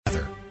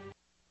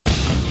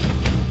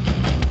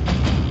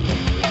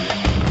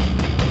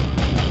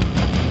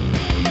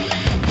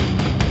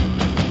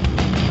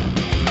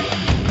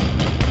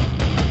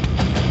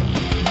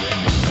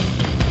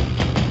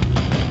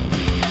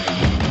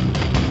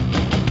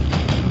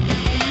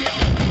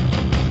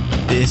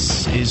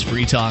This is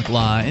Free Talk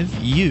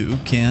Live. You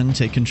can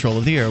take control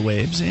of the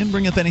airwaves and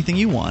bring up anything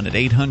you want at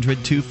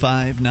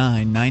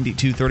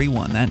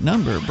 800-259-9231. That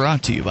number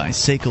brought to you by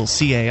SACL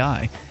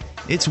CAI.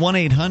 It's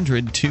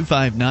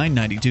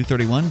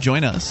 1-800-259-9231.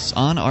 Join us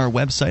on our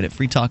website at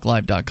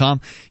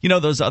freetalklive.com. You know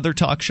those other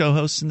talk show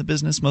hosts in the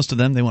business, most of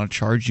them, they want to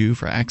charge you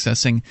for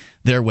accessing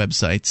their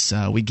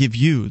websites. We give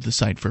you the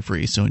site for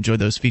free, so enjoy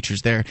those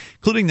features there,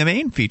 including the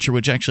main feature,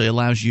 which actually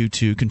allows you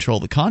to control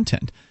the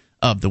content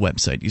of the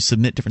website. You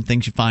submit different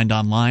things you find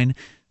online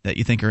that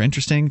you think are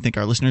interesting, think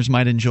our listeners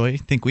might enjoy,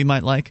 think we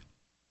might like.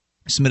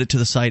 Submit it to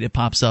the site. It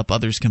pops up.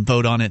 Others can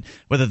vote on it,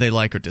 whether they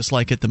like or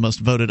dislike it. The most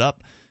voted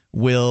up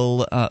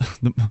will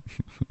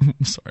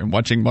sorry, I'm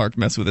watching Mark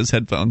mess with his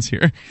headphones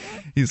here.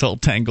 He's all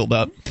tangled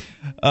up.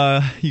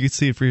 You can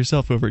see it for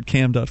yourself over at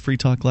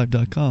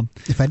cam.freetalklive.com.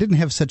 If I didn't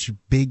have such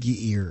big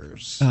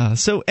ears.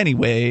 So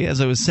anyway,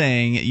 as I was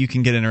saying, you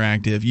can get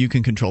interactive. You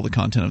can control the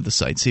content of the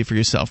site. See it for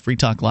yourself.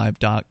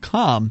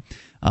 freetalklive.com.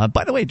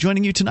 By the way,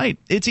 joining you tonight,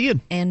 it's Ian.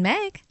 And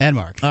Meg. And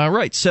Mark. All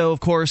right. So, of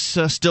course,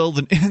 still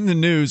in the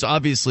news,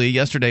 obviously,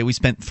 yesterday we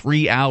spent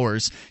 3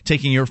 hours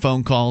taking your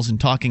phone calls and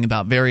talking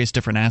about various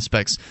different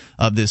aspects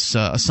of this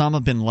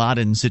Osama bin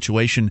Laden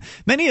situation.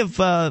 Many of,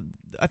 I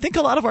think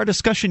a lot of our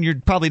discussion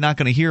you're probably not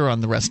going to hear on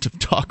the rest of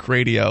talk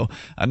radio.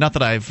 Not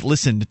that I've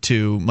listened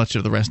to much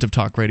of the rest of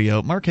talk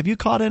radio. Mark, have you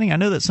caught any? I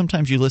know that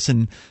sometimes you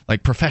listen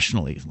like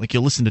professionally, like you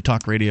listen to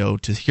talk radio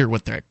to hear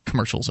what their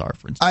commercials are,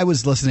 for instance. I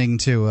was listening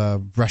to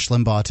Rush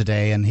Limbaugh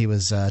today, and he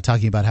was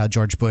talking about how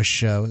George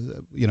Bush, it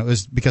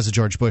was because of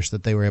George Bush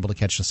that they were able to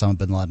catch Osama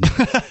bin Laden.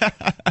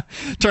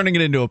 Turning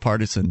it into a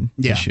partisan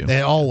issue.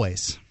 Yeah,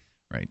 always.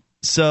 Right.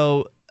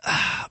 So,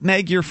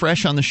 Meg, you're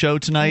fresh on the show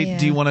tonight. Yeah.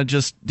 Do you want to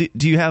just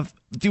do you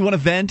want to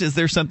vent? Is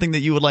there something that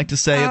you would like to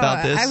say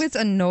about this? I was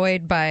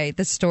annoyed by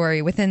the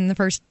story within the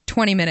first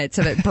 20 minutes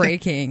of it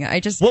breaking.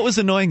 What was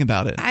annoying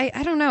about it?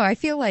 I don't know. I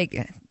feel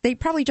like they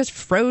probably just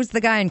froze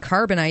the guy in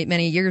carbonite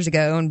many years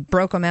ago and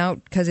broke him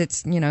out because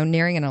it's,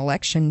 nearing an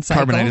election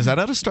cycle. Carbonite, is that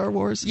out of Star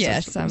Wars?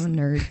 Yes, I'm a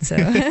nerd, so.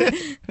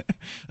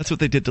 That's what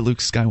they did to Luke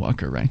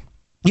Skywalker, right?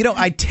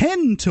 I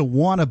tend to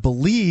want to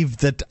believe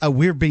that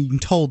we're being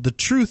told the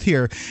truth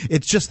here.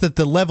 It's just that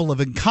the level of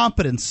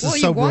incompetence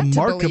is so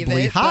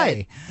remarkably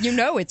high.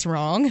 It's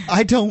wrong.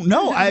 I don't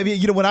know. I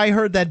mean, when I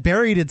heard that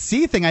buried at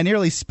sea thing, I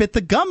nearly spit the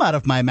gum out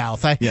of my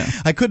mouth.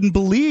 I couldn't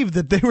believe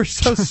that they were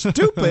so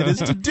stupid as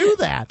to do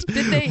that.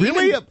 Did they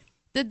really?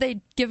 Did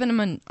they give him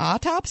an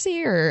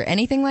autopsy or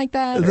anything like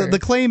that? The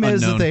claim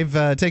is that they've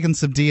taken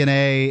some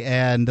DNA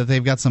and that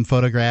they've got some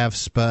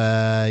photographs,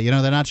 but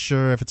they're not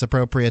sure if it's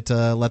appropriate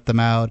to let them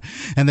out.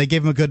 And they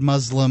gave him a good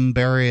Muslim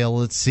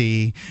burial at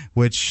sea,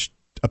 which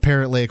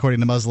apparently, according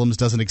to Muslims,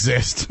 doesn't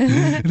exist.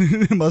 They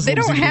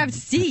don't have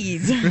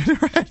seas.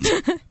 Right.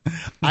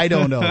 I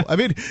don't know. I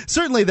mean,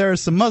 certainly there are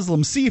some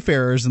Muslim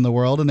seafarers in the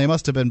world, and they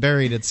must have been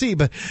buried at sea,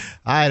 but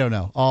I don't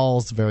know.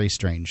 All's very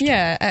strange.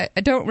 Yeah,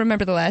 I don't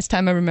remember the last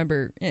time I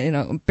remember,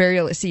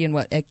 burial at sea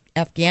in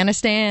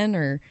Afghanistan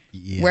or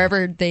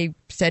wherever they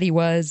said he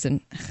was.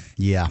 And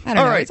I don't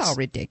know. Right. It's all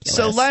ridiculous.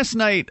 So last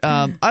night,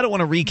 I don't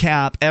want to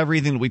recap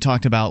everything that we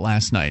talked about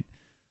last night,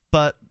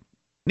 but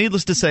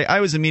needless to say, I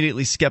was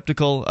immediately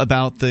skeptical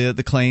about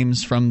the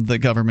claims from the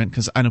government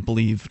because I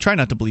try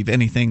not to believe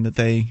anything that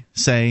they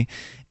say.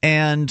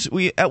 And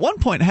we, at one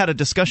point, had a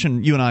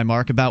discussion, you and I,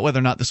 Mark, about whether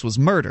or not this was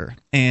murder.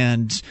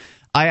 And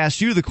I asked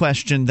you the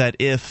question that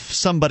if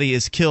somebody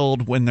is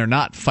killed when they're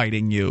not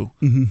fighting you,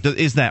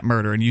 is that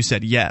murder? And you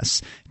said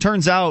yes.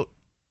 Turns out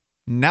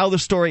now the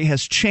story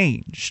has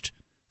changed.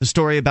 The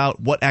story about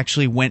what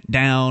actually went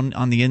down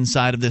on the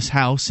inside of this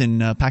house in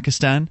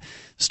Pakistan.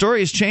 The story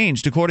has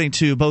changed. According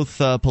to both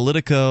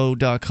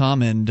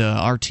Politico.com and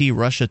RT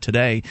Russia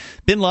Today,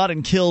 bin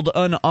Laden killed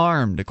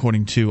unarmed,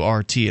 according to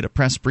RT. At a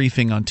press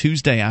briefing on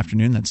Tuesday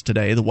afternoon, that's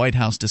today, the White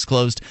House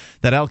disclosed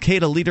that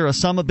al-Qaeda leader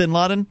Osama bin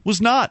Laden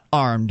was not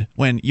armed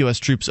when U.S.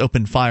 troops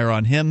opened fire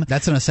on him.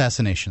 That's an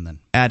assassination, then.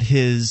 At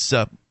his...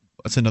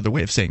 that's another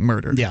way of saying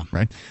murder. Yeah.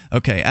 Right?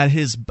 Okay. At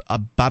his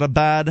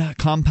Abbottabad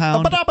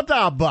compound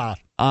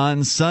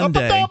on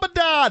Sunday,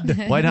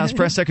 White House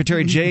Press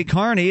Secretary Jay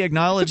Carney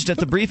acknowledged at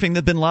the briefing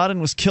that bin Laden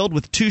was killed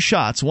with 2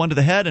 shots, one to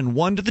the head and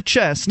one to the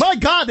chest. My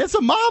God, that's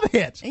a mob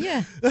hit.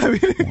 Yeah. I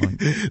mean,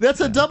 that's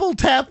a double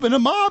tap and a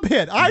mob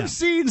hit. I've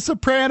seen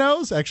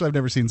Sopranos. Actually, I've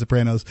never seen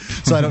Sopranos,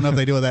 so I don't know if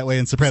they do it that way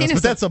in Sopranos,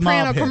 but that's a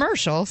mob hit.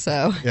 Commercial,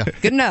 so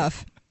good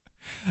enough.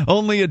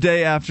 Only a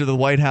day after the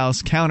White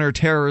House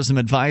counterterrorism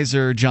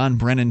advisor John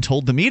Brennan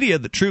told the media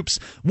that troops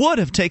would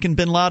have taken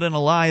bin Laden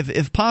alive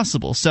if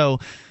possible. So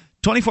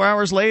 24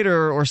 hours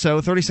later or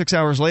so, 36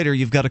 hours later,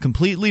 you've got a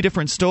completely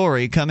different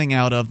story coming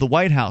out of the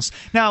White House.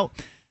 Now,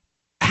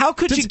 How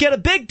could you get a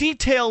big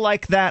detail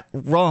like that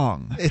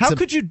wrong? How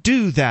could you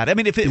do that? I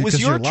mean, if it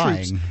was your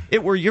troops,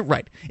 you're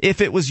right.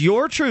 If it was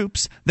your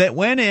troops that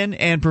went in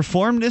and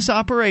performed this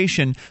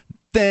operation,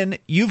 then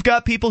you've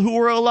got people who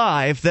were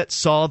alive that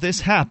saw this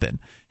happen.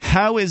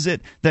 How is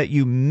it that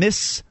you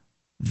miss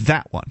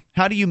that one?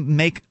 How do you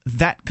make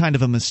that kind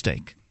of a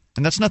mistake?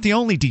 And that's not the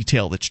only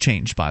detail that's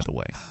changed, by the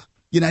way.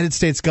 United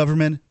States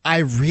government, I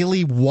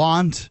really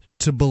want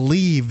to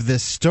believe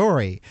this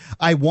story.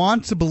 I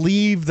want to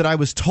believe that I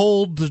was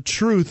told the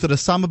truth, that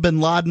Osama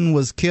bin Laden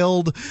was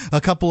killed a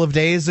couple of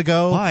days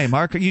ago. Why,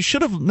 Mark? You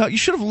should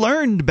have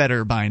learned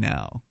better by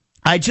now.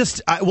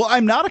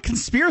 I'm not a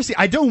conspiracy.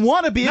 I don't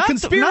want to be a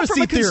conspiracy theorist. Not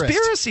from a theorist.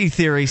 Conspiracy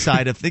theory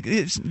side of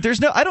things.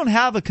 I don't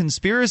have a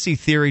conspiracy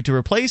theory to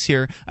replace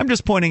here. I'm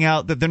just pointing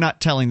out that they're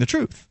not telling the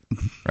truth,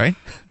 right?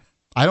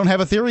 I don't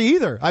have a theory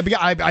either. Well, you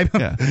have I to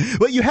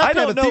have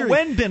don't a theory. know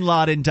when bin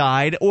Laden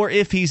died or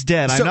if he's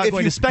dead. I'm not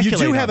going to speculate.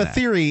 You do have on a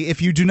theory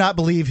if you do not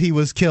believe he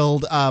was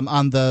killed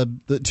on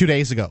the 2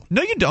 days ago.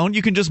 No, you don't.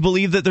 You can just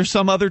believe that there's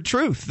some other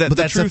truth. That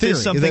the truth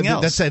is something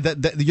else.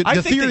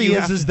 The theory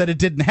is that it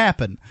didn't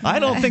happen. I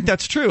don't think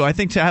that's true. I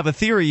think to have a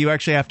theory, you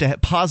actually have to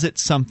posit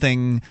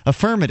something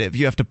affirmative.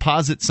 You have to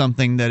posit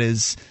something that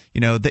is,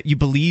 that you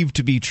believe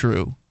to be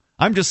true.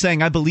 I'm just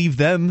saying I believe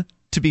them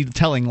to be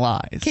telling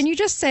lies. Can you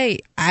just say,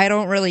 I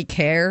don't really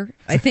care?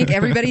 I think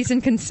everybody's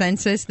in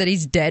consensus that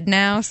he's dead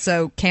now,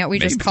 so can't we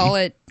just call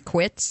it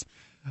quits?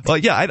 Well,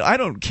 yeah, I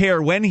don't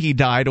care when he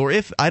died or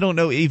if. I don't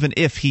know even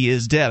if he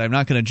is dead. I'm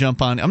not even going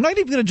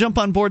to jump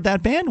on board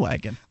that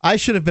bandwagon. I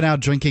should have been out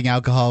drinking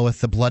alcohol with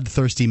the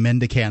bloodthirsty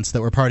mendicants that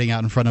were partying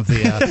out in front of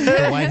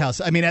the White House.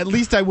 I mean, at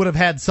least I would have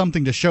had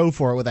something to show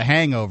for it with a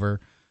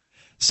hangover.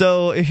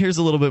 So here's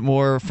a little bit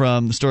more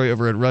from the story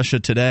over at Russia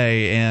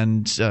Today,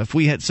 and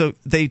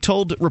they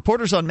told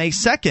reporters on May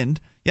 2nd,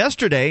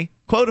 yesterday,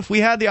 quote, if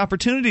we had the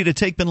opportunity to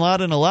take bin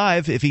Laden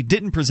alive, if he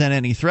didn't present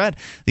any threat,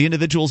 the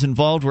individuals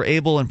involved were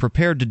able and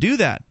prepared to do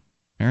that.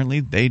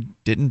 Apparently, they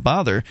didn't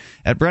bother.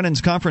 At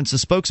Brennan's conference, a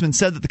spokesman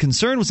said that the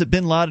concern was that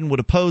bin Laden would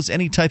oppose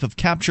any type of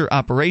capture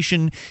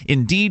operation.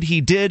 Indeed,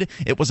 he did.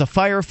 It was a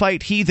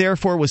firefight. He,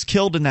 therefore, was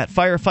killed in that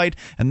firefight,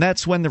 and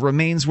that's when the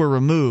remains were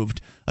removed.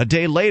 A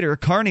day later,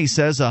 Carney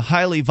says a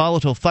highly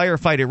volatile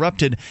firefight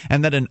erupted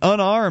and that an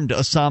unarmed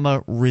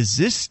Osama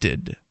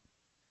resisted.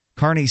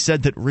 Carney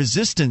said that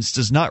resistance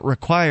does not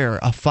require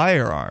a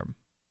firearm.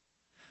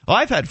 Well,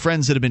 I've had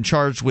friends that have been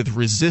charged with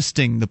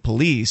resisting the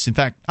police. In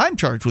fact, I'm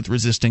charged with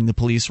resisting the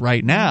police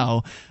right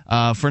now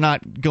for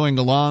not going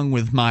along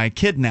with my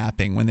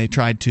kidnapping when they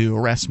tried to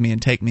arrest me and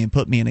take me and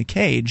put me in a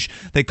cage.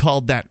 They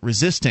called that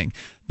resisting.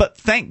 But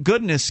thank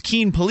goodness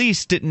Keene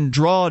Police didn't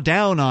draw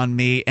down on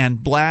me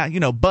and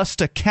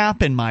bust a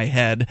cap in my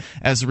head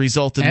as a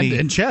result of me.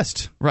 And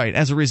chest. Right,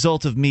 as a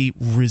result of me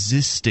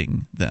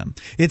resisting them.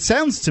 It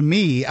sounds to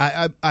me,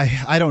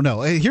 I don't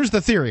know. Here's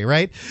the theory,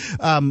 right?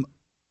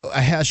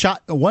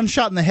 One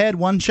shot in the head,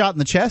 one shot in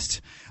the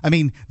chest. I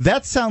mean,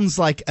 that sounds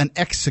like an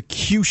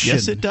execution.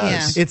 Yes, it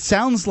does. Yeah. It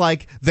sounds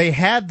like they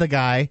had the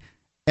guy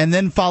and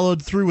then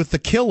followed through with the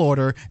kill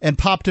order and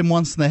popped him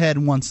once in the head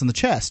and once in the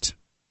chest.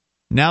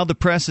 Now the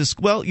press is,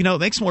 it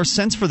makes more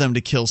sense for them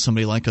to kill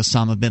somebody like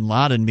Osama bin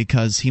Laden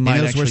because he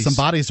might knows where some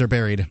bodies are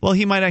buried. Well,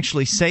 he might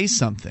actually say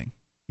something.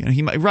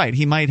 He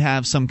might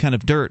have some kind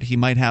of dirt. He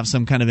might have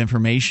some kind of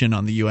information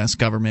on the U.S.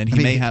 government.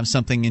 He may have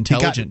something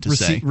intelligent to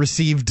say.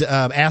 Received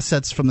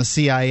assets from the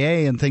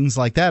CIA and things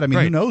like that. I mean,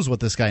 Who knows what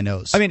this guy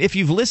knows? I mean, if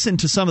you've listened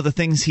to some of the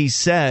things he's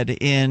said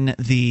in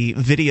the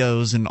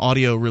videos and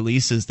audio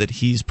releases that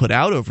he's put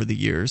out over the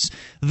years,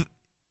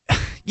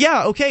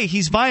 yeah, okay,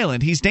 he's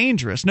violent. He's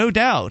dangerous, no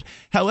doubt.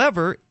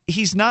 However,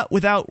 he's not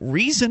without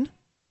reason.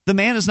 The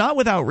man is not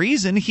without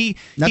reason. He's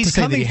to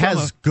say that he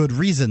has good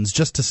reasons,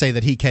 just to say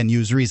that he can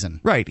use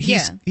reason. Right.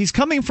 He's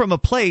coming from a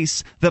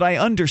place that I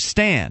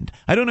understand.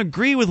 I don't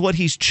agree with what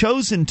he's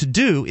chosen to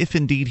do, if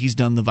indeed he's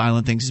done the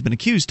violent things he's been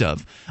accused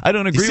of. I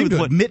don't agree with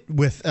what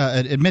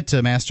admit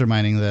to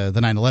masterminding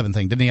the 9/11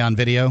 thing, didn't he, on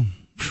video?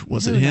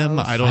 Was it him?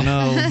 I don't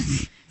know.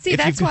 See,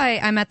 that's why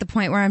I'm at the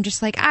point where I'm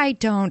just like, I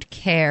don't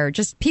care.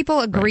 Just people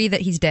agree that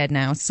he's dead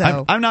now.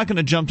 So I'm not going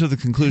to jump to the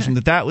conclusion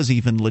that was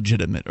even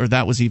legitimate or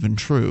that was even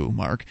true,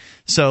 Mark.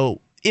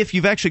 So if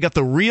you've actually got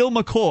the real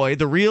McCoy,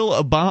 the real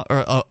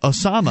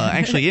Osama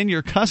actually in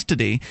your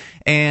custody,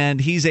 and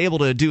he's able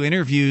to do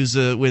interviews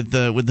with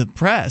the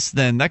press,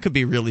 then that could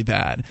be really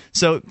bad.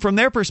 So from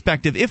their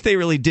perspective, if they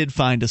really did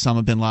find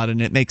Osama bin Laden,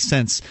 it makes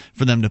sense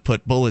for them to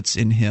put bullets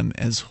in him,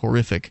 as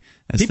horrific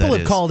as People that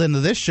have is. Called into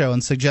this show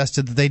and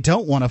suggested that they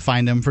don't want to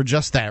find him for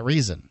just that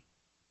reason.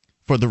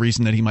 For the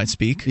reason that he might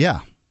speak? Yeah.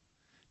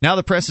 Now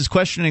the press is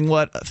questioning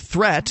what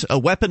threat a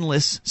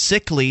weaponless,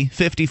 sickly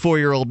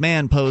 54-year-old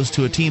man posed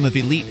to a team of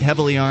elite,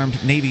 heavily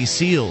armed Navy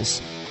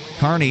SEALs.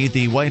 Carney,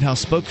 the White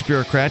House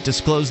spokesbureaucrat,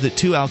 disclosed that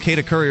 2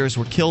 al-Qaeda couriers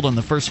were killed on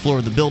the first floor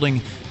of the building,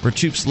 where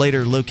troops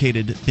later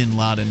located bin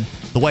Laden.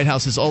 The White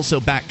House has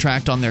also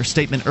backtracked on their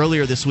statement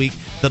earlier this week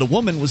that a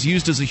woman was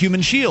used as a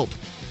human shield.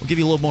 We'll give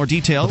you a little more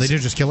details. They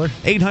did just kill her?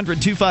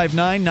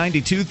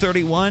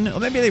 800-259-9231. Well,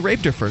 maybe they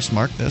raped her first,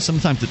 Mark.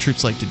 Sometimes the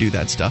troops like to do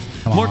that stuff.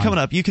 More coming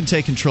up. You can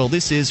take control.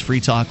 This is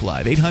Free Talk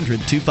Live.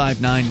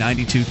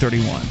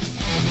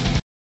 800-259-9231.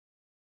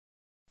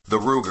 The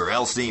Ruger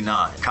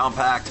LC9.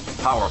 Compact,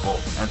 powerful,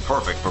 and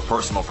perfect for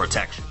personal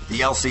protection.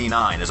 The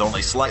LC9 is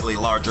only slightly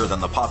larger than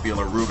the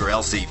popular Ruger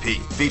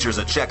LCP. Features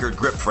a checkered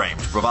grip frame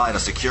to provide a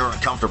secure and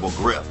comfortable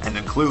grip, and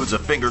includes a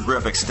finger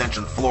grip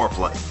extension floor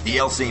plate. The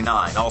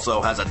LC9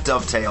 also has a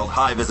dovetailed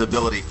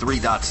high-visibility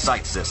 3-dot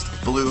sight system,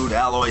 blued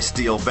alloy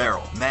steel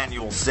barrel,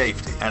 manual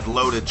safety, and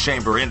loaded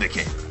chamber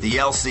indicator. The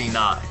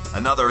LC9,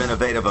 another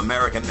innovative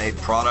American-made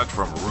product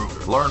from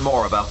Ruger. Learn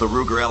more about the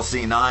Ruger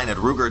LC9 at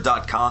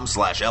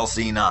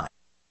Ruger.com/LC9.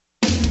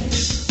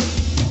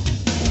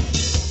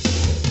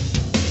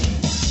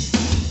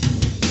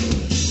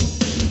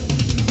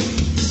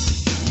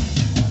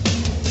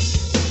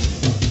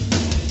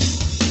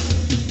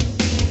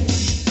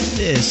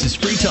 This is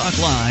Free Talk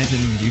Live,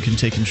 and you can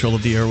take control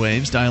of the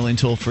airwaves. Dial in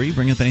toll-free.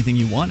 Bring up anything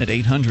you want at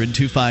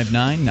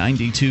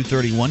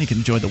 800-259-9231. You can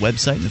enjoy the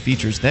website and the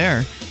features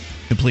there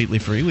completely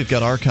free. We've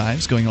got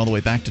archives going all the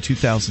way back to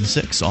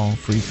 2006, all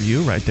free for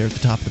you right there at the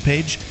top of the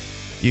page.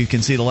 You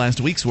can see the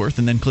last week's worth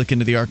and then click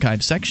into the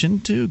archive section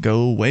to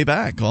go way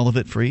back. All of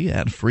it free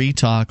at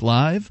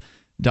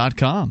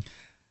freetalklive.com.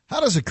 How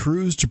does a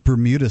cruise to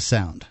Bermuda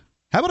sound?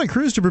 How about a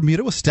cruise to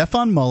Bermuda with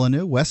Stefan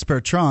Molyneux, Wes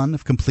Bertrand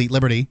of Complete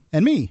Liberty,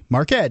 and me,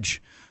 Mark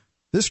Edge?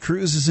 This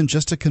cruise isn't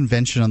just a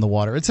convention on the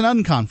water. It's an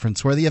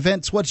unconference where the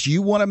event's what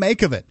you want to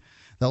make of it.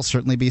 There'll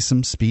certainly be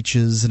some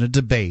speeches and a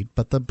debate,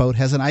 but the boat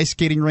has an ice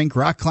skating rink,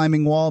 rock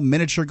climbing wall,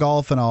 miniature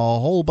golf, and a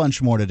whole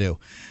bunch more to do.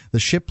 The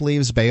ship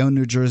leaves Bayonne,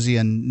 New Jersey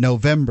in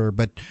November,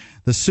 but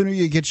the sooner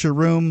you get your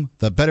room,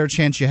 the better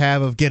chance you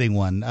have of getting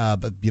one.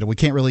 But we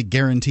can't really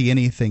guarantee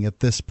anything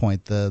at this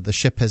point. The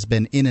ship has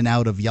been in and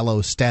out of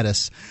yellow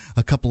status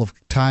a couple of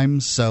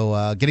times,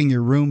 so getting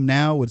your room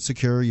now would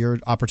secure your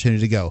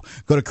opportunity to go.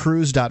 Go to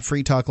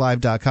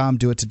cruise.freetalklive.com.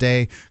 Do it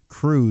today.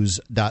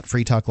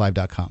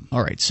 Cruise.freetalklive.com.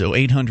 All right, so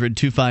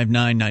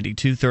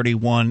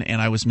 800-259-9231,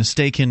 and I was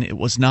mistaken. It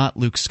was not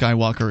Luke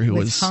Skywalker who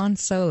was Han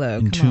Solo.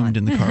 entombed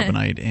in the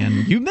carbonite,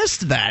 and you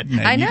missed that.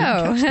 I know. You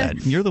didn't catch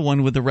that. You're the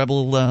one with the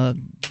Rebel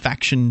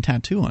faction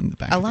tattoo on the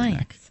back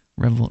Alliance. of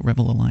your neck.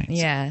 Rebel Alliance.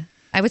 Yeah.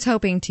 I was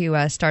hoping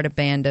to start a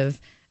band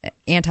of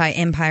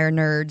anti-empire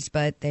nerds,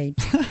 but they...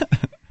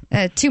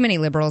 too many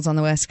liberals on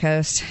the West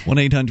Coast.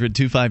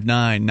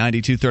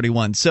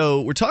 1-800-259-9231.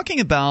 So we're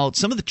talking about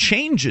some of the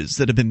changes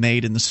that have been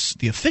made in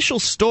the official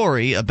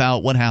story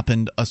about what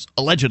happened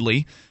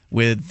allegedly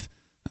with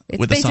Osama bin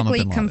Laden. It's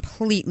basically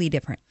completely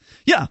different.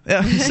 Yeah,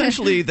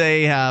 essentially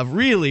they have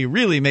really,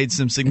 really made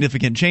some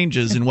significant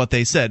changes in what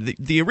they said.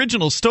 The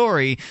original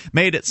story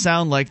made it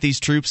sound like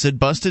these troops had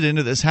busted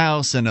into this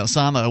house and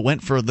Osama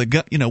went for an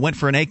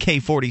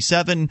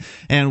AK-47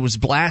 and was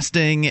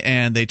blasting,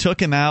 and they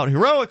took him out,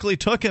 heroically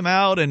took him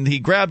out, and he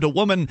grabbed a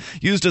woman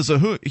used as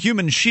a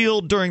human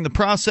shield during the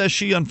process.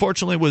 She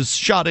unfortunately was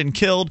shot and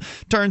killed.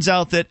 Turns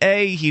out that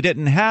he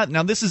didn't have.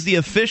 Now this is the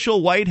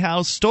official White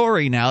House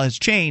story. Now has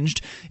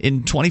changed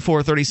in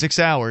 36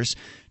 hours.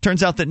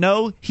 Turns out that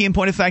no, he in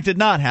point of fact did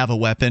not have a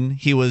weapon.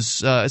 He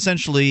was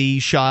essentially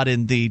shot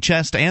in the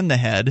chest and the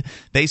head.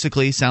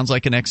 Basically, sounds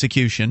like an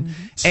execution.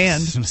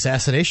 And it's an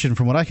assassination,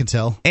 from what I can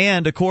tell.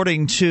 And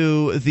according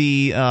to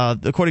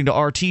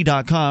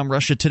RT.com,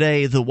 Russia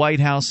Today, the White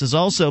House has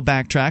also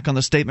backtracked on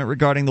the statement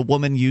regarding the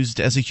woman used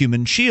as a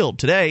human shield.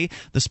 Today,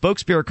 the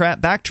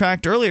spokesbureaucrat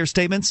backtracked earlier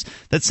statements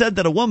that said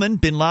that a woman,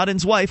 bin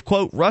Laden's wife,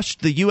 quote,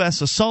 rushed the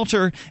U.S.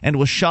 assaulter and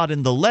was shot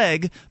in the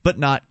leg, but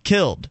not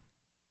killed.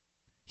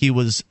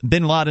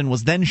 Bin Laden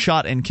was then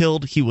shot and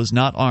killed. He was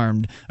not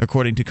armed,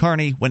 according to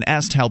Carney. When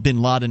asked how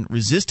bin Laden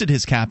resisted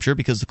his capture,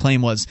 because the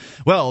claim was,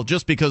 well,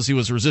 just because he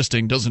was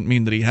resisting doesn't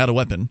mean that he had a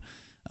weapon.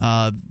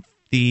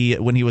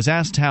 When he was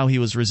asked how he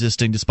was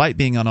resisting despite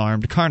being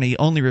unarmed, Carney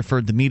only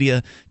referred the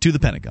media to the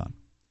Pentagon.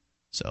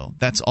 So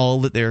that's all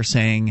that they're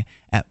saying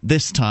at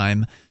this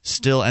time.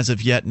 Still, as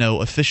of yet,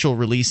 no official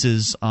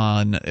releases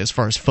on as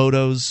far as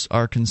photos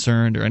are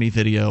concerned, or any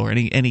video, or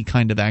any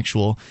kind of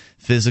actual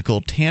physical,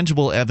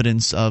 tangible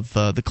evidence of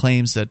the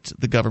claims that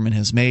the government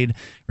has made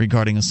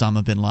regarding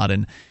Osama bin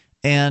Laden.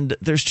 And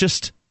there's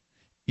just...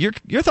 Your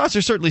thoughts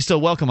are certainly still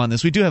welcome on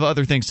this. We do have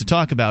other things to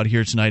talk about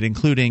here tonight,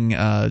 including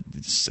an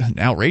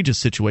outrageous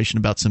situation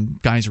about some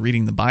guys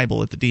reading the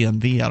Bible at the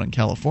DMV out in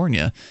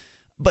California.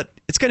 But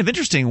it's kind of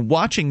interesting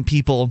watching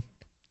people.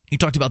 You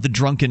talked about the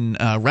drunken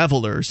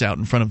revelers out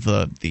in front of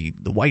the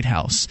White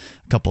House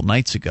a couple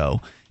nights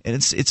ago. And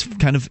it's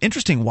kind of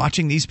interesting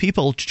watching these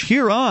people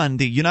cheer on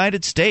the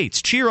United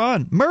States, cheer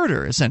on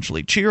murder,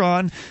 essentially, cheer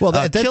on. Well,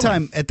 at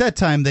that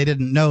time, they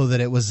didn't know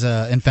that it was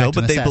in fact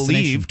an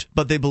assassination.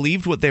 But they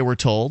believed what they were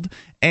told.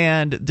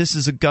 And this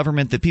is a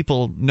government that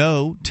people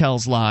know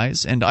tells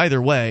lies. And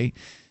either way.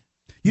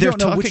 don't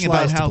know which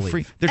lies to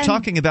believe. They're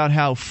talking about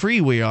how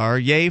free we are,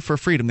 yay for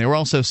freedom. They were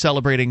also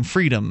celebrating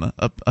freedom,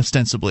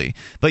 ostensibly.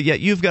 But yet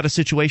you've got a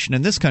situation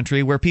in this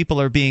country where people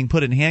are being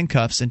put in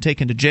handcuffs and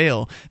taken to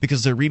jail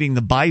because they're reading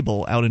the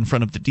Bible out in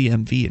front of the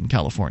DMV in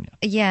California.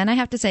 Yeah, and I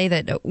have to say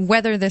that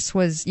whether this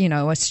was,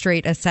 a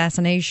straight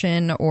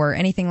assassination or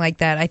anything like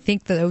that, I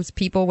think those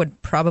people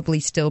would probably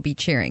still be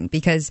cheering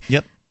because...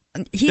 Yep.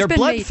 They're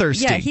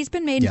bloodthirsty. He's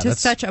been made into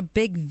such a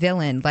big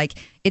villain. Like,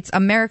 it's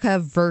America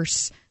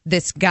versus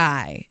this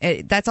guy.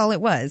 That's all it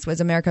was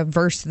America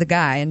versus the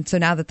guy. And so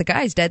now that the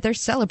guy's dead, they're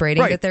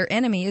celebrating that their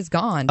enemy is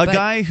gone. A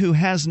guy who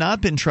has not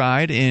been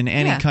tried in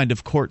any kind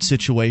of court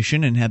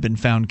situation and have been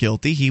found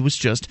guilty. He was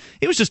just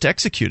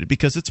executed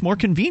because it's more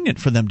convenient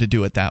for them to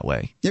do it that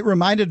way. It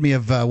reminded me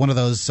of one of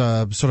those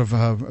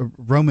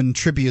Roman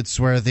tributes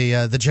where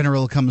the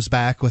general comes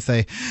back with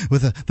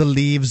the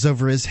leaves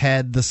over his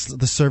head, the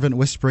servant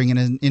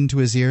whispering into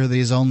his ear that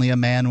he's only a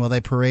man while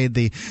they parade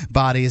the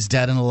bodies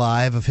dead and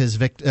alive of his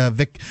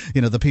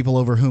the people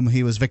over whom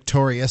he was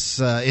victorious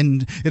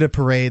in a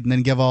parade, and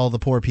then give all the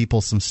poor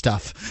people some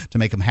stuff to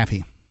make them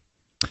happy.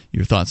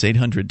 Your thoughts,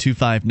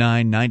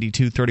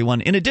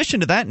 800-259-9231. In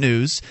addition to that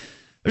news,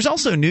 there's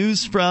also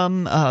news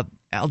from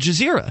Al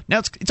Jazeera. Now,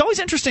 it's always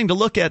interesting to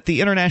look at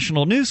the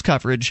international news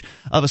coverage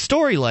of a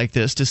story like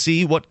this to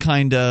see what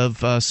kind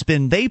of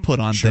spin they put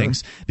on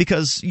things,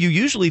 because you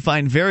usually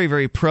find very,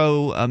 very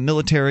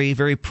pro-military,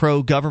 very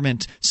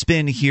pro-government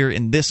spin here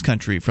in this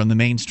country from the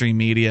mainstream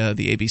media,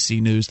 the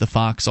ABC News, the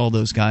Fox, all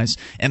those guys,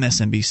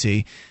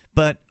 MSNBC.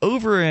 But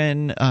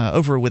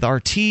over with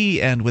RT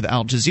and with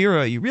Al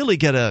Jazeera, you really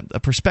get a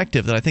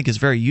perspective that I think is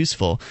very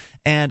useful.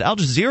 And Al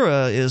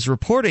Jazeera is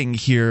reporting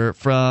here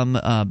from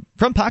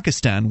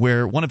Pakistan,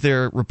 where one of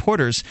their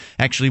reporters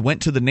actually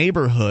went to the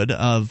neighborhood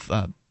of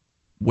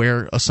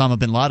where Osama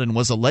bin Laden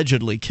was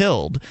allegedly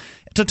killed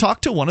to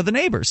talk to one of the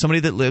neighbors, somebody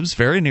that lives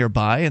very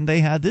nearby, and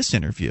they had this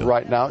interview.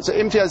 Right now. So,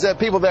 Imtiaz,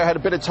 people there had a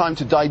bit of time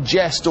to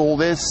digest all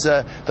this,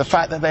 the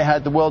fact that they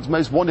had the world's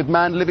most wanted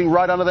man living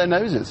right under their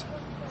noses.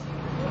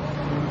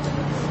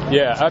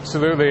 Yeah,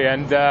 absolutely.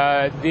 And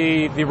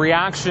the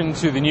reaction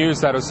to the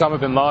news that Osama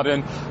bin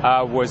Laden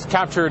was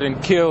captured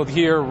and killed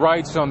here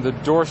right on the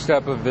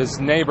doorstep of this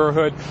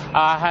neighborhood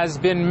has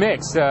been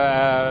mixed.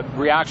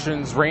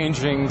 Reactions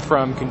ranging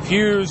from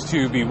confused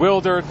to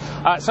bewildered.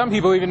 Some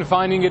people even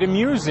finding it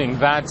amusing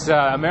that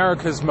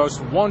America's most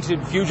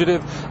wanted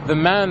fugitive, the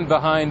man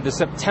behind the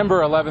September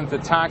 11th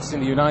attacks in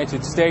the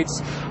United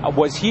States,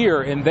 was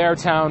here in their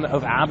town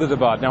of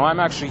Abbottabad. Now, I'm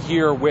actually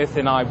here with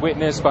an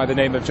eyewitness by the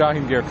name of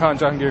Jahangir Khan.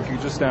 Jahangir, if you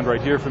just stand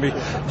right here for me.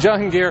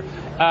 Jahangir,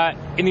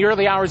 in the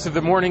early hours of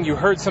the morning, you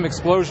heard some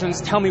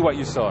explosions. Tell me what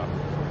you saw.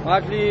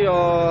 Actually,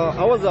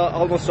 I was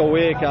almost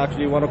awake,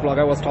 1 o'clock.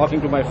 I was talking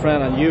to my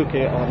friend on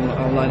UK,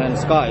 online on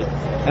Skype,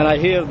 and I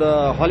hear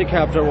the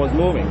helicopter was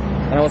moving.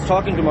 And I was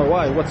talking to my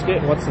wife,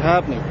 what's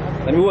happening?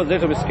 And we was a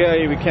little bit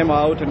scary. We came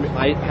out, and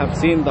I have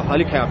seen the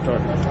helicopter.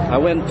 I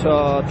went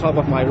top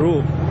of my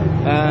roof,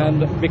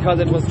 and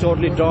because it was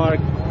totally dark,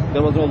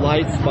 there was no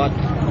lights, but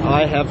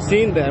I have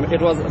seen them. It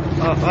was,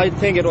 I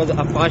think it was a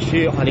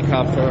Apache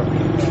helicopter.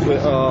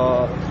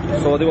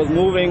 So they was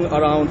moving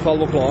around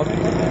 12 o'clock.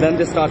 Then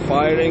they start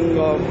firing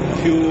a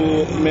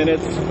few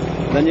minutes.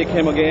 Then they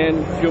came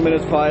again, few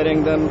minutes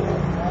firing. Then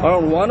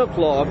around 1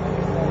 o'clock,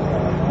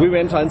 we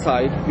went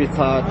inside. We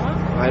thought,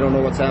 I don't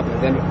know what's happening.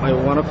 Then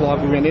at 1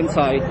 o'clock, we went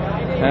inside.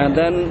 And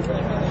then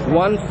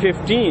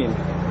 1:15,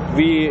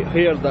 we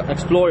hear the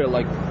explosion,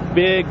 like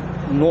big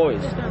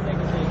noise.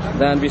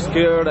 Then we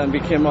scared and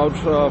we came out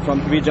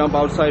we jumped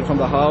outside from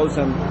the house,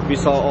 and we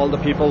saw all the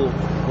people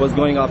was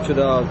going up to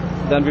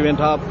then we went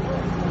up.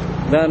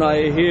 Then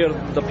I hear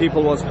the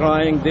people was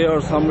crying there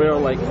somewhere,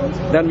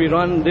 then we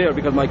run there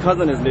because my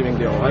cousin is living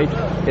there, right?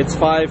 It's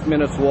 5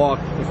 minutes walk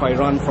if I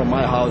run from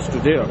my house to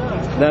there.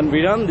 Then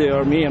we run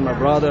there, me and my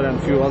brother and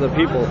a few other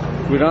people.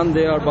 We run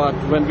there, but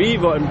when we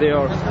went there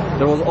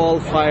was all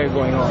fire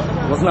going on.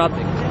 It was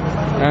nothing.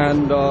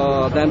 And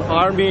then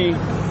army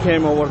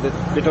came over,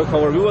 they took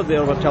over. We were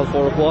there until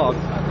 4 o'clock.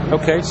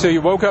 Okay, so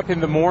you woke up in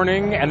the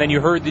morning and then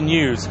you heard the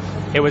news.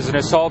 It was an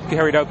assault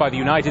carried out by the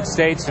United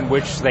States in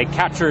which they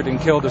captured and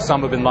killed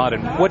Osama bin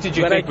Laden. What did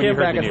you think when you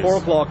heard the news? When I came back at 4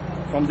 o'clock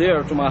from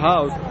there to my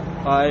house,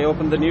 I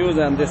opened the news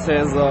and this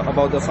says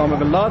about Osama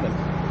bin Laden.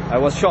 I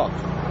was shocked.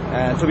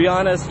 And to be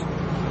honest,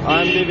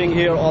 I'm living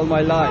here all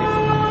my life.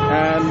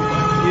 And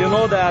you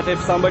know that if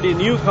somebody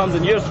new comes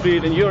in your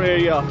street, in your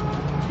area,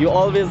 you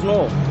always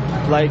know.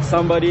 Like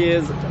somebody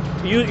is,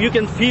 you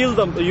can feel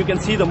them, you can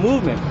see the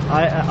movement.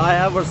 I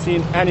haven't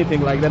seen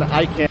anything like that.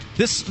 I can't.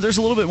 There's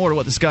a little bit more to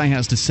what this guy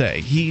has to say.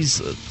 He's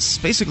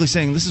basically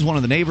saying this is one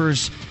of the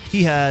neighbors.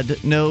 He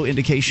had no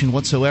indication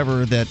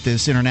whatsoever that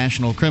this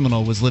international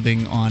criminal was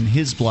living on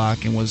his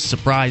block and was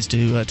surprised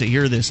to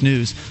hear this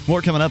news.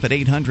 More coming up at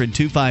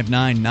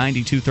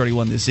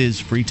 800-259-9231. This is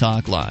Free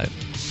Talk Live.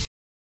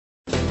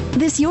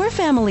 This Your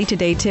Family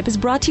Today tip is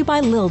brought to you by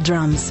Lil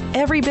Drums.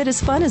 Every bit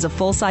as fun as a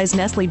full-size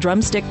Nestle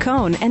drumstick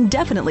cone, and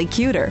definitely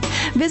cuter.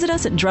 Visit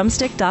us at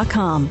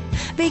drumstick.com.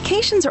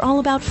 Vacations are all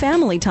about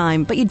family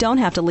time, but you don't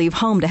have to leave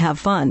home to have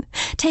fun.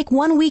 Take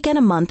 1 weekend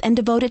a month and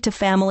devote it to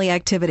family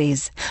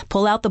activities.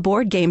 Pull out the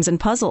board games and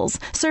puzzles,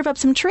 serve up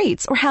some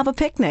treats, or have a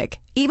picnic.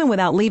 Even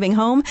without leaving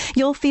home,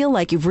 you'll feel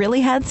like you've really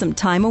had some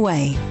time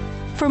away.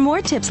 For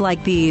more tips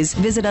like these,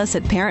 visit us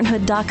at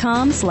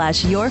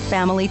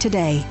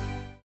parenthood.com/yourfamilytoday.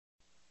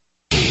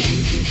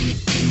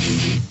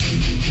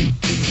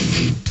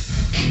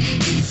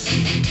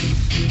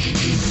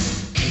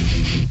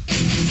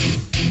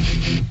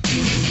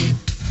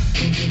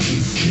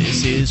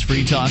 This is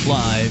Free Talk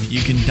Live.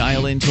 You can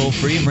dial in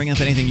toll-free and bring up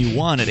anything you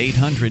want at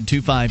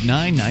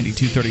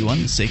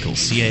 800-259-9231, the SACL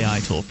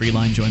CAI toll-free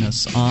line. Join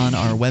us on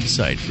our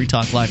website,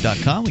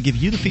 freetalklive.com. We give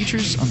you the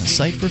features on the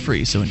site for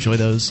free, so enjoy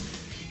those.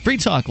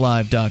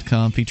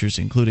 freetalklive.com, features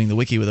including the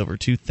wiki with over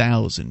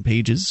 2,000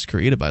 pages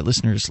created by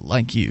listeners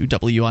like you,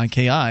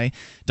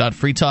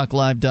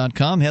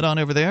 wiki.freetalklive.com. Head on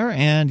over there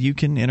and you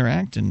can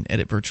interact and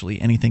edit virtually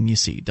anything you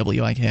see,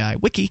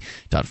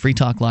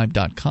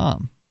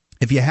 wiki.freetalklive.com.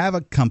 If you have a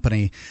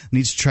company that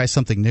needs to try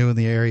something new in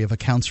the area of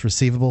accounts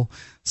receivable,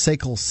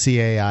 SACL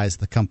CAI is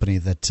the company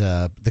that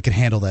can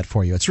handle that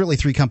for you. It's really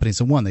three companies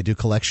in one. They do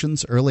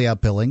collections, early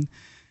out billing,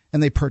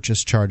 and they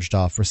purchase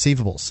charged-off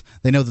receivables.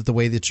 They know that the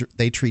way that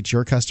they treat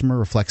your customer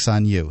reflects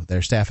on you.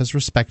 Their staff is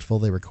respectful.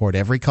 They record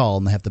every call,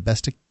 and they have the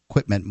best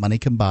equipment money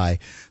can buy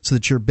so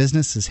that your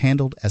business is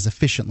handled as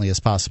efficiently as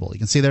possible. You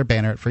can see their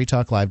banner at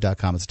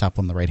freetalklive.com. It's the top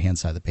one on the right-hand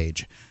side of the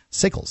page.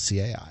 SACL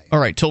CAI. All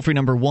right, toll-free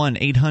number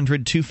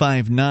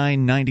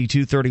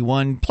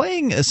 1-800-259-9231.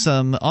 Playing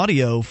some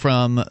audio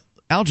from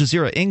Al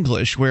Jazeera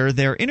English where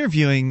they're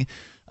interviewing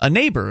a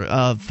neighbor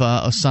of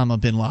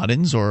Osama bin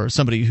Laden's, or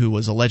somebody who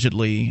was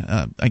allegedly,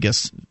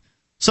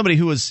 somebody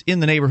who was in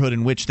the neighborhood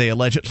in which they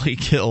allegedly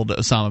killed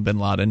Osama bin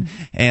Laden.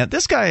 And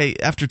this guy,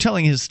 after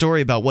telling his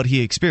story about what he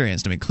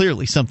experienced, I mean,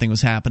 clearly something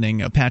was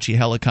happening. Apache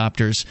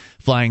helicopters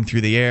flying through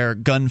the air,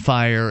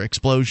 gunfire,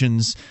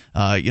 explosions,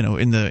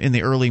 in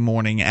the early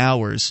morning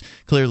hours.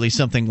 Clearly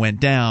something went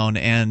down.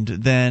 And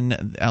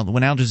then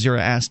when Al Jazeera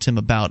asked him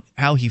about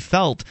how he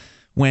felt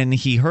when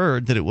he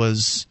heard that it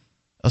was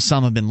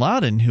Osama bin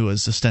Laden who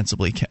was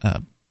ostensibly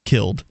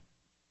killed,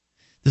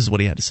 this is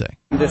what he had to say.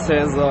 This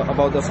is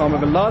about Osama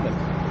bin Laden.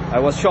 I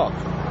was shocked.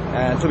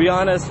 And to be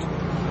honest,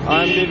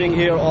 I'm living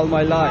here all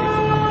my life.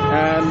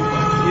 And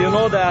you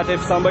know that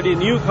if somebody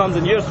new comes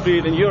in your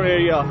street, in your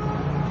area,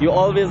 you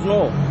always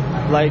know.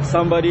 Like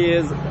somebody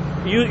is,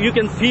 you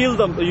can feel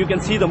them, you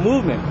can see the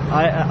movement.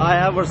 I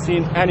haven't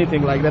seen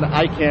anything like that.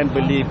 I can't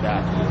believe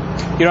that.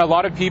 You know, a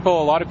lot of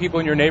people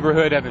in your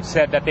neighborhood have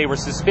said that they were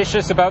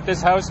suspicious about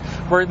this house.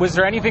 Was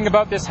there anything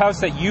about this house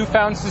that you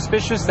found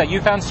suspicious, that you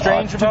found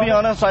strange about? To be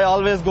honest, I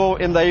always go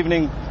in the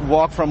evening,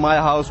 walk from my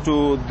house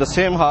to the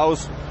same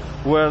house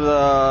where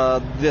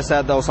they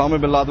said the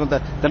Osama bin Laden.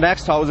 The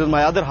next house is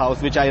my other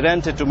house, which I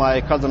rented to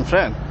my cousin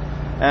friend.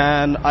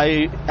 And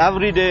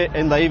every day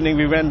in the evening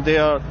we went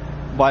there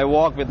by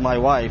walk with my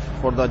wife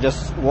for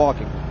just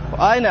walking.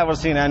 I never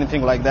seen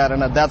anything like that,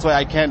 and that's why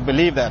I can't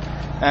believe that.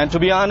 And to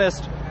be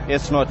honest,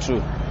 it's not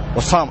true.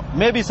 Osama,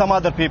 maybe some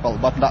other people,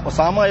 but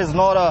Osama is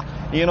not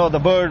the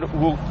bird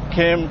who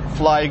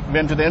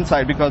went to the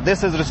inside, because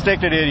this is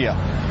restricted area.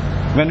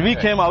 When we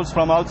came out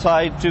from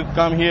outside to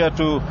come here,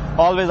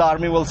 always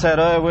army will say,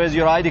 "Oh, where's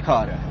your ID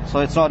card?"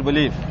 So it's not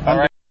belief. All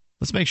right.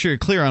 Let's make sure you're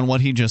clear on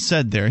what he just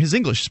said there. His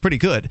English is pretty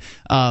good.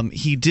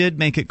 He did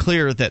make it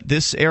clear that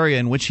this area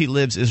in which he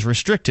lives is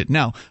restricted.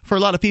 Now, for a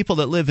lot of people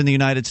that live in the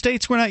United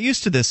States, we're not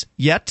used to this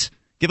yet.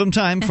 Give them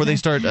time before they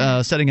start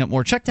setting up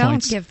more checkpoints.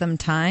 Don't give them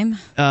time.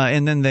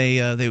 And then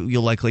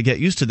you'll likely get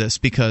used to this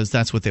because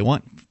that's what they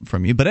want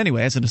from you. But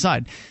anyway, as an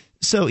aside,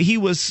 so he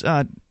was,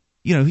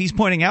 he's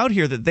pointing out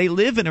here that they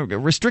live in a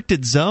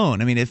restricted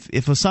zone. I mean, if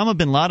Osama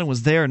bin Laden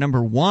was there,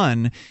 number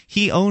one,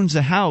 he owns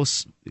a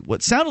house.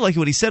 What sounded like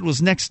what he said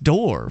was next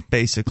door,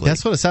 basically.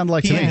 That's what it sounded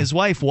like to me. He and his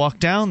wife walk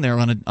down there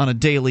on a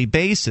daily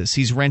basis.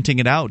 He's renting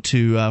it out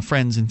to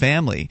friends and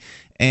family,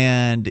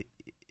 and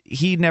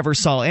he never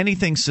saw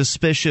anything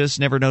suspicious,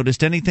 never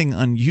noticed anything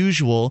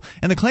unusual.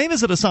 And the claim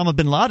is that Osama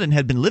bin Laden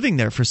had been living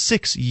there for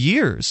 6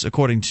 years,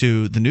 according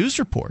to the news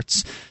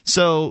reports.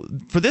 So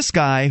for this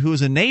guy, who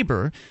is a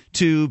neighbor,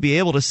 to be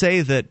able to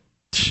say that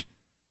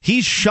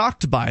he's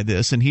shocked by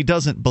this and he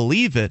doesn't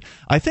believe it,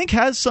 I think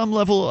has some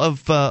level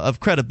of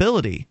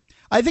credibility.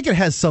 I think it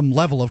has some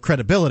level of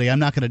credibility. I'm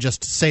not going to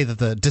just say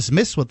that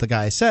dismiss what the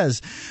guy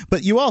says,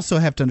 but you also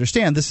have to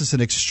understand this is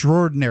an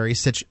extraordinary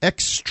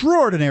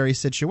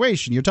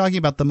situation. You're talking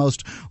about the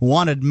most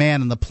wanted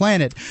man on the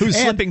planet, who's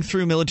slipping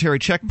through military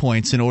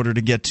checkpoints in order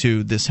to get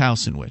to this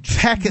house in which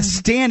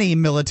Pakistani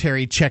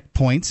military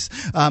checkpoints.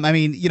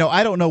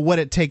 I don't know what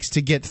it takes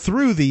to get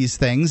through these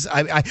things.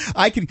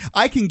 I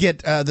can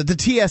get the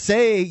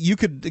TSA.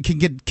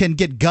 Can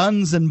get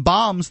guns and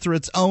bombs through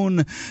its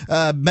own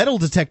metal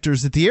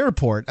detectors at the airport.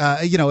 airport.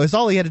 As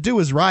all he had to do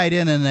was ride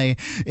in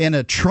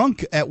a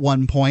trunk at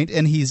one point,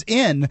 and he's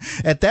in.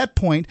 At that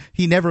point,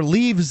 he never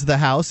leaves the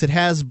house. It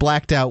has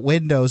blacked out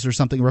windows or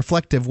something,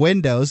 reflective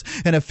windows,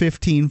 and a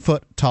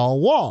 15-foot tall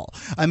wall.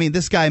 I mean,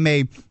 this guy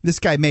may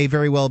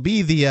very well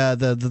be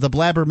the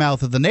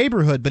blabbermouth of the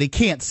neighborhood, but he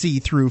can't see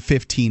through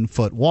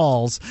 15-foot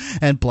walls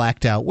and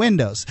blacked out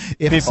windows.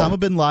 If Osama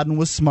bin Laden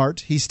was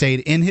smart, he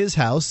stayed in his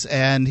house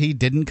and he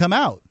didn't come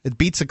out. It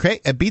beats a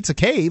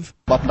cave.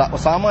 But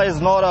Osama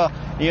is not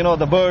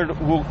the bird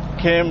who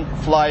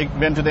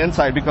went to the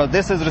inside, because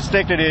this is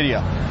restricted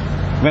area.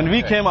 When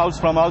we came out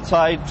from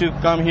outside to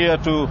come here,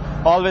 to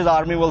always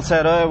army will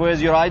say, "Oh,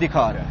 where's your ID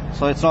card?"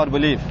 So it's not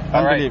unbelievable.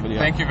 All right.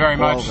 Thank you very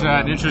much.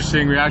 An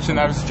interesting reaction.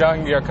 That was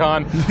Jahangir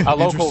Khan, a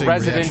local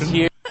resident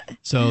here.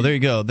 So there you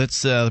go.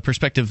 That's the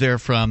perspective there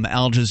from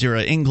Al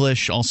Jazeera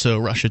English. Also,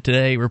 Russia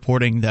Today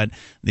reporting that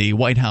the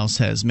White House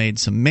has made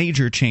some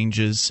major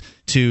changes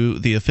to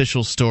the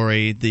official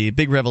story. The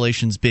big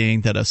revelations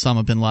being that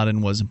Osama bin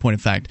Laden was, in point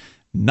of fact,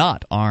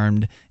 not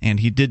armed, and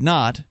he did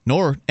not,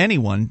 nor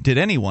did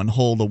anyone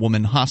hold a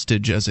woman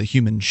hostage as a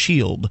human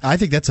shield. I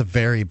think that's a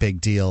very big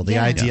deal. The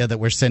idea that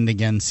we're sending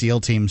in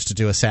SEAL teams to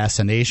do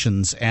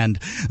assassinations and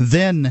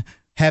then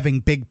having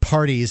big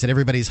parties and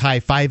everybody's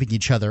high-fiving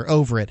each other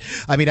over it.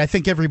 I mean, I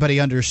think everybody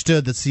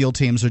understood that SEAL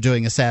teams are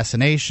doing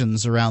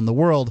assassinations around the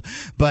world,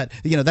 but,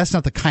 that's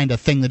not the kind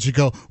of thing that you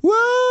go,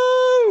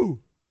 whoa!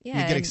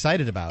 Yeah, you get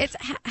excited about. It's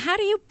how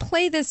do you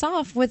play this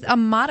off with a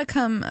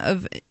modicum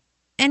of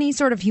any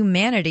sort of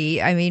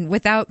humanity, I mean,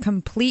 without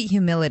complete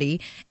humility,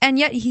 and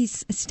yet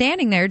he's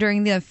standing there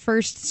during the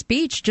first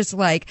speech just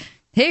like,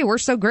 hey, we're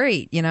so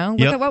great,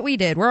 look at what we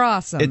did, we're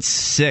awesome. It's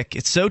sick.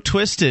 It's so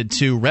twisted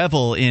to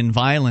revel in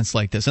violence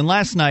like this. And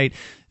last night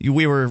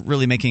we were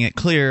really making it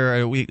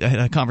clear, we had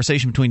a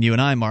conversation between you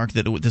and I, Mark,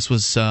 that this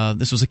was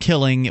a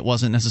killing. It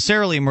wasn't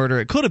necessarily a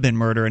murder. It could have been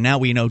murder, and now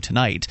we know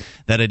tonight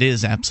that it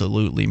is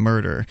absolutely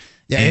murder.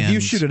 Yeah, if you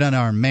shoot an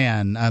unarmed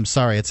man, I'm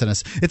sorry, it's an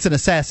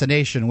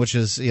assassination, which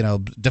is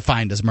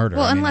defined as murder.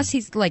 Well, unless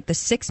he's like the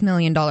 $6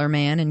 million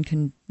man and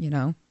can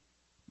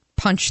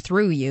punch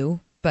through you,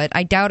 but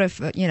I doubt if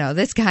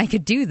this guy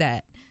could do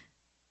that.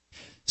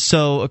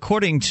 So,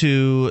 according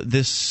to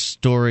this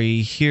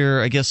story here,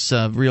 I guess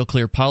Real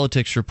Clear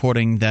Politics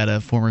reporting that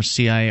a former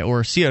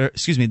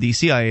the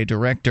CIA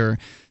director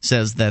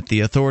says that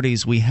the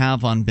authorities we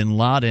have on bin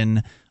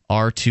Laden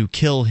are to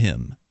kill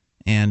him.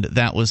 And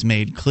that was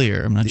made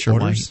clear. I'm not sure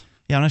orders?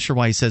 why. I'm not sure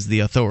why he says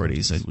the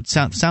authorities. It would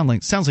sounds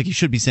like he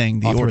should be saying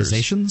the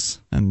authorizations.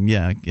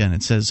 Orders. And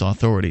it says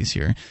authorities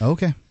here.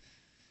 Okay.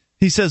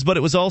 He says, but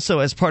it was also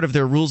as part of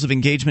their rules of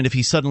engagement. If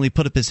he suddenly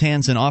put up his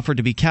hands and offered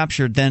to be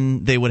captured,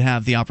 then they would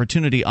have the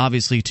opportunity,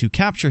 obviously, to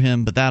capture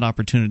him. But that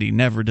opportunity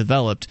never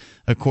developed,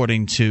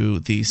 according to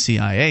the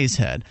CIA's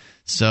head.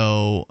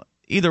 So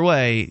either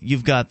way,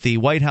 you've got the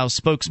White House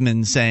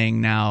spokesman saying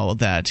now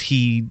that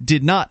he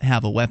did not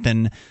have a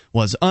weapon,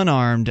 was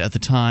unarmed at the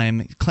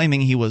time,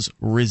 claiming he was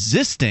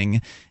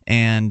resisting,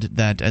 and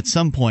that at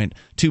some point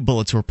 2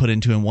 bullets were put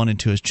into him, 1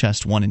 into his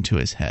chest, 1 into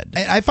his head.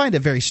 I find it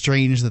very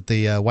strange that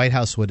the White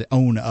House would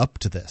own up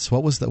to this.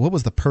 What was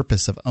the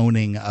purpose of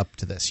owning up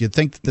to this? You'd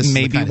think that this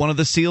maybe one of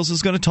the SEALs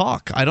is going to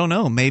talk. I don't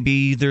know.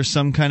 Maybe there's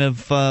some kind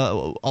of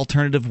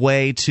alternative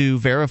way to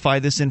verify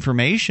this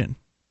information.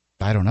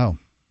 I don't know.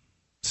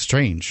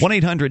 Strange.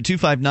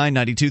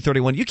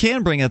 1-800-259-9231. You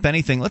can bring up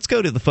anything. Let's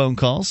go to the phone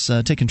calls.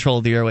 Take control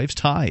of the airwaves.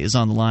 Ty is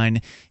on the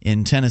line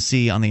in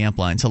Tennessee on the amp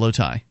lines. Hello,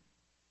 Ty.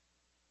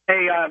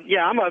 Hey, I'm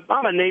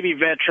a Navy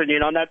veteran.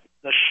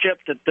 The ship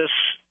that this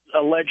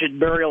alleged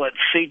burial at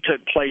sea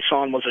took place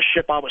on was a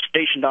ship I was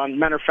stationed on.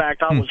 Matter of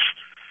fact, I was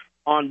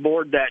on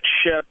board that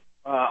ship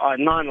on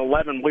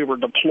 9/11. We were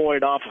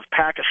deployed off of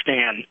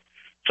Pakistan,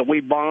 so we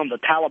bombed the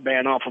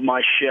Taliban off of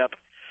my ship.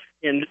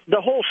 And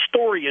the whole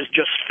story is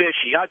just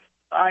fishy.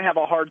 I have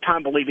a hard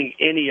time believing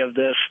any of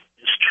this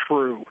is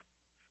true.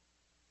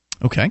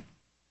 Okay.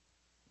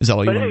 Is that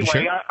all you wanted to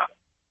share?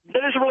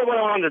 That is really what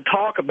I wanted to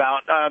talk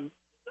about.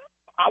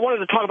 I wanted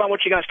to talk about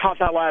what you guys talked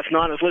about last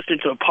night. I was listening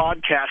to a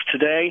podcast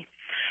today.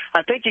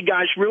 I think you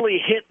guys really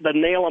hit the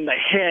nail on the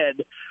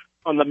head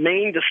on the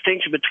main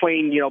distinction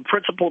between,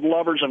 principled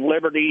lovers of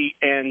liberty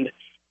and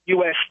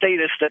U.S.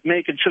 statists that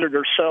may consider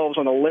themselves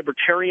on the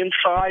libertarian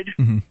side.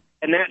 Mm-hmm.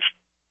 And that's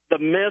the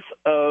myth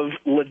of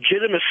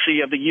legitimacy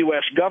of the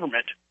U.S.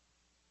 government.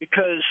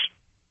 Because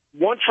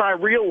once I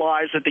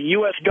realized that the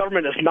U.S.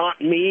 government is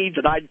not me,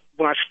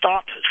 when I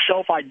stopped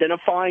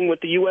self-identifying with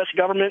the U.S.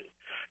 government,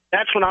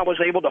 that's when I was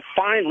able to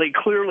finally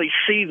clearly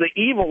see the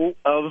evil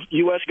of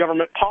U.S.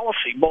 government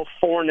policy, both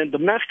foreign and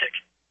domestic.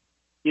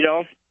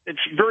 It's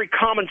very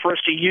common for us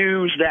to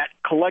use that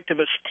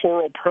collectivist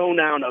plural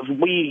pronoun of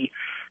we,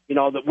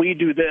 that we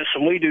do this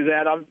and we do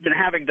that. I've been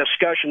having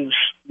discussions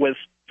with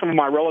some of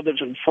my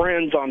relatives and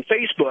friends on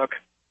Facebook,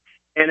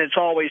 and it's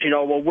always,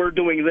 we're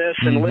doing this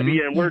in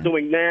Libya and we're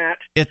doing that.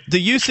 The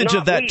usage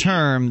of that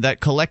term, that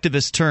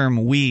collectivist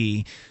term,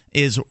 we,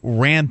 is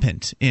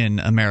rampant in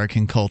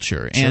American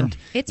culture. Sure. And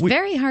it's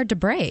very hard to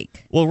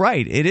break. Well,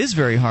 right. It is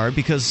very hard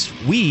because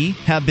we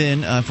have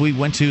been, if we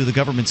went to the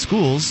government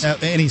schools.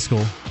 Any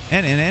school.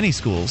 And in any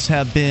schools,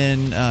 have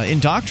been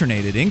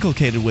indoctrinated,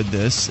 inculcated with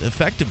this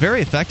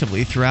very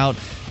effectively throughout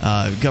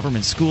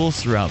government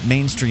schools, throughout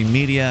mainstream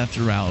media,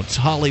 throughout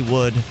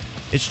Hollywood.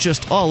 It's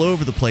just all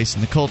over the place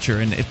in the culture.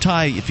 And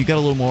if you got a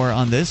little more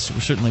on this,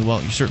 you're certainly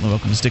welcome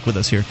to stick with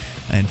us here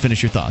and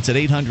finish your thoughts at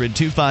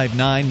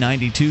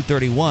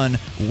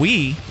 800-259-9231.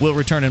 We will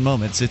return in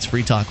moments. It's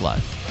Free Talk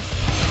Live.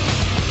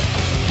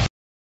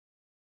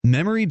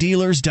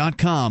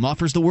 MemoryDealers.com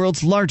offers the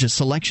world's largest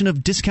selection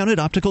of discounted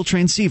optical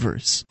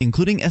transceivers,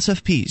 including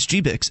SFPs,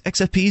 GBICs,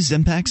 XFPs,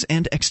 Xempax,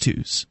 and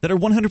X2s that are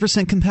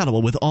 100%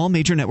 compatible with all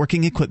major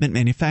networking equipment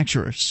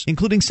manufacturers,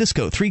 including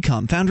Cisco,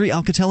 3Com, Foundry,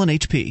 Alcatel, and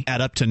HP,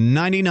 at up to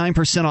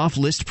 99% off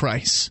list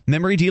price.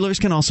 Memory Dealers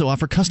can also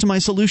offer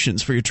customized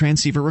solutions for your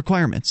transceiver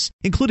requirements,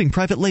 including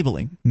private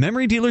labeling.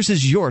 Memory Dealers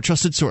is your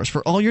trusted source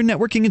for all your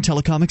networking and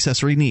telecom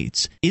accessory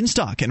needs, in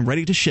stock and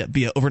ready to ship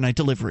via overnight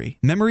delivery.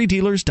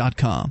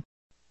 MemoryDealers.com.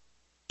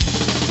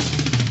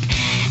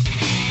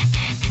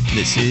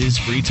 This is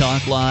Free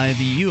Talk Live.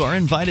 You are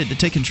invited to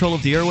take control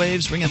of the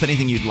airwaves. Bring up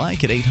anything you'd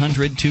like at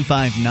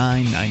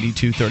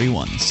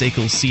 800-259-9231.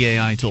 SACL's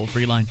CAI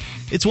toll-free line.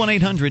 It's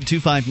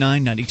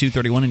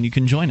 1-800-259-9231, and you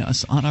can join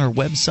us on our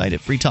website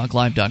at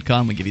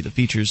freetalklive.com. We give you the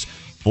features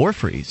for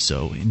free,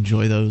 so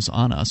enjoy those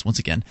on us. Once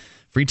again,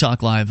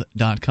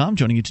 freetalklive.com.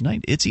 Joining you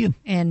tonight, it's Ian.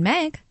 And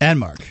Meg. And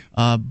Mark.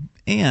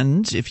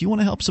 And if you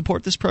want to help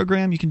support this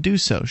program, you can do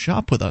so.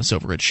 Shop with us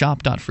over at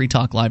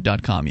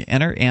shop.freetalklive.com. You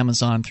enter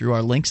Amazon through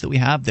our links that we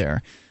have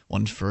there.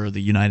 One for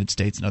the United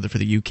States, another for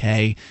the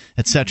UK,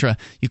 etc.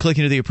 You click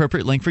into the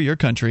appropriate link for your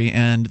country,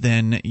 and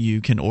then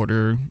you can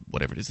order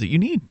whatever it is that you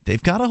need.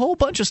 They've got a whole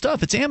bunch of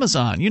stuff. It's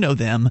Amazon. You know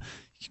them.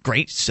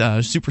 Great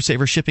Super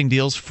Saver shipping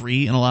deals,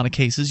 free in a lot of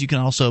cases. You can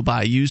also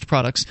buy used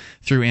products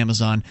through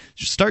Amazon.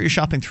 Just start your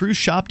shopping through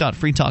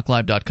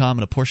shop.freetalklive.com,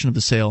 and a portion of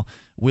the sale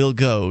will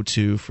go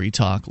to Free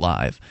Talk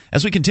Live.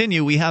 As we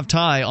continue, we have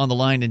Ty on the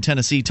line in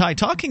Tennessee. Ty,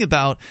 talking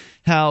about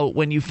how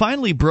when you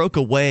finally broke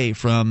away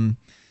from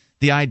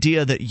the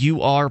idea that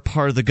you are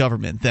part of the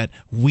government, that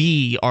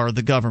we are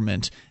the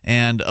government,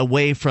 and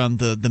away from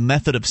the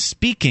method of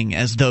speaking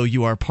as though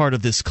you are part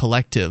of this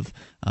collective,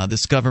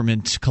 this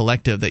government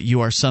collective, that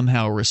you are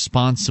somehow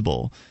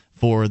responsible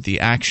for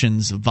the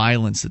actions of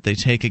violence that they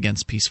take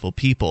against peaceful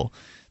people.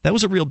 That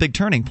was a real big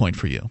turning point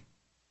for you.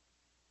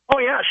 Oh,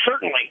 yeah,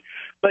 certainly.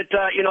 But,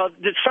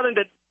 it's something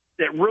that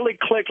really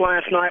clicked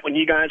last night when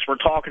you guys were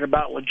talking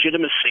about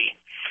legitimacy.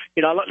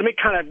 Let me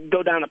kind of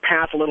go down the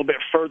path a little bit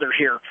further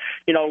here.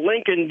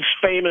 Lincoln's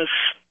famous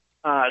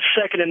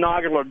second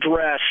inaugural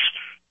address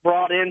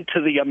brought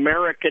into the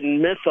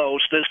American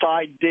mythos this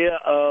idea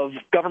of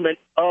government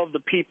of the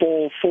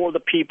people, for the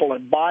people,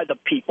 and by the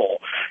people.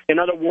 In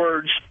other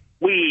words,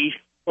 we,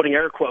 putting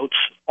air quotes,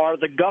 are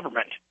the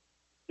government.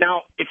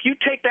 Now, if you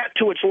take that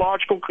to its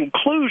logical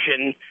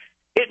conclusion,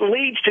 it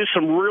leads to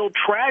some real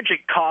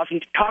tragic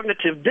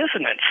cognitive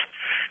dissonance.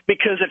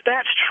 Because if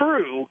that's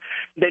true,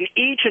 then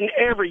each and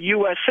every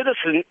U.S.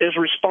 citizen is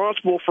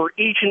responsible for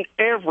each and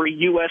every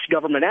U.S.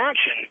 government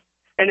action.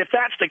 And if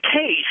that's the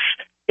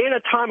case, in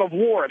a time of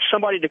war, if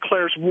somebody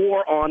declares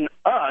war on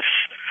us,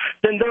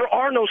 then there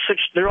are no such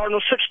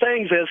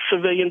things as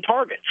civilian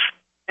targets.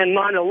 And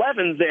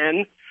 9/11,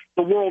 then,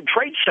 the World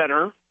Trade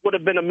Center would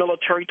have been a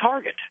military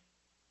target.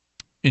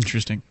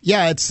 Interesting.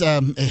 Yeah, it's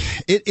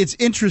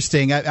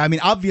interesting. I mean,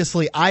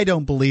 obviously, I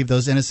don't believe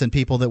those innocent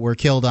people that were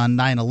killed on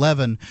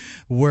 9/11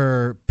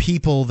 were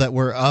people that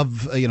were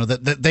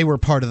that they were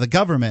part of the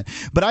government.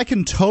 But I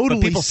can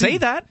totally. But people say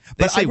that.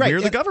 They say we're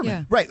the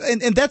government, right?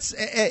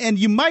 And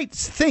you might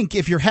think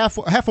if you're half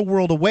a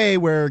world away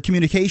where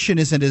communication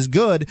isn't as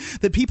good,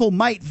 that people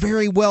might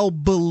very well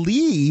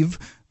believe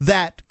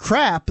that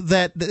crap,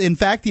 that in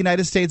fact the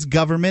United States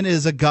government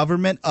is a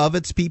government of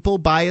its people,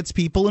 by its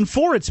people, and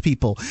for its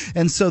people.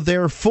 And so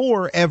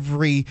therefore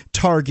every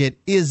target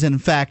is in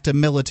fact a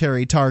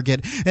military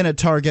target, and a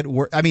target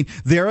where, I mean,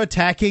 they're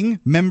attacking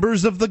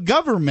members of the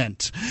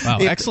government. Wow,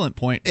 excellent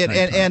point.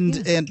 And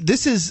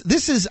this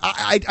is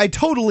I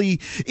totally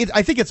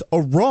I think it's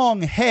a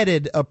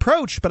wrong-headed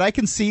approach, but I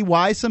can see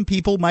why some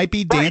people might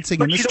be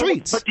dancing in the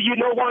streets. But do you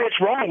know why it's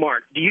wrong,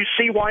 Mark? Do you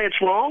see why it's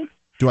wrong?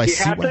 You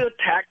have to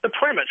attack the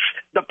premise.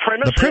 The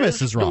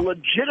premise is wrong.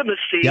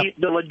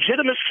 The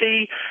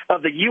legitimacy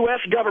of the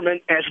U.S.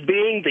 government as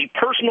being the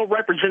personal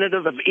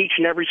representative of each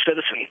and every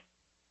citizen.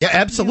 Yeah,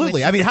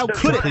 absolutely. I mean, how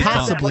could it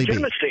possibly be?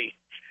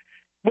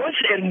 Once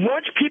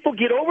people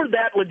get over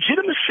that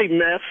legitimacy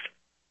myth,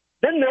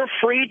 then they're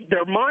free.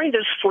 Their mind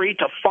is free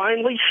to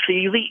finally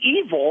see the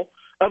evil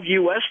of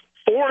U.S.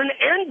 foreign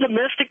and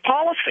domestic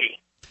policy.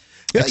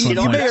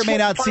 You may or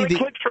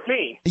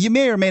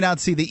may not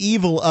see the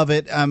evil of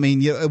it. I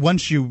mean,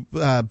 once you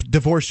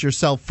divorce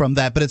yourself from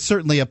that, but it's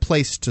certainly a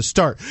place to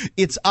start.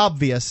 It's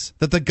obvious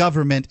that the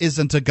government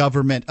isn't a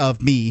government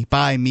of me,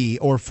 by me,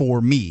 or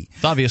for me.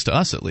 It's obvious to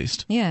us, at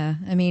least. Yeah,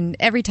 I mean,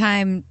 every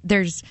time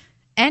there's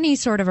any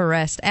sort of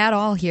arrest at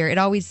all here, it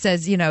always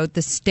says,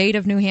 the state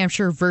of New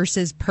Hampshire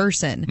versus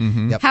person.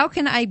 Mm-hmm. How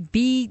can I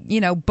be,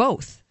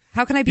 both?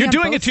 How can I be? You're on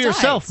doing both it to sides?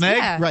 yourself, Meg.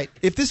 Yeah. Right.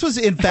 If this was,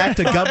 in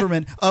fact, a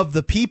government of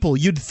the people,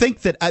 you'd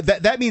think that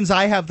that means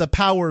I have the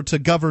power to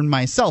govern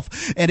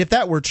myself. And if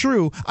that were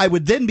true, I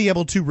would then be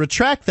able to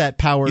retract that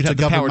power to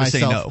govern myself. To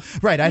say no.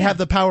 Right. I'd have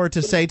the power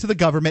to say to the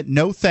government,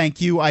 no,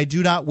 thank you. I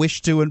do not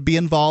wish to be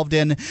involved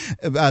in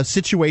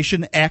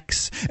situation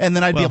X. And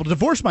then I'd be able to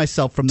divorce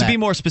myself from that. To be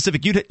more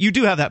specific, you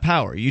do have that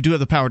power. You do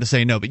have the power to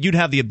say no, but you'd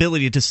have the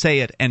ability to say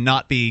it and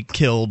not be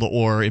killed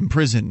or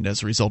imprisoned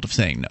as a result of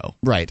saying no.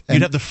 Right.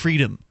 You'd have the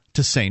freedom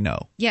to say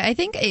no. Yeah, I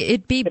think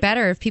it'd be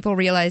better if people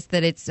realize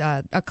that it's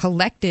a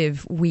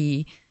collective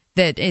we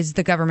that is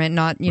the government,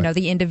 not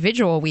the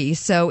individual we.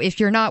 So if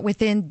you're not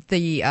within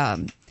the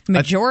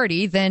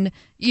majority, then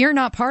you're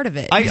not part of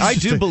it. I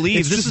do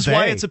believe this is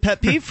why it's a pet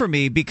peeve for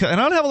me, because,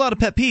 and I don't have a lot of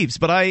pet peeves,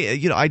 but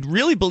I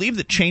really believe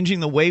that changing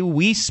the way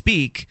we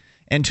speak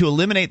and to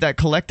eliminate that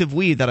collective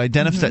we, that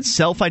that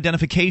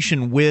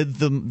self-identification with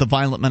the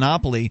violent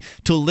monopoly,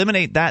 to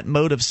eliminate that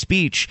mode of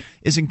speech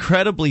is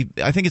incredibly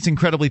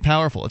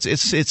powerful.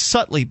 It's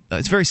subtly,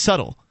 it's very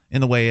subtle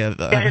in the way of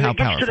how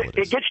powerful it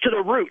is. It gets to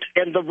the root,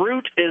 and the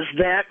root is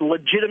that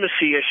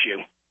legitimacy issue.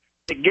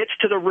 It gets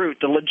to the root,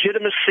 the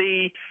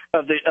legitimacy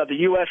of the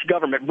U.S.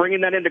 government,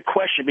 bringing that into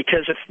question.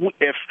 Because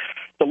if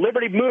the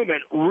liberty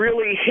movement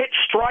really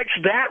strikes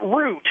that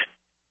root,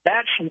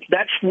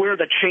 that's where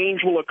the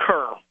change will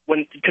occur.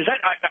 Because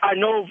I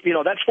know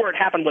that's where it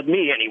happened with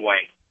me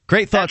anyway.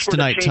 Great thoughts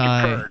tonight,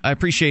 Ty. I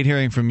appreciate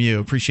hearing from you.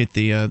 Appreciate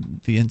the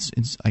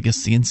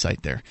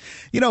insight there.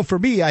 For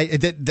me,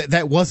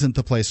 that wasn't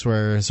the place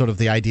where sort of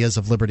the ideas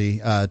of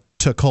liberty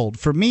took hold.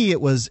 For me,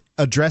 it was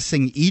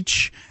addressing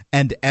each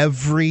and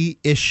every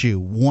issue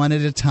one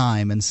at a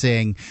time and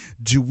saying,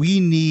 do we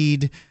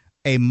need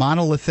a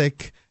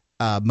monolithic,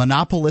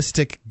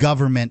 monopolistic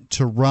government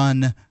to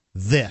run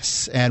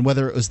this? And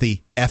whether it was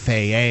the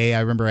FAA, I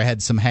remember I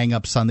had some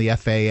hang-ups on the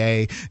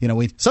FAA.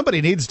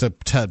 Somebody needs to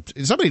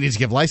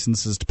give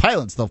licenses to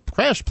pilots. They'll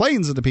crash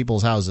planes into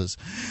people's houses.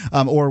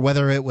 Or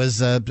whether it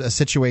was a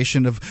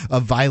situation of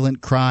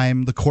violent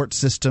crime, the court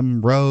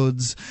system,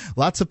 roads.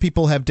 Lots of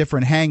people have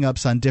different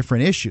hang-ups on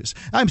different issues.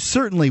 I'm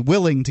certainly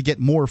willing to get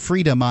more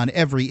freedom on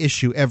every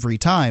issue every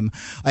time.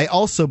 I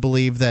also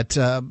believe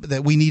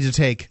that we need to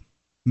take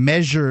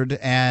measured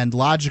and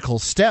logical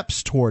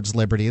steps towards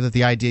liberty, that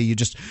the idea you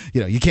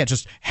can't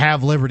just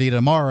have liberty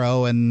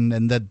tomorrow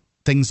and that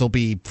things will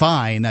be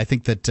fine. I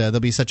think that there'll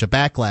be such a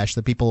backlash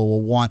that people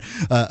will want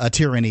a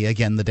tyranny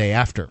again the day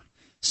after.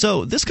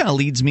 So this kind of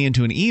leads me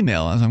into an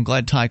email. I'm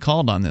glad Ty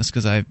called on this,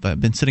 because I've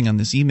been sitting on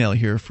this email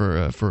here for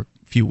a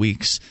few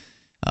weeks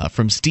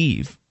from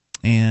Steve,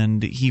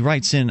 and he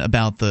writes in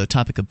about the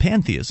topic of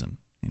pantheism.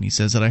 And he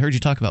says that I heard you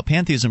talk about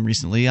pantheism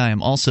recently. I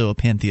am also a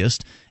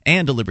pantheist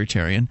and a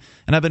libertarian,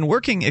 and I've been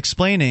working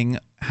explaining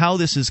how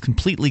this is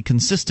completely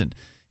consistent.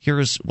 Here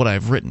is what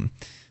I've written.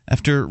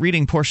 After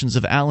reading portions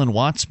of Alan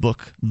Watts'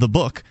 book, The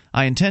Book,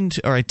 I tend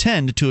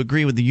to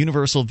agree with the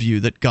universal view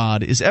that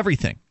God is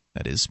everything.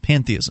 That is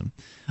pantheism.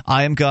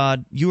 I am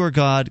God, you are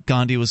God,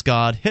 Gandhi was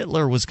God,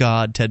 Hitler was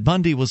God, Ted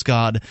Bundy was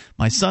God,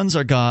 my sons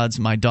are gods,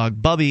 my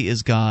dog Bubby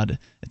is God,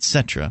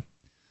 etc.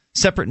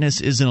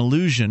 Separateness is an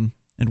illusion,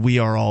 and we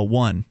are all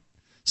one.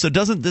 So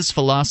doesn't this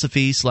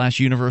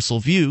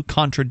philosophy/universal view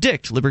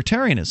contradict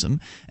libertarianism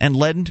and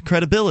lend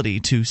credibility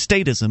to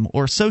statism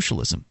or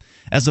socialism?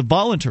 As a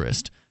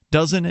voluntarist,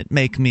 doesn't it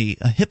make me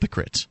a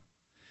hypocrite?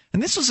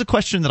 And this was a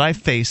question that I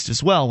faced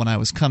as well when I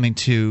was coming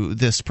to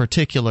this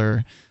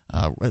particular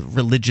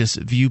religious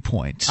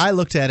viewpoint. I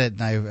looked at it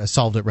and I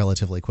solved it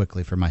relatively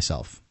quickly for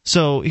myself.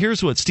 So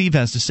here's what Steve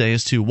has to say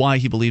as to why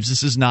he believes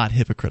this is not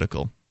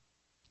hypocritical.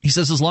 He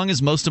says, as long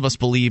as most of us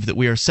believe that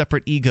we are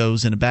separate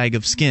egos in a bag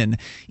of skin,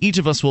 each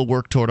of us will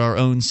work toward our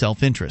own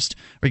self-interest.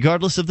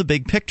 Regardless of the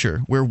big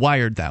picture, we're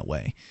wired that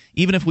way.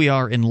 Even if we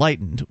are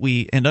enlightened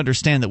and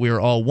understand that we are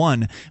all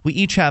one, we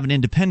each have an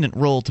independent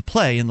role to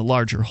play in the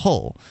larger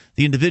whole.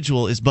 The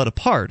individual is but a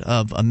part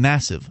of a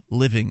massive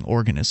living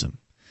organism.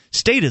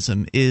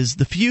 Statism is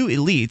the few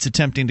elites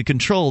attempting to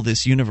control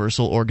this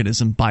universal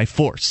organism by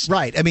force.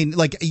 Right. I mean,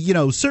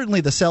 certainly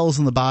the cells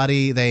in the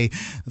body, they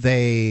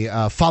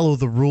follow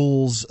the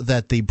rules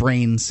that the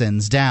brain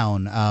sends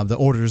down, the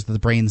orders that the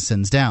brain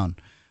sends down.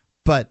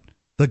 But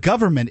the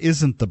government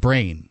isn't the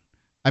brain.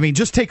 I mean,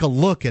 just take a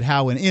look at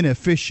how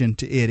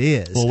inefficient it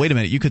is. Well, wait a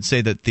minute. You could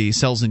say that the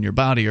cells in your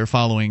body are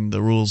following the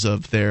rules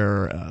of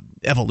their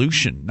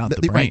evolution, not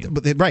the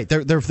brain. Right.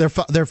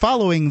 They're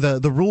following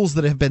the rules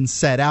that have been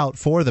set out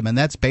for them, and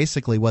that's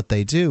basically what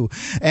they do.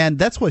 And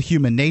that's what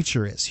human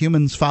nature is.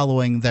 Humans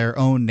following their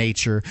own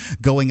nature,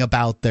 going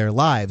about their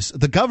lives.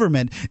 The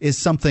government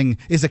is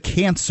a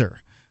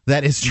cancer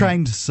that is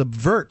trying to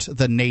subvert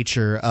the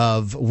nature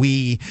of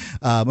we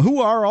who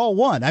are all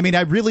one. I mean,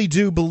 I really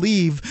do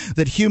believe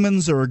that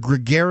humans are a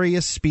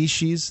gregarious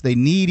species. They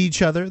need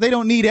each other. They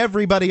don't need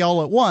everybody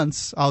all at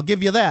once. I'll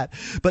give you that.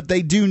 But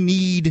they do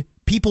need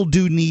people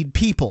do need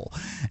people,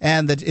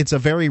 and that it's a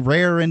very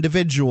rare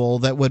individual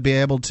that would be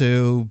able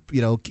to,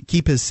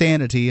 keep his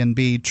sanity and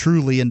be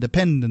truly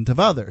independent of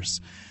others.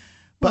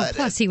 But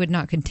plus, he would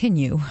not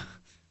continue.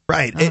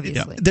 Right.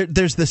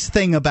 There's this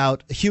thing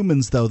about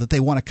humans, though, that they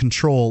want to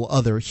control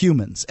other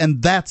humans.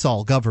 And that's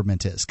all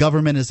government is.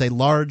 Government is a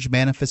large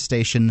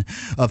manifestation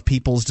of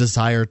people's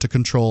desire to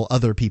control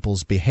other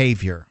people's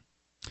behavior.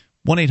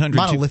 1-800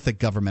 monolithic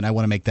government. I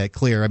want to make that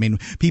clear. I mean,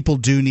 people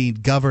do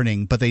need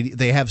governing, but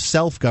they have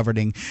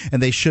self-governing,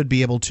 and they should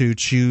be able to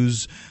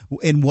choose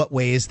in what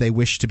ways they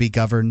wish to be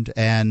governed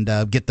and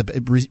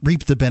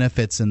reap the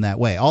benefits in that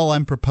way. All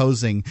I'm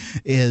proposing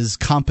is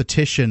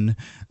competition,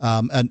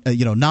 no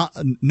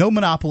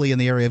monopoly in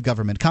the area of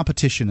government,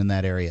 competition in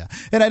that area.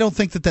 And I don't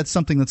think that that's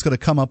something that's going to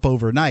come up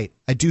overnight.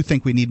 I do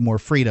think we need more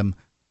freedom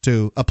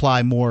to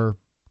apply more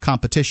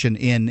competition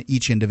in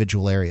each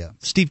individual area.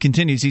 Steve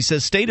continues. He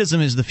says,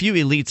 statism is the few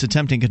elites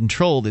attempting to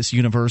control this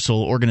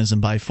universal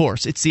organism by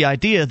force. It's the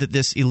idea that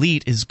this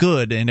elite is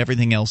good and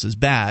everything else is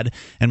bad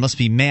and must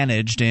be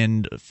managed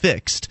and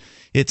fixed.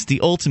 It's the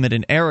ultimate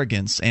in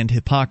arrogance and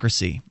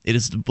hypocrisy. It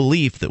is the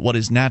belief that what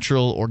is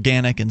natural,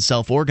 organic, and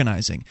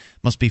self-organizing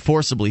must be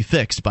forcibly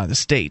fixed by the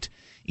state.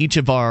 Each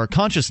of our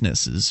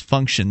consciousnesses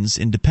functions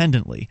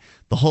independently.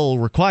 The whole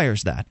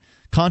requires that.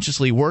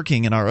 Consciously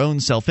working in our own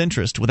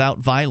self-interest without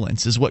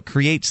violence is what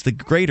creates the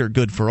greater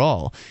good for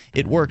all.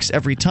 It works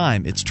every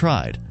time it's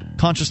tried.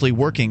 Consciously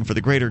working for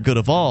the greater good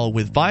of all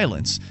with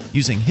violence,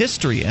 using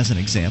history as an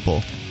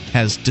example,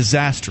 has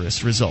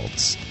disastrous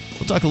results.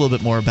 We'll talk a little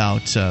bit more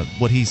about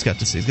what he's got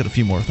to say. He's got a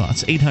few more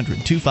thoughts.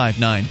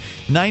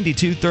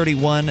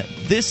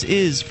 800-259-9231. This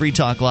is Free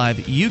Talk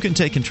Live. You can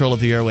take control of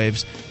the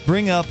airwaves.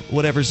 Bring up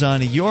whatever's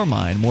on your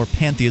mind. More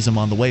pantheism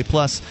on the way.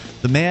 Plus,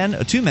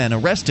 two men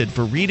arrested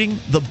for reading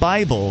the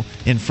Bible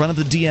in front of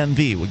the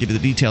DMV. We'll give you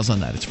the details on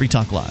that. It's Free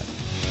Talk Live.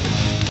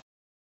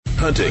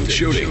 Hunting,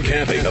 shooting,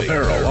 camping,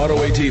 apparel, auto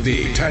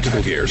ATV,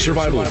 tactical gear,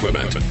 survival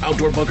equipment.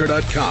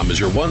 OutdoorBunker.com is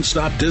your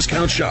one-stop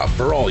discount shop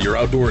for all your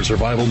outdoor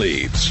survival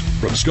needs.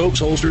 From scopes,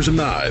 holsters, and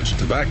knives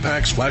to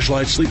backpacks,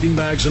 flashlights, sleeping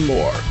bags, and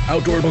more.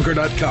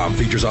 OutdoorBunker.com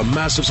features a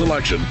massive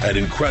selection at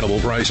incredible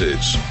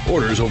prices.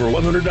 Orders over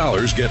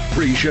 $100 get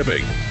free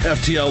shipping.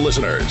 FTL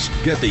listeners,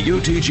 get the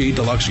UTG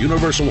Deluxe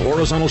Universal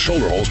Horizontal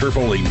Shoulder Holster for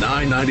only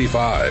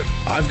 $9.95.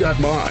 I've got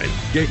mine.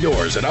 Get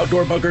yours at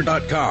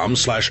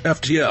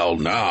OutdoorBunker.com/FTL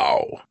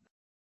now.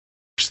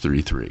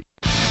 33.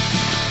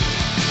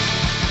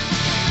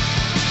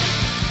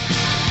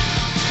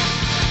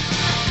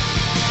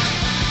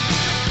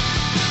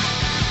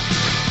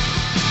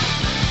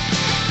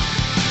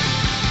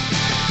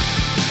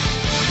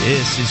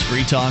 This is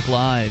Free Talk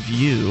Live.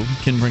 You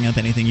can bring up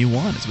anything you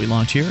want as we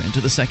launch here into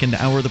the second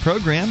hour of the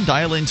program.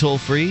 Dial in toll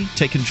free.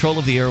 Take control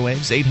of the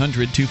airwaves.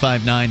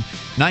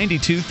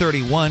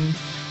 800-259-9231.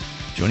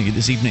 Joining you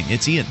this evening,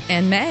 it's Ian.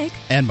 And Meg.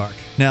 And Mark.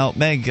 Now,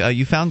 Meg,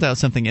 you found out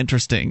something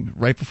interesting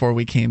right before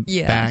we came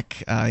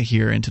back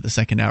here into the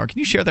second hour. Can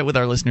you share that with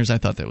our listeners? I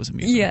thought that was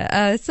amusing.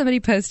 Yeah, somebody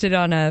posted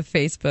on a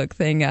Facebook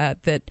thing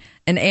that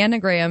an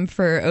anagram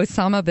for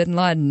Osama bin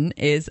Laden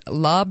is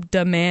Lob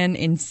da Man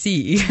in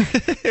C.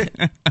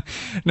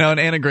 Now, an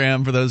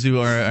anagram, for those who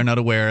are not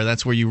aware,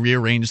 that's where you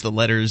rearrange the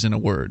letters in a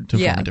word to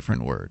form a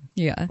different word.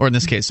 Yeah. Or in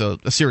this case,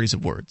 a series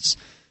of words.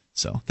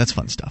 So that's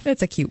fun stuff.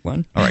 That's a cute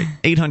one. All right,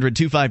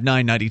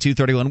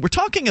 800-259-9231. We're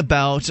talking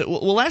about,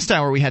 last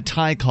hour we had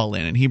Ty call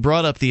in, and he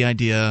brought up the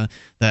idea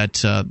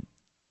that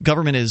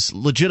government is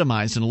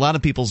legitimized in a lot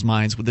of people's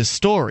minds with this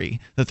story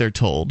that they're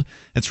told.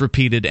 It's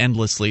repeated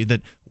endlessly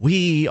that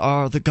we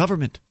are the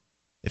government.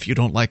 If you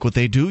don't like what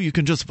they do, you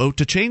can just vote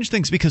to change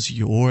things because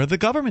you're the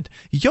government.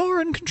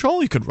 You're in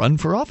control. You can run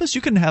for office.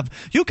 You can have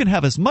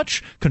as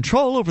much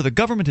control over the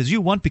government as you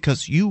want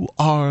because you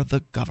are the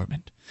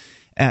government.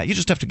 You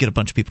just have to get a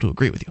bunch of people to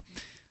agree with you.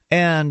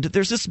 And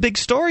there's this big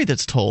story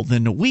that's told,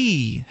 and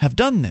we have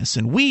done this,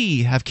 and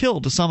we have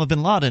killed Osama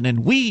bin Laden,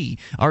 and we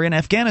are in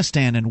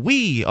Afghanistan, and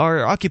we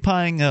are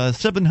occupying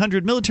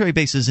 700 military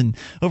bases in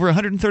over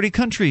 130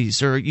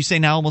 countries, or you say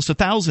now almost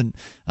 1,000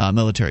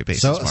 military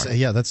bases. So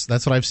yeah, that's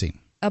what I've seen.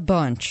 A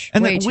bunch.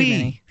 And way that too we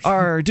many.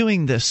 are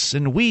doing this,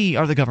 and we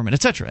are the government,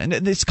 etc. And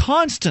it's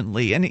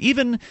constantly, and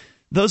even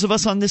those of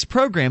us on this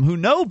program who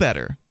know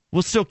better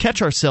will still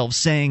catch ourselves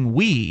saying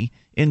we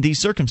in these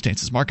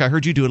circumstances. Mark, I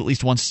heard you do it at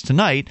least once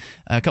tonight,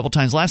 a couple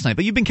times last night,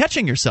 but you've been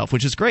catching yourself,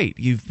 which is great.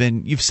 You've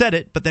said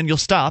it, but then you'll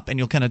stop and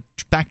you'll kind of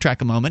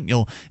backtrack a moment.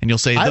 You'll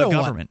say I the don't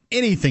government.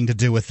 Want anything to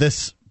do with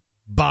this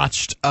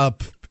botched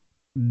up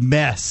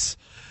mess.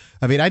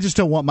 I mean, I just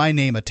don't want my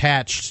name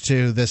attached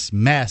to this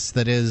mess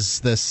that is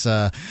this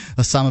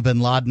Osama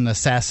bin Laden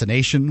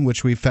assassination,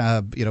 which we've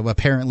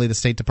apparently the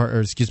State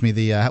Department,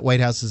 the White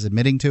House is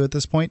admitting to at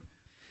this point.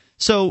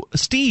 So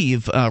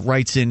Steve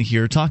writes in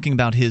here talking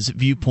about his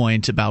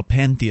viewpoint about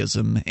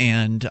pantheism,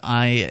 and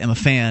I am a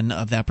fan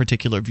of that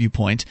particular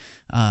viewpoint.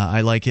 I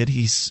like it.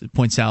 He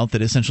points out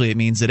that essentially it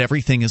means that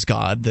everything is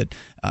God, that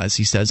as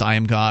he says, I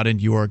am God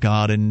and you are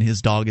God and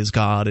his dog is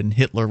God and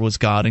Hitler was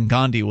God and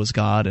Gandhi was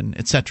God and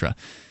etc.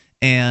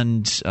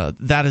 And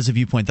that is a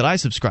viewpoint that I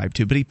subscribe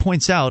to. But he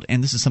points out,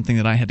 and this is something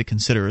that I had to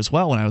consider as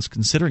well when I was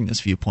considering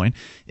this viewpoint,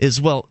 is,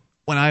 well,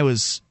 when I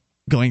was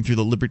going through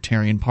the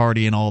Libertarian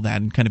Party and all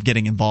that and kind of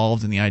getting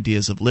involved in the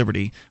ideas of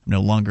liberty. I'm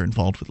no longer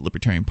involved with the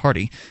Libertarian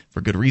Party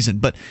for good reason.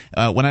 But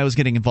when I was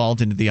getting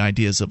involved into the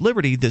ideas of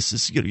liberty, this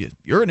is,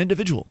 you're an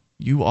individual.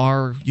 You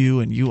are you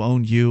and you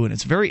own you, and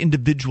it's a very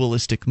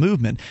individualistic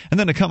movement. And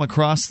then to come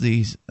across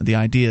the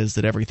ideas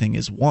that everything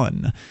is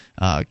one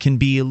can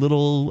be a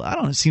little, I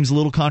don't know, it seems a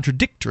little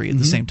contradictory at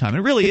the same time. It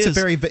really is. It's a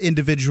very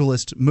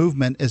individualist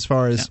movement as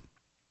far as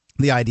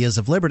the ideas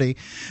of liberty,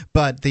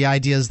 but the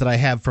ideas that I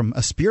have from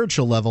a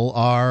spiritual level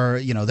are,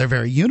 they're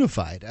very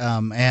unified.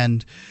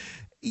 And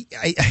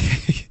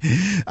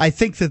I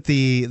think that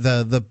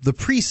the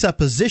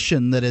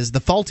presupposition that is the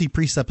faulty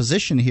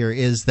presupposition here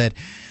is that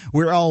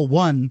we're all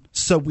one,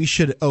 so we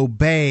should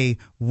obey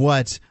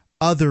what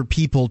other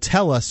people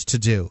tell us to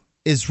do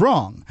is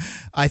wrong.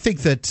 I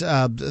think that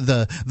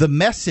the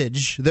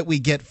message that we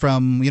get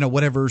from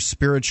whatever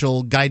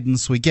spiritual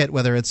guidance we get,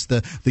 whether it's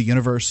the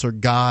universe or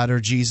God or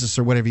Jesus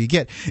or whatever you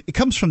get, it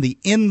comes from the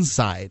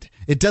inside.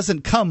 It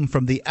doesn't come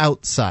from the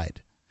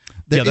outside.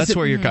 That's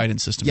where your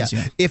guidance system is.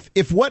 Yeah.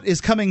 If what is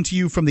coming to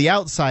you from the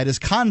outside is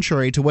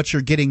contrary to what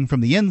you're getting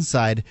from the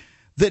inside,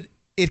 that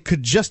it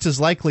could just as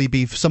likely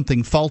be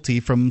something faulty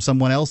from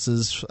someone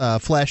else's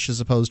flesh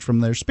as opposed from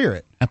their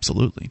spirit.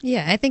 Absolutely.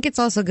 Yeah, I think it's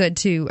also good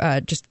to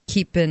just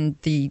keep in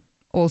the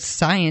old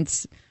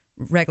science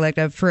recollect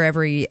of for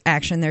every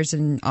action there's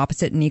an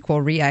opposite and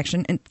equal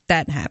reaction, and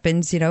that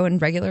happens, in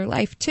regular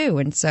life too.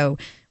 And so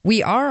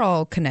we are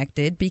all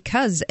connected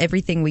because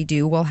everything we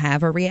do will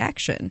have a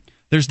reaction.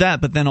 There's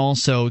that, but then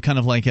also kind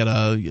of like at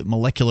a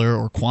molecular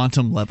or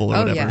quantum level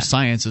or whatever,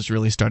 science is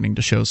really starting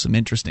to show some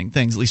interesting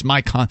things, at least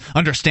my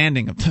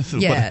understanding of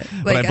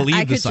what I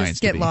believe the science to be. I could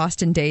just get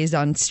lost in days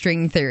on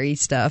string theory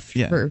stuff.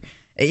 Yeah.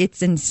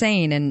 It's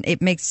insane, and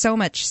it makes so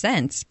much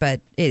sense,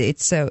 but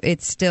it's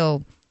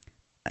still,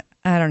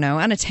 I don't know,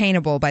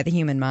 unattainable by the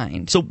human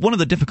mind. So one of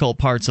the difficult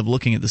parts of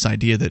looking at this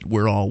idea that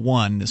we're all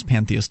one, this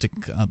pantheistic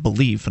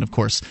belief, and of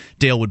course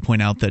Dale would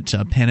point out that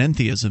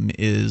panentheism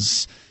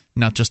is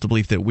not just the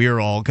belief that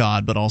we're all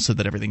God, but also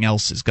that everything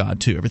else is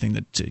God too. Everything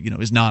that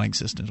is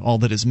non-existent, all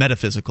that is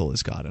metaphysical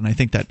is God. And I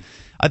think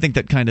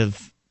that kind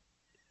of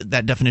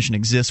that definition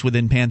exists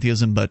within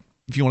pantheism, but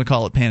if you want to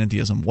call it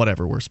panentheism,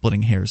 whatever, we're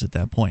splitting hairs at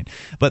that point.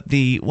 But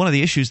one of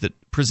the issues that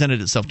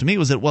presented itself to me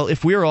was that, well,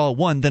 if we're all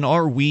one, then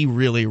are we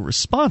really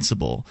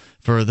responsible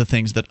for the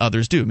things that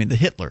others do? I mean, the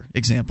Hitler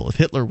example. If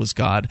Hitler was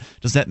God,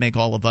 does that make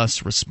all of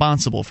us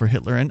responsible for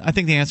Hitler? And I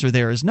think the answer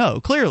there is no.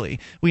 Clearly,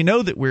 we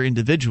know that we're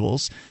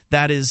individuals.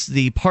 That is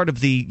the part of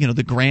the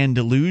the grand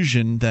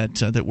illusion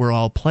that we're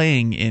all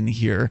playing in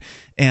here,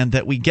 and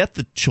that we get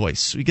the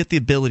choice. We get the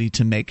ability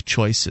to make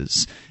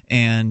choices,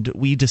 and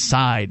we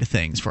decide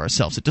things for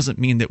ourselves. It doesn't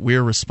mean that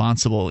we're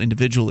responsible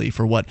individually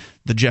for what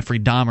the Jeffrey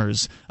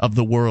Dahmers of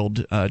the world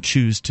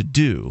choose to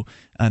do.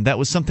 And that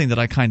was something that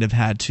I kind of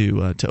had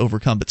to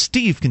overcome. But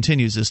Steve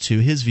continues as to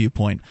his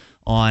viewpoint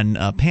on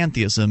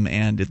pantheism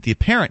and the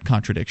apparent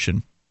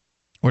contradiction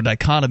or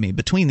dichotomy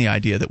between the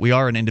idea that we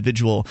are an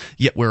individual,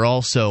 yet we're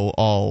also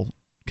all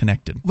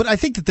connected. But I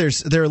think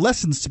that there are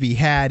lessons to be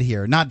had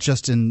here, not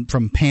just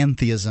from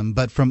pantheism,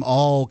 but from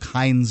all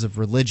kinds of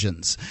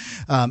religions.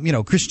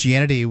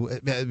 Christianity,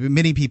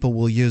 many people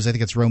will use, I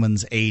think it's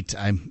Romans 8.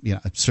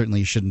 Certainly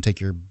you shouldn't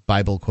take your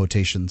Bible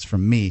quotations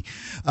from me,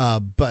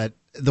 but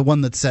the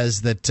one that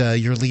says that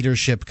your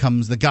leadership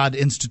that God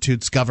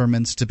institutes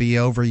governments to be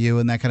over you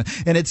and that kind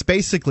of, and it's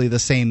basically the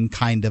same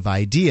kind of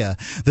idea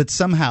that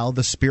somehow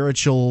the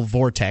spiritual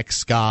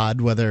vortex, God,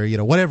 whether,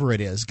 whatever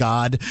it is,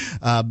 God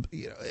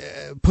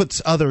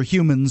puts other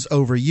humans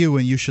over you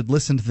and you should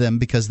listen to them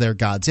because they're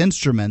God's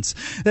instruments.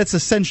 That's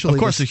essentially. Of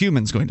course, a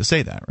human's going to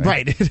say that, right?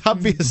 Right.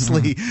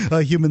 Obviously,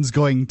 a human's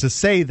going to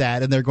say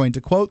that and they're going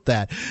to quote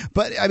that.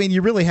 But, I mean,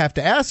 you really have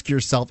to ask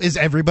yourself, is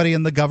everybody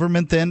in the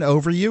government then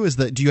over you?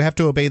 Do you have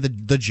to obey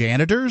the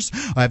janitors?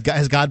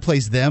 Has God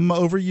placed them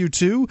over you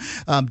too?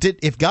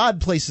 If God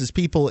places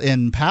people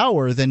in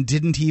power, then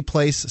didn't he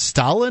place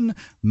Stalin,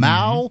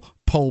 Mao,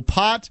 Pol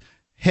Pot,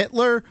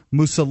 Hitler,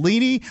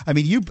 Mussolini? I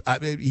mean,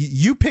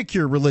 you pick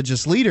your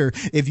religious leader.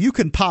 If you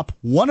can pop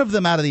one of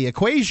them out of the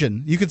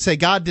equation, you could say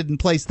God didn't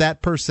place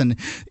that person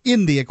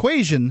in the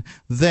equation,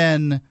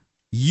 then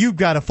you've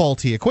got a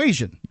faulty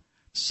equation.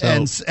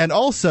 So, and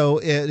also,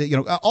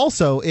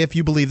 if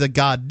you believe that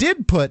God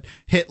did put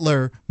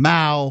Hitler,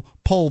 Mao,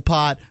 Pol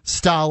Pot,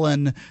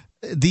 Stalin,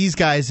 these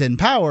guys in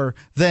power,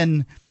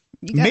 then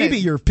maybe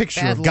your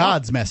picture of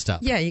God's messed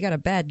up. Yeah, you got a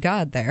bad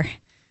God there.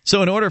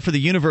 So in order for the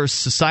universe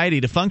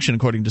society to function,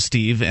 according to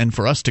Steve, and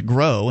for us to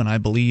grow, and I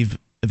believe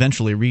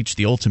eventually reach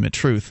the ultimate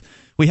truth,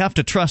 we have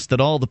to trust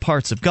that all the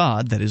parts of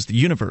God, that is the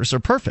universe, are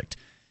perfect.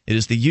 It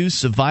is the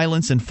use of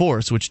violence and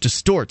force which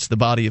distorts the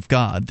body of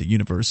God, the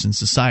universe, and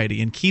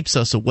society, and keeps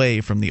us away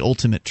from the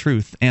ultimate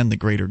truth and the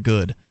greater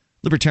good.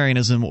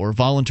 Libertarianism or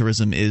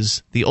voluntarism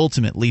is the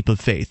ultimate leap of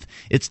faith.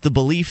 It's the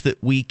belief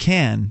that we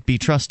can be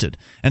trusted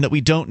and that we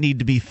don't need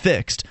to be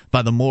fixed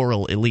by the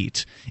moral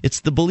elite.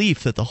 It's the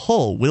belief that the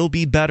whole will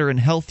be better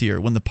and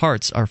healthier when the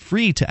parts are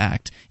free to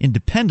act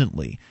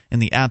independently in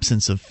the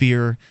absence of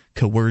fear,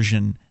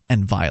 coercion,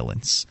 and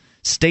violence.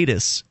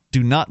 Statists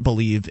do not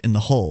believe in the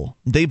whole.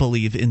 They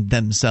believe in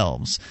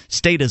themselves.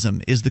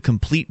 Statism is the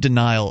complete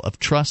denial of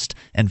trust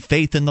and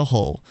faith in the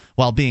whole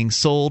while being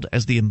sold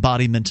as the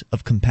embodiment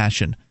of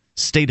compassion.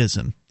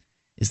 Statism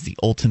is the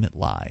ultimate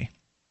lie.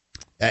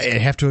 I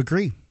have to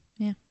agree.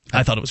 Yeah.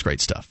 I thought it was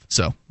great stuff.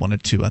 So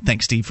wanted to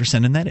thank Steve for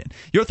sending that in.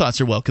 Your thoughts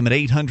are welcome at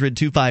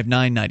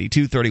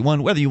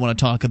 800-259-9231, whether you want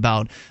to talk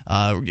about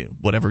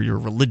whatever your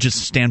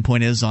religious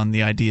standpoint is on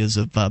the ideas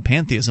of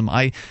pantheism.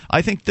 I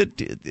think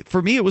that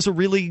for me it was a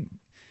really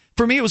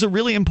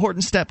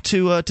important step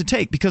to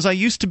take, because I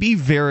used to be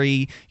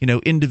very,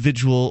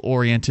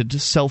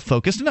 individual-oriented,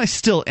 self-focused, and I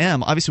still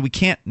am. Obviously, we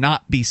can't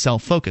not be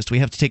self-focused. We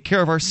have to take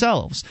care of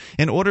ourselves.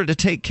 In order to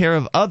take care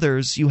of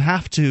others, you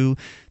have to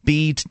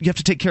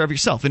take care of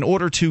yourself. In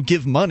order to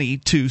give money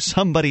to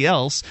somebody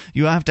else,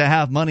 you have to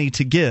have money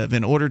to give.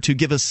 In order to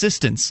give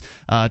assistance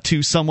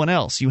to someone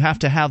else, you have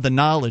to have the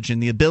knowledge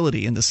and the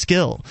ability and the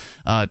skill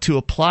to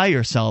apply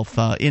yourself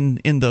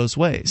in those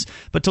ways.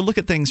 But to look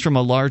at things from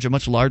a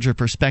much larger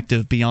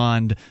perspective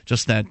beyond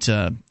just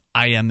that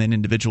I am an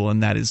individual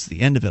and that is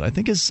the end of it, I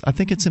think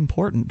it's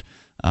important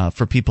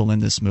for people in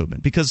this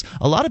movement, because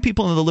a lot of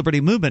people in the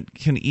liberty movement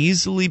can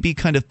easily be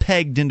kind of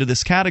pegged into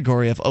this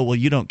category of, oh, well,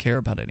 you don't care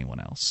about anyone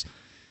else.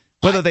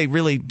 Whether they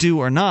really do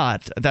or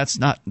not, that's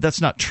not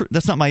true.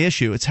 That's not my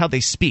issue. It's how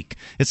they speak.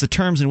 It's the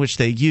terms in which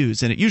they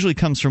use, and it usually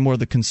comes from more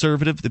the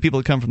people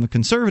that come from the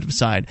conservative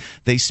side.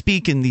 They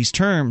speak in these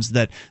terms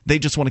that they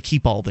just want to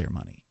keep all their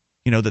money.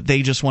 That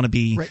they just want to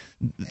be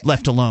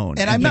left alone.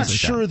 And I'm not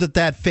sure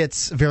that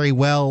fits very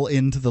well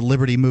into the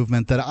liberty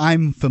movement that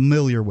I'm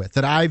familiar with,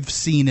 that I've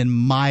seen in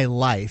my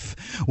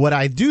life. What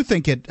I do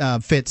think it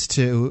fits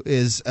to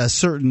is a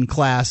certain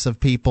class of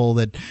people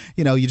that,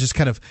 you just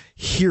kind of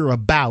hear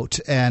about,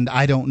 and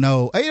I don't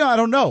know. I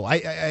don't know.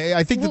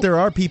 I think that there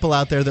are people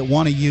out there that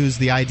want to use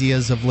the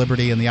ideas of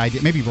liberty and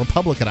maybe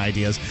Republican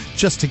ideas,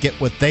 just to get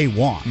what they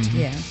want. Mm-hmm.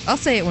 Yeah. I'll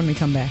say it when we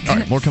come back. All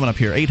right, more coming up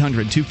here.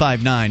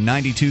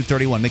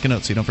 800-259-9231. Make a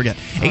note so you don't forget.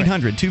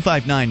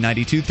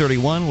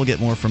 800-259-9231. We'll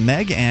get more from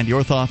Meg and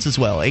your thoughts as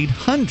well.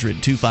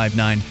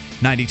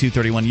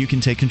 800-259-9231. You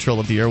can take control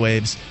of the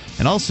airwaves.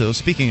 And also,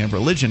 speaking of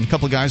religion, a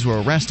couple of guys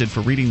were arrested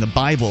for reading the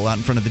Bible out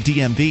in front of the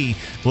DMV.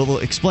 We'll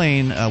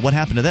explain what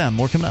happened to them.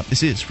 More coming up.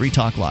 This is Free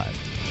Talk Live.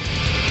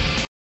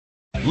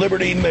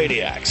 Liberty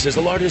Maniacs is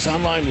the largest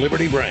online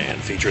Liberty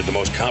brand, featured the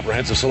most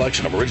comprehensive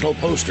selection of original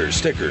posters,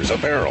 stickers,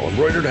 apparel,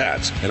 embroidered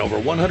hats, and over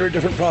 100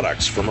 different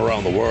products from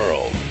around the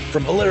world.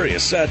 From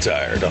hilarious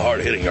satire to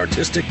hard-hitting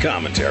artistic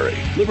commentary,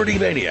 Liberty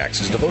Maniacs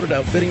is devoted to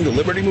outfitting the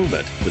Liberty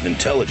movement with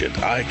intelligent,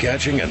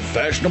 eye-catching, and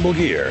fashionable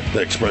gear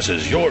that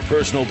expresses your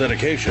personal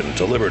dedication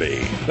to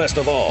liberty. Best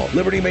of all,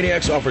 Liberty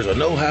Maniacs offers a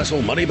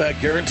no-hassle money-back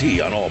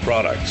guarantee on all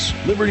products.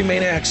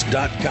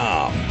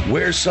 LibertyManiacs.com.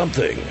 Wear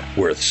something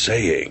worth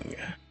saying.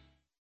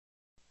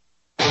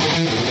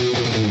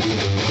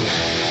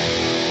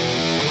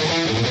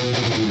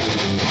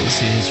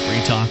 This is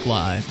Free Talk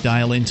Live.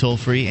 Dial in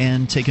toll-free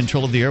and take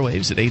control of the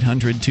airwaves at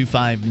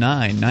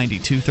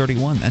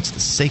 800-259-9231. That's the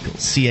SACL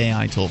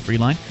CAI toll-free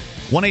line.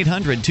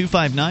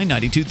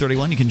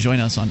 1-800-259-9231. You can join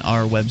us on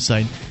our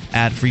website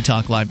at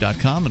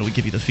freetalklive.com, and we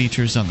give you the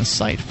features on the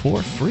site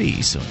for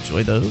free, so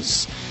enjoy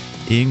those,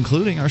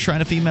 including our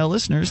Shrine of Female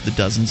listeners, the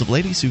dozens of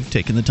ladies who've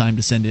taken the time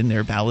to send in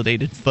their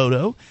validated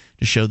photo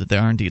to show that they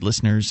are indeed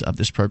listeners of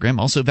this program.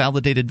 Also,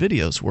 validated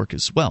videos work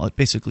as well. It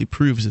basically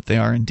proves that they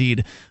are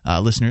indeed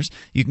listeners.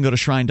 You can go to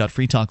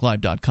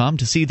shrine.freetalklive.com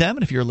to see them,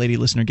 and if you're a lady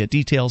listener, get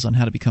details on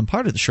how to become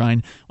part of the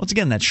Shrine. Once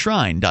again, that's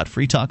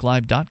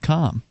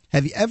shrine.freetalklive.com.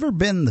 Have you ever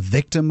been the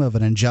victim of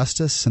an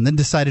injustice and then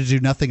decided to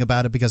do nothing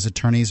about it because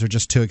attorneys are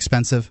just too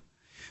expensive?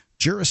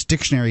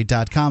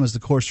 Jurisdictionary.com is the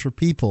course for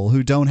people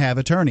who don't have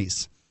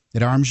attorneys.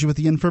 It arms you with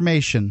the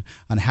information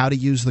on how to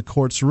use the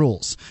court's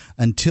rules.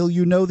 Until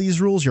you know these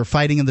rules, you're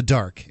fighting in the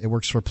dark. It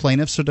works for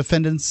plaintiffs or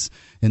defendants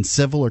in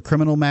civil or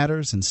criminal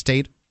matters in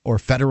state or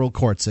federal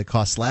courts. It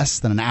costs less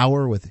than an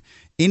hour with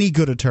any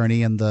good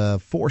attorney, and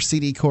the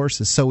 4-CD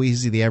course is so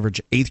easy the average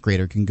 8th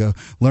grader can go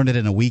learn it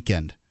in a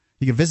weekend.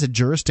 You can visit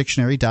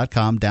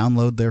jurisdictionary.com,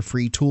 download their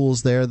free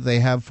tools there that they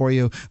have for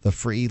you, the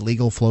free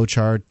legal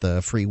flowchart,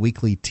 the free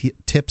weekly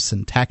tips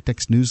and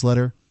tactics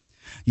newsletter.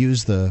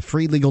 Use the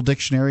free legal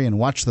dictionary and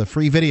watch the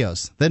free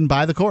videos. Then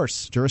buy the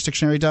course,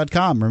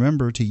 jurisdictionary.com.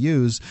 Remember to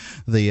use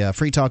the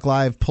Free Talk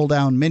Live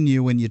pull-down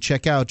menu when you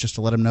check out, just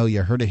to let them know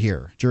you heard it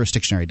here,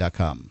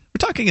 jurisdictionary.com.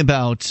 We're talking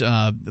about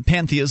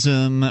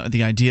pantheism,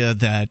 the idea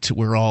that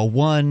we're all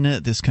one,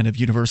 this kind of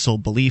universal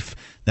belief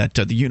that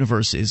the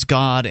universe is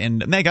God.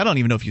 And, Meg, I don't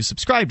even know if you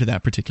subscribe to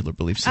that particular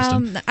belief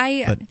system.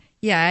 I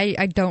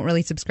don't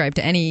really subscribe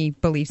to any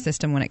belief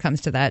system when it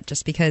comes to that,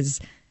 just because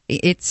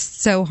it's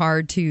so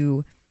hard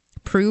to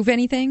prove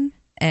anything.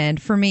 And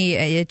for me,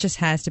 it just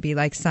has to be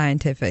like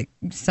scientific,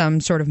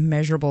 some sort of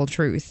measurable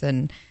truth.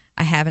 And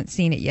I haven't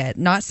seen it yet.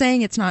 Not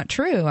saying it's not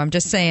true. I'm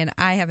just saying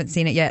I haven't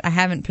seen it yet. I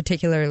haven't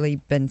particularly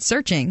been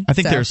searching. I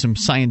think there are some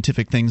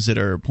scientific things that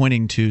are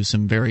pointing to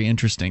some very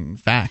interesting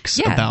facts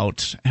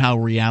about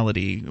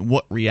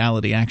what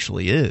reality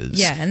actually is.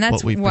 Yeah, and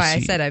that's why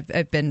I said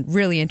I've been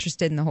really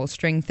interested in the whole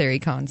string theory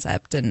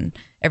concept and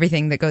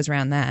everything that goes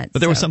around that. But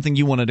there was something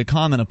you wanted to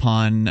comment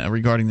upon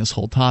regarding this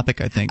whole topic,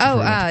 I think.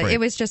 It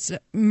was just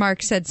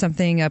Mark said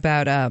something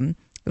about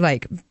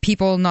like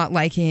people not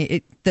liking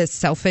it, the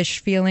selfish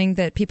feeling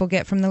that people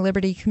get from the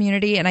liberty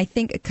community, and I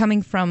think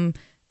coming from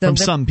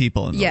some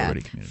people in the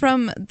liberty community.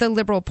 From the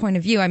liberal point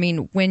of view, I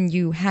mean, when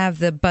you have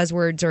the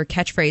buzzwords or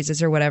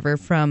catchphrases or whatever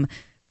from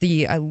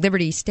the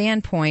liberty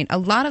standpoint, a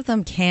lot of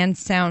them can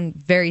sound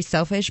very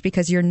selfish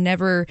because you're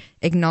never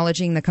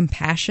acknowledging the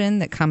compassion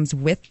that comes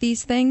with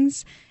these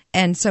things.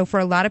 And so for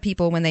a lot of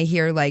people, when they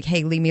hear like,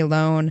 hey, leave me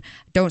alone,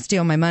 don't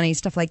steal my money,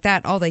 stuff like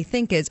that, all they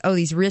think is, oh,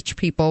 these rich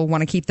people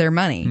want to keep their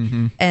money.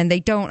 Mm-hmm. And they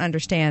don't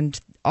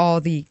understand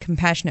all the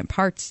compassionate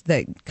parts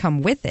that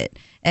come with it.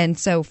 And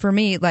so for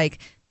me, like,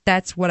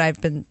 that's what I've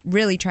been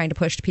really trying to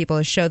push to people,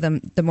 is show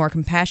them the more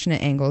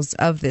compassionate angles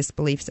of this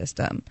belief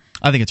system.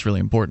 I think it's really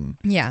important.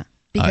 Yeah.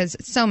 Because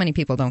so many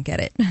people don't get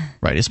it.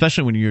 Right,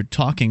 especially when you're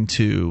talking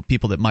to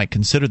people that might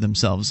consider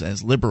themselves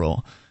as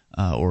liberal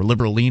or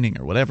liberal-leaning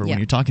or whatever. When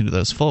you're talking to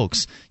those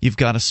folks, you've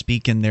got to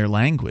speak in their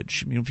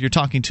language. I mean, if you're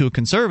talking to a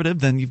conservative,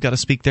 then you've got to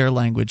speak their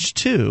language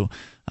too.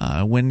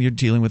 When you're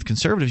dealing with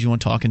conservatives, you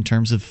want to talk in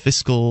terms of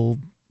fiscal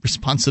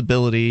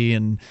responsibility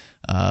and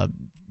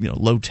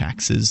low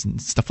taxes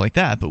and stuff like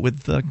that. But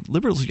with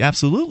liberals, you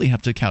absolutely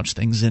have to couch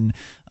things in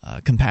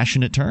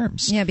compassionate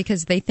terms. Yeah,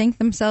 because they think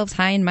themselves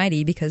high and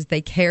mighty because they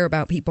care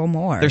about people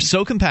more. They're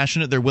so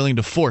compassionate, they're willing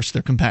to force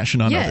their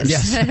compassion on others.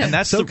 Yes. And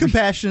that's so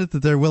compassionate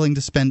that they're willing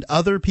to spend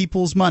other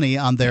people's money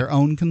on their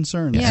own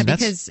concerns. Yeah,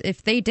 because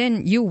if they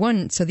didn't, you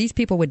wouldn't, so these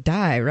people would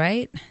die,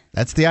 right?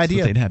 That's the idea.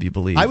 That's what they'd have you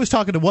believe. I was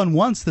talking to one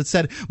once that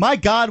said, my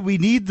God, we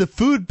need the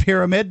food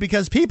pyramid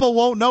because people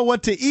won't know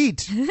what to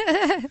eat.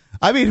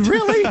 I mean,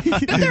 really?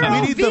 But they're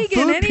all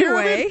vegan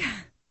anyway.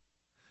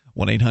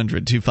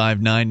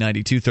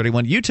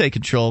 1-800-259-9231. You take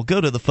control.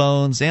 Go to the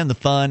phones and the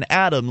fun.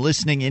 Adam,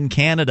 listening in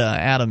Canada.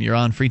 Adam, you're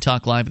on Free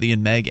Talk Live with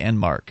Ian, Meg, and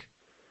Mark.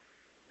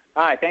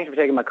 Hi, thanks for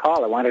taking my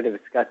call. I wanted to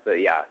discuss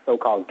the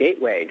so-called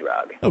gateway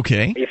drug.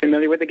 Okay. Are you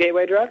familiar with the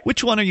gateway drug?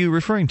 Which one are you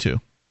referring to?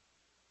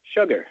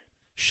 Sugar.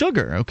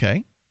 Sugar,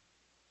 okay.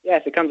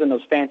 Yes, it comes in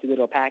those fancy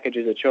little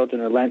packages that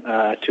children are lent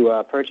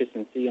to purchase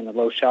and see on the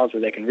low shelves where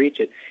they can reach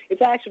it.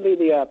 It's actually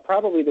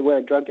probably where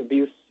drug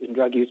abuse and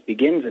drug use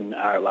begins in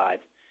our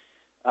lives.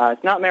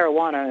 It's not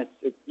marijuana.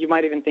 You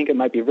might even think it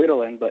might be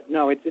Ritalin, but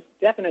no, it's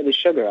definitely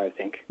sugar, I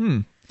think.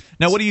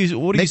 Now, what do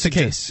you Makes the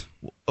case.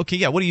 Okay,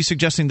 yeah. What are you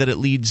suggesting that it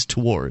leads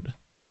toward?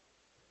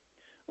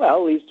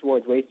 Well, it leads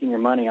towards wasting your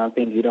money on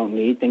things you don't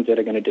need, things that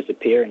are going to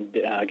disappear and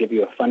give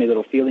you a funny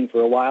little feeling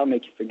for a while,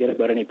 make you forget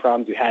about any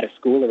problems you had at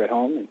school or at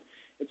home, and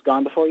it's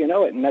gone before you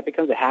know it, and that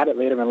becomes a habit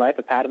later in life,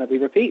 a pattern that we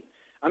repeat.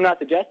 I'm not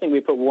suggesting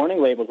we put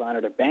warning labels on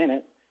it or ban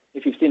it.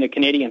 If you've seen a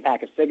Canadian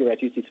pack of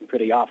cigarettes, you see some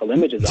pretty awful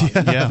images on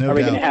them. Yeah, Are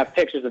we going to have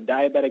pictures of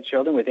diabetic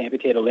children with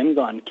amputated limbs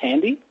on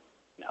candy?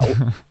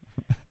 No.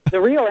 The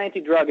real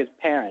anti-drug is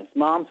parents,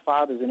 moms,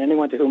 fathers, and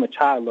anyone to whom a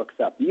child looks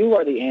up. You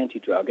are the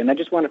anti-drug, and I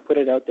just want to put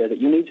it out there that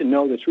you need to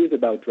know the truth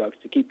about drugs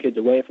to keep kids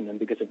away from them,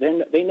 because if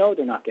they know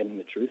they're not getting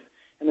the truth,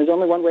 and there's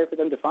only one way for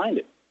them to find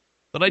it.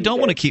 But I don't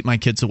want to keep my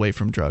kids away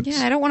from drugs.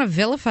 Yeah, I don't want to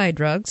vilify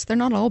drugs. They're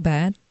not all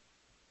bad.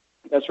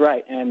 That's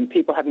right, and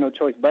people have no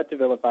choice but to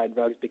vilify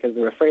drugs because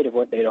they're afraid of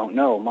what they don't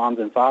know, moms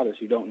and fathers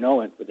who don't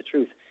know it for the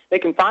truth. They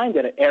can find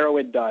it at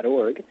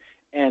arrowhead.org,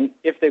 and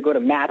if they go to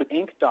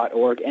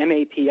mapinc.org,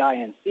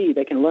 MAPINC,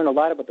 they can learn a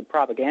lot about the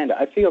propaganda.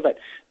 I feel that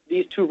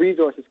these two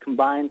resources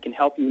combined can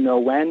help you know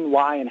when,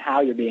 why, and how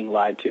you're being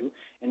lied to,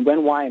 and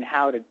when, why, and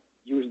how to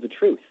use the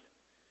truth.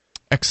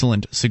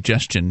 Excellent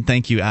suggestion.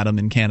 Thank you, Adam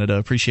in Canada.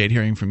 Appreciate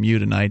hearing from you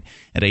tonight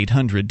at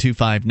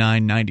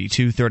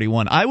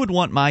 800-259-9231. I would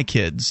want my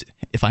kids,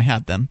 if I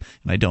had them,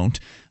 and I don't,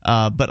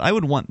 but I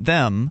would want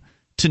them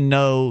to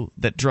know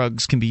that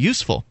drugs can be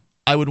useful.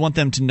 I would want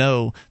them to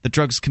know that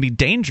drugs can be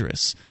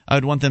dangerous. I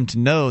would want them to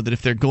know that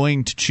if they're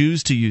going to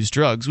choose to use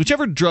drugs,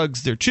 whichever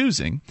drugs they're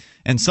choosing,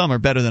 and some are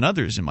better than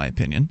others in my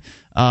opinion,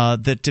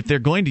 that if they're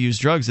going to use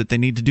drugs, that they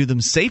need to do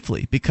them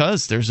safely,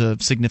 because there's a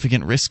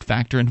significant risk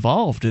factor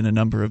involved in a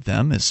number of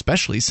them,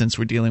 especially since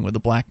we're dealing with a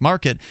black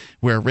market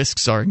where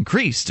risks are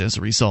increased as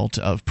a result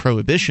of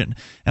prohibition.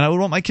 And I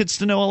would want my kids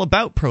to know all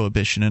about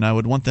prohibition, and I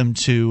would want them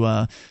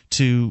to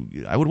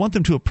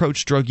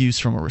approach drug use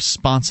from a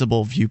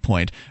responsible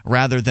viewpoint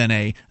rather than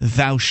a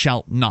thou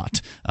shalt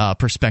not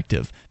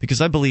perspective,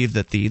 because I believe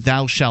that the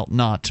thou shalt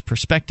not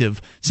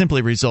perspective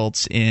simply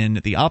results in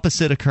the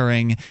opposite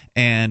occurring,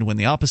 and when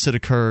the opposite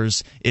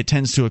occurs, it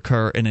tends to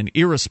occur in an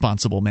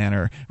irresponsible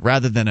manner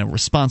rather than a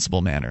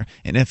responsible manner.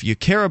 And if you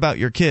care about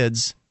your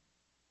kids,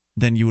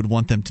 then you would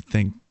want them to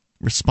think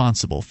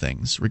responsible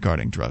things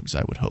regarding drugs,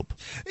 I would hope.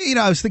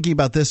 I was thinking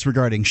about this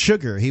regarding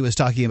sugar. He was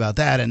talking about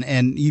that,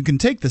 and you can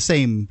take the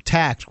same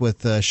tact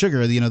with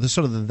sugar. The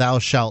sort of the thou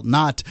shalt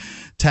not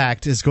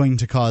tact is going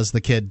to cause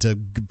the kid to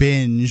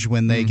binge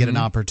when they get an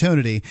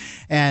opportunity.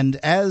 And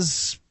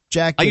as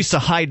Jack, I used to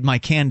hide my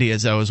candy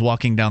as I was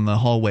walking down the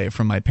hallway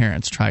from my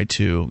parents, try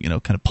to,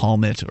 kind of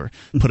palm it or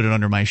put it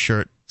under my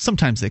shirt.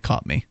 Sometimes they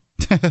caught me.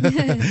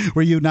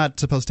 Were you not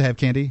supposed to have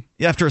candy?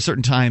 Yeah, after a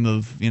certain time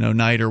of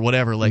night or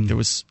whatever, like I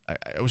was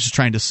just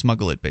trying to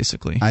smuggle it,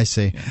 basically. I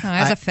see. Yeah.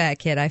 As a fat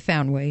kid, I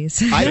found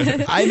ways.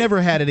 I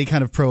never had any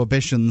kind of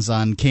prohibitions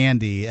on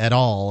candy at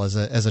all as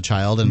a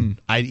child, and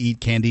I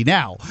eat candy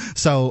now.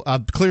 So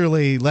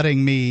clearly,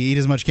 letting me eat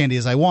as much candy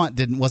as I want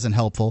wasn't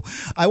helpful.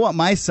 I want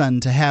my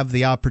son to have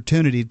the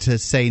opportunity to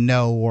say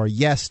no or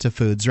yes to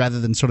foods rather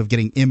than sort of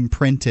getting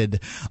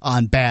imprinted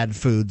on bad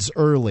foods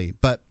early.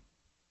 But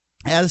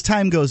as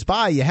time goes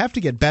by, you have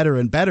to get better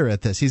and better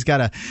at this. He's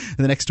got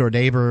the next door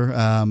neighbor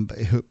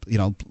who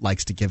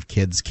likes to give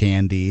kids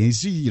candy.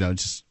 He's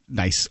just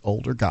nice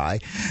older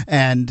guy,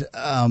 and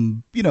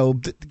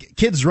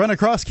kids run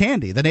across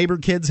candy. The neighbor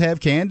kids have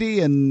candy,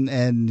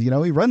 and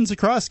he runs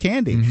across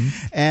candy,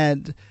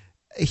 and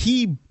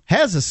he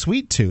has a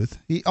sweet tooth.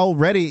 He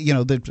already,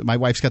 my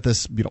wife's got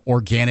this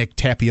organic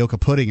tapioca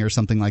pudding or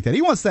something like that.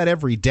 He wants that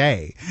every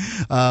day.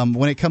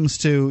 When it comes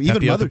to even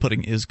tapioca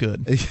pudding is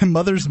good.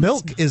 Mother's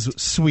milk is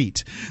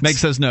sweet. Meg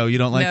says no. You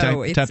don't like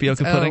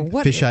tapioca pudding?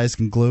 Fish eyes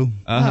can glue.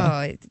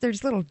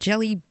 There's little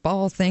jelly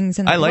ball things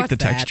in. I like the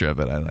texture of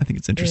it. I think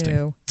it's interesting.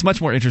 Ew. It's much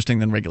more interesting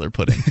than regular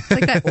pudding. It's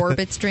like that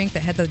Orbitz drink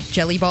that had the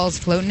jelly balls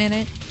floating in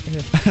it.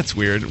 Ew. That's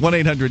weird.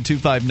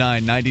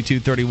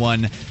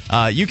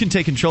 1-800-259-9231. You can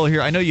take control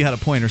here. I know you had a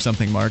point or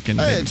something, Mark, and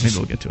maybe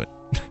we'll get to it.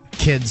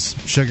 Kids,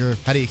 sugar,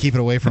 how do you keep it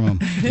away from them?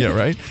 Yeah,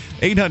 right?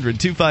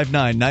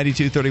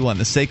 800-259-9231,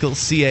 the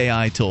SACL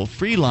CAI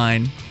toll-free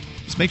line.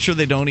 Just make sure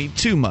they don't eat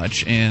too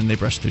much and they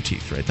brush their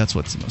teeth, right? That's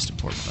what's the most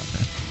important about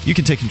that. You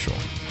can take control.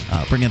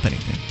 Bring up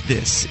anything.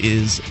 This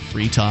is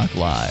Free Talk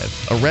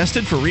Live.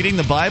 Arrested for reading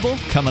the Bible?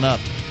 Coming up.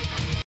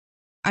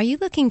 Are you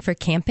looking for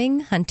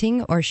camping,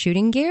 hunting, or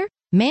shooting gear?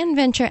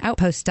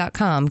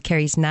 ManVentureOutpost.com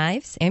carries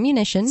knives,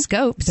 ammunition,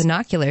 scopes,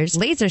 binoculars,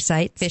 laser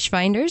sights, fish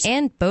finders,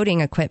 and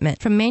boating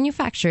equipment from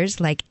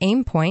manufacturers like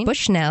Aimpoint,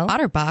 Bushnell,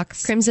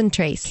 Otterbox, Crimson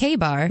Trace,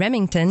 K-Bar,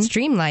 Remington,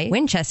 Streamlight,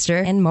 Winchester,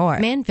 and more.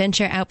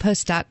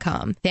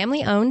 ManVentureOutpost.com.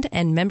 Family owned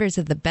and members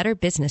of the Better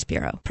Business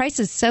Bureau.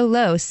 Prices so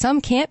low, some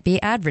can't be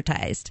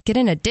advertised. Get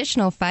an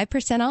additional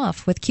 5%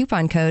 off with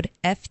coupon code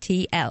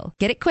FTL.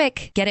 Get it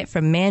quick. Get it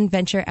from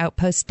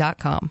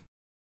ManVentureOutpost.com.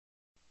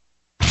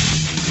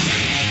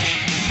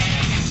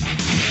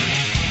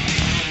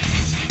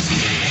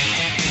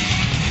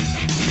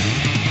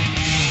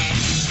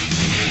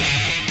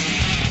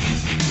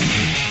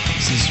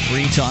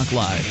 Free Talk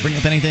Live. Bring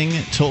up anything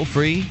toll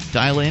free.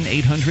 Dial in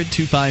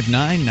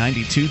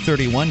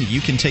 800-259-9231.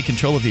 You can take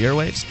control of the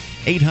airwaves.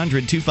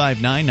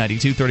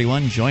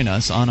 800-259-9231. Join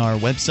us on our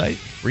website,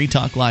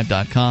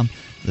 freetalklive.com.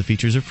 The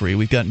features are free.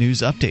 We've got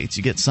news updates.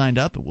 You get signed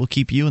up, we'll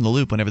keep you in the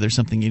loop whenever there's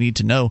something you need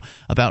to know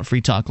about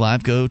Free Talk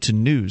Live. Go to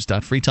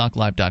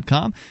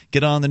news.freetalklive.com.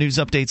 Get on the news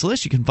updates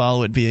list. You can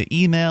follow it via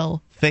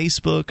email,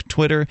 Facebook,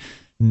 Twitter.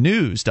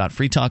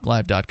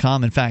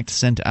 News.freetalklive.com. In fact,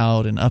 sent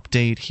out an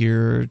update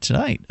here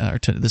tonight, or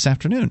this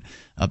afternoon,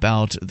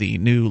 about the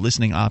new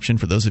listening option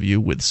for those of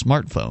you with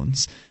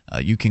smartphones.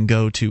 You can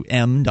go to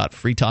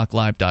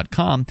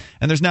m.freetalklive.com,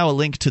 and there's now a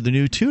link to the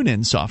new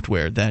TuneIn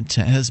software that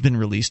has been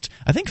released,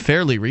 I think,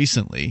 fairly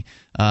recently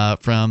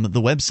from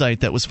the website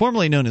that was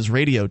formerly known as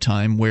Radio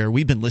Time, where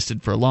we've been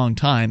listed for a long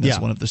time as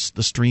one of the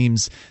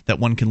streams that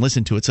one can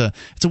listen to. It's a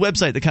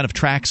website that kind of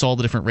tracks all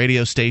the different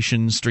radio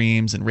station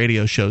streams and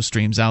radio show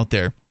streams out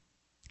there.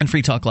 And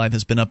Free Talk Live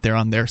has been up there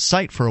on their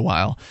site for a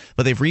while,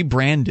 but they've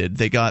rebranded.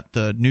 They got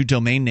the new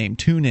domain name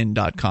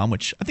tunein.com,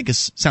 which I think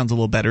sounds a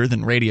little better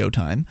than Radio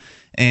Time.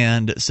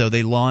 And so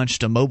they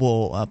launched a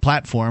mobile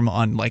platform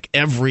on like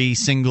every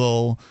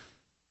single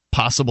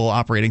possible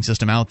operating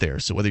system out there.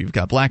 So whether you've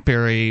got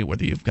BlackBerry,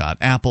 whether you've got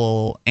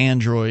Apple,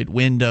 Android,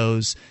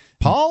 Windows,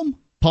 Palm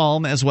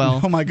as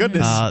well. Oh my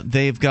goodness!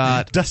 They've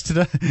got dusted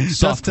off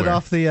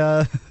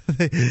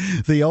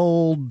the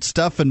old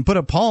stuff and put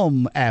a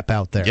Palm app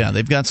out there. Yeah,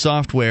 they've got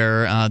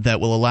software that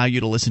will allow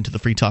you to listen to the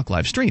Free Talk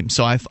Live stream.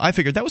 So I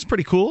figured that was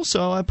pretty cool.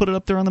 So I put it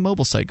up there on the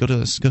mobile site.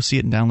 Go see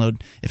it and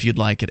download if you'd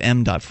like at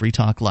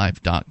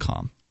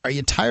m.freetalklive.com. Are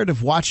you tired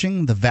of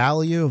watching the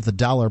value of the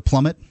dollar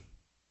plummet?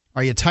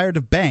 Are you tired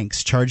of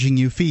banks charging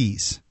you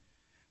fees?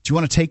 Do you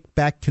want to take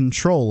back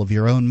control of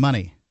your own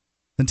money?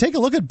 Then take a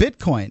look at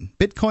Bitcoin.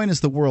 Bitcoin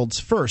is the world's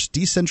first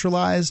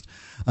decentralized,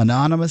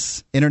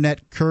 anonymous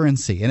internet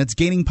currency, and it's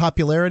gaining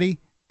popularity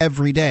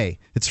every day.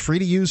 It's free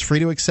to use, free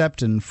to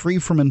accept, and free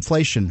from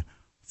inflation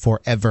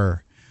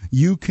forever.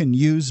 You can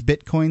use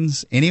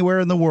Bitcoins anywhere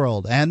in the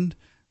world, and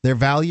their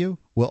value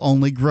will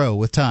only grow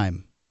with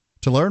time.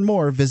 To learn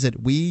more,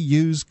 visit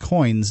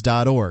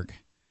weusecoins.org.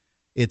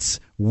 It's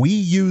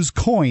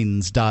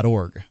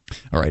weusecoins.org.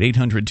 All right,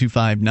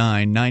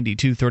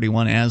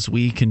 800-259-9231 as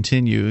we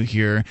continue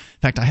here. In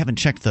fact, I haven't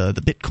checked the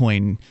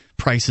Bitcoin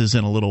prices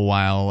in a little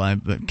while. I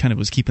kind of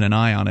was keeping an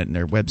eye on it, and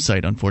their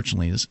website,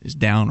 unfortunately, is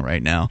down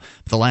right now.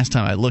 But the last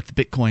time I looked,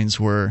 Bitcoins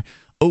were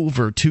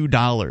over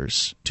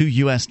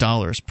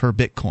 $2 per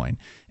Bitcoin.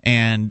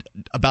 And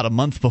about a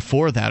month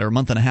before that, or a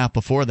month and a half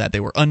before that, they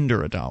were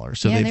under $1.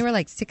 So yeah, they were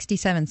like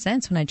 67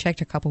 cents when I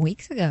checked a couple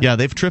weeks ago. Yeah,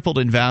 they've tripled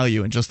in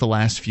value in just the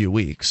last few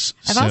weeks.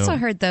 I've also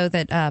heard, though,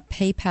 that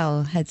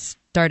PayPal had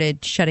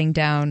started shutting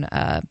down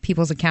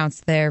people's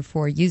accounts there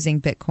for using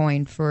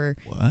Bitcoin for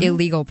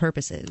illegal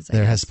purposes.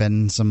 There has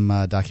been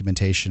some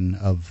documentation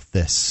of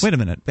this. Wait a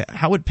minute.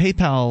 How would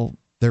PayPal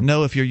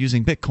know if you're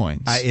using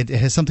Bitcoins? It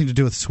has something to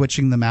do with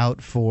switching them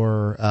out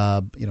for,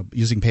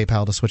 using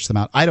PayPal to switch them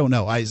out. I don't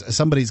know.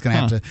 Somebody's going to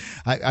have to.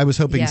 I was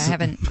hoping. Yeah, I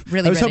haven't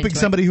really. I was hoping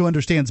somebody who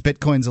understands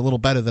Bitcoins a little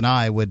better than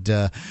I would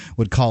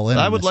call in.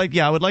 I would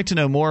like to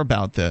know more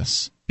about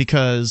this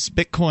because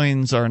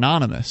Bitcoins are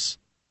anonymous.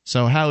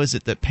 So how is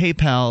it that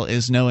PayPal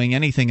is knowing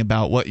anything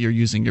about what you're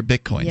using your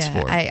Bitcoins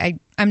for?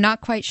 I'm not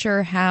quite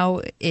sure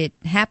how it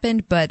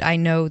happened, but I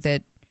know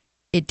that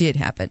it did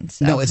happen.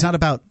 So. No, it's not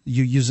about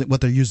you using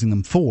what they're using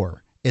them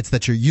for. It's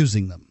that you're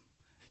using them.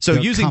 So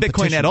using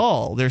Bitcoin at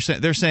all, they're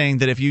saying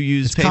that if you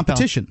use PayPal,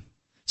 competition.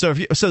 So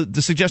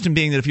the suggestion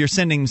being that if you're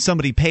sending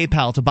somebody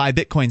PayPal to buy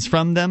Bitcoins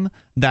from them,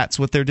 that's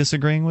what they're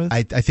disagreeing with?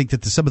 I think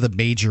that some of the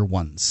major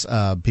ones,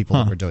 people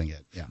that were doing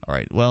it. Yeah. All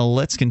right. Well,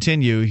 let's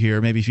continue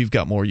here. Maybe if you've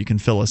got more, you can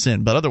fill us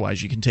in. But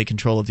otherwise, you can take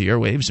control of the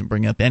airwaves and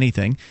bring up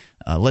anything.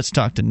 Let's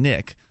talk to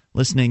Nick,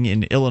 listening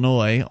in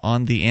Illinois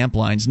on the amp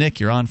lines. Nick,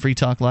 you're on Free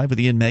Talk Live with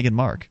Ian, Meg, and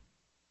Mark.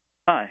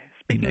 Hi.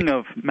 Speaking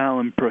of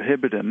malum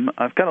prohibitum,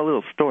 I've got a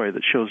little story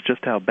that shows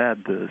just how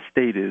bad the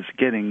state is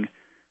getting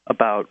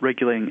about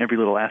regulating every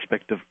little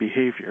aspect of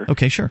behavior.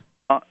 Okay, sure.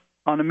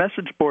 On a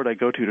message board I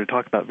go to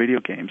talk about video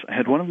games, I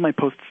had one of my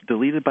posts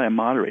deleted by a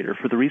moderator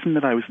for the reason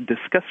that I was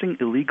discussing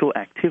illegal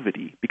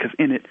activity, because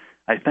in it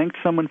I thanked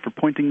someone for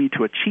pointing me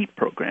to a cheat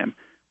program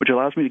which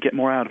allows me to get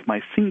more out of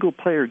my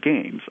single-player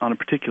games on a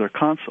particular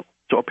console.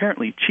 So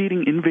apparently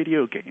cheating in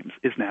video games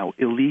is now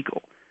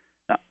illegal.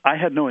 Now, I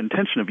had no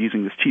intention of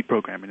using this cheat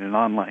program in an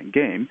online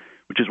game,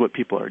 which is what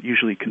people are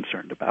usually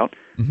concerned about.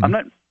 Mm-hmm. I'm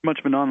not much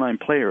of an online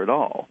player at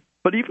all.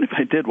 But even if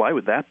I did, why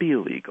would that be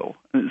illegal?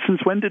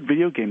 Since when did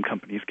video game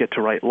companies get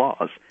to write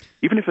laws?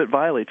 Even if it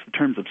violates the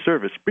terms of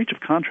service, breach of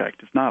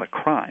contract is not a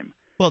crime.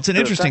 Well, it's an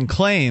interesting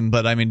claim,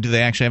 but I mean, do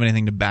they actually have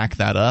anything to back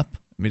that up?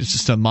 I mean, it's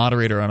just a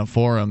moderator on a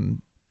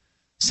forum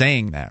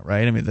saying that,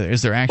 right? I mean,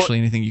 is there actually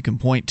anything you can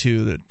point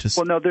to that?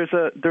 Well, no. There's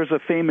a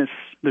famous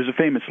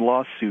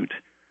lawsuit.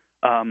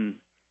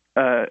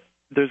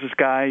 There's this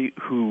guy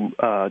who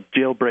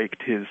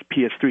jailbreaked his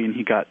PS3 and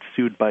he got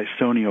sued by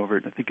Sony over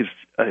it. I think his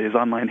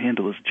online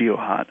handle is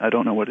GeoHot. I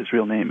don't know what his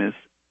real name is.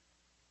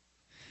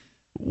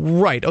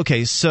 Right.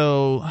 Okay.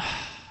 So,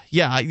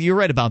 yeah, you're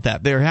right about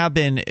that. There have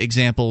been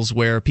examples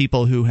where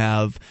people who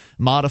have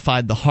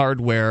modified the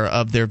hardware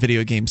of their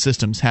video game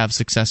systems have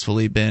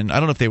successfully been, I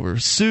don't know if they were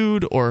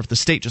sued or if the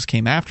state just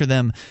came after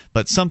them,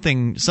 but some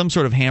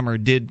sort of hammer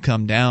did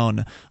come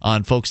down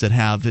on folks that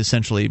have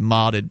essentially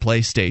modded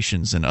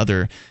PlayStations and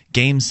other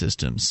game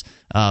systems.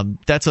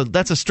 That's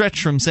a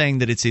stretch from saying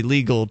that it's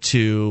illegal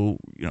to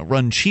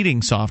run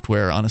cheating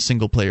software on a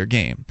single player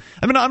game.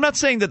 I mean, I'm not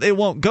saying that they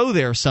won't go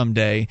there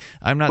someday.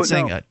 I'm not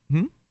saying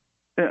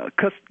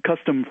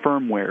custom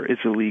firmware is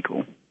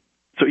illegal.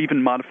 So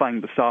even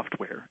modifying the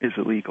software is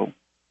illegal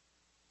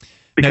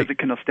because it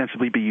can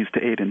ostensibly be used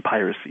to aid in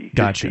piracy.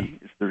 Gotcha.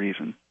 Is the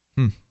reason.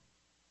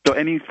 So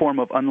any form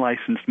of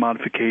unlicensed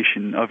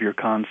modification of your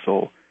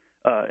console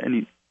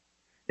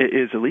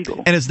is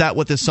illegal. And is that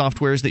what this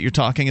software is that you're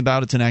talking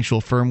about? It's an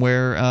actual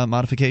firmware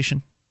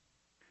modification?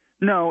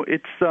 No,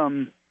 it's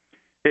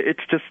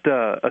just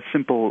a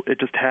simple. It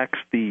just hacks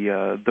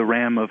the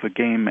RAM of a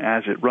game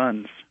as it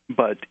runs.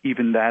 But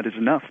even that is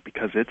enough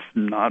because it's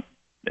not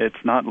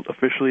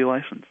officially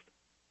licensed.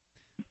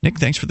 Nick,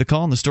 thanks for the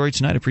call and the story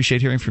tonight. I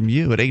appreciate hearing from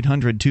you at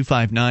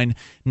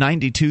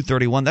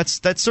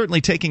 800-259-9231. That's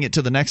certainly taking it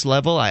to the next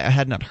level. I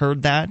had not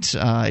heard that.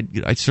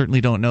 I certainly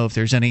don't know if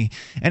there's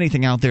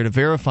anything out there to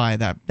verify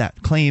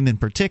that claim in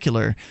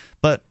particular,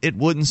 but it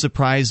wouldn't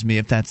surprise me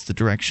if that's the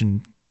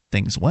direction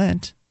things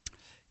went.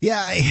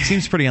 Yeah, it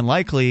seems pretty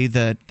unlikely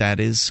that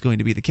is going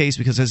to be the case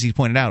because, as you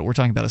pointed out, we're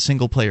talking about a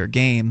single-player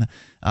game.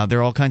 There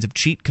are all kinds of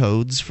cheat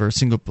codes for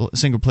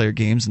single-player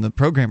games, and the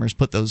programmers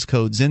put those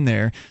codes in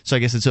there. So I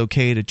guess it's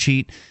okay to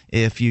cheat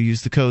if you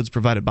use the codes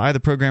provided by the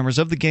programmers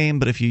of the game,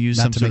 but if you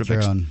use some sort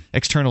of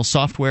external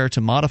software to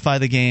modify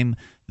the game,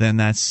 then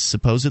that's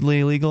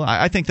supposedly illegal.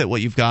 I think that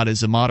what you've got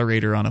is a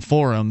moderator on a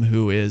forum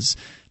who is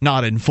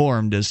not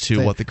informed as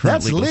to what the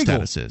current legal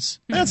status is.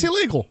 That's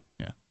illegal.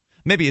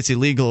 Maybe it's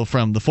illegal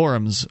from the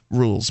forum's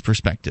rules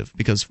perspective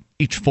because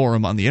each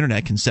forum on the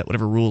internet can set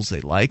whatever rules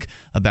they like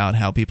about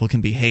how people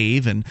can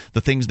behave and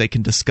the things they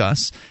can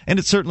discuss. And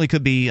it certainly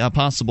could be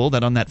possible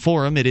that on that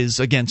forum it is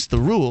against the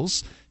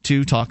rules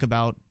to talk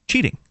about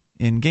cheating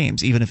in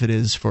games, even if it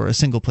is for a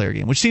single-player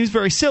game, which seems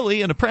very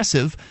silly and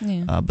oppressive,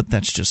 but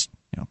that's just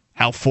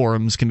how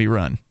forums can be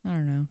run. I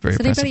don't know. Does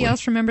anybody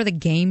else remember the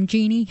Game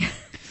Genie?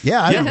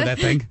 Yeah, I remember that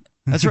thing.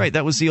 That's right.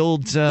 That was the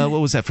old, what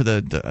was that for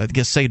the I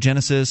guess, Sega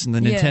Genesis and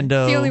the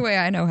Nintendo? It's the only way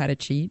I know how to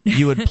cheat.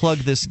 You would plug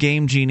this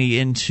Game Genie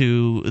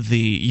into the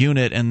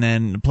unit and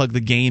then plug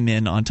the game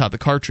in on top of the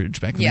cartridge.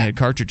 Back when we had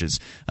cartridges,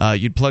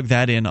 you'd plug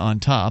that in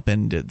on top,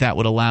 and that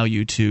would allow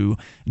you to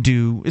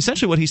do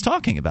essentially what he's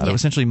talking about. It would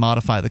essentially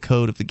modify the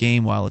code of the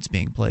game while it's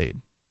being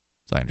played.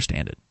 So I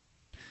understand it.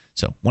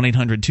 So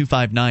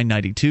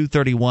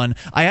 1-800-259-9231.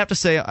 I have to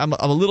say I'm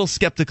a little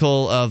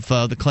skeptical of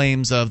the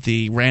claims of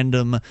the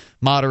random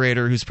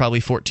moderator who's probably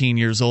 14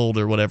 years old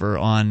or whatever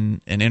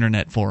on an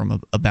internet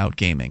forum about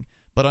gaming.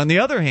 But on the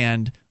other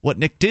hand, what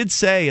Nick did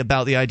say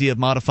about the idea of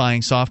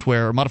modifying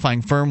software or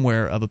modifying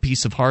firmware of a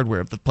piece of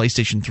hardware of the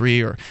PlayStation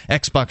 3 or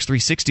Xbox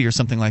 360 or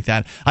something like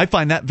that, I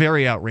find that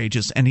very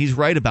outrageous, and he's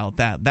right about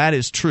that. That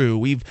is true.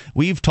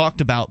 We've talked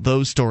about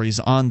those stories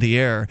on the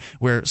air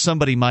where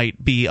somebody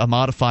might be a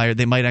modifier.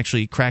 They might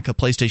actually crack a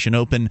PlayStation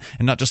open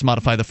and not just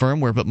modify the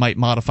firmware, but might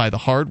modify the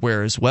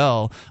hardware as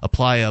well,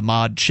 apply a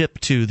mod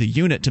chip to the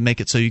unit to make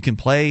it so you can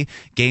play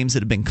games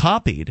that have been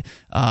copied,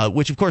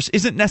 which of course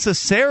isn't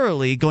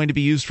necessarily going to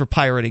be used for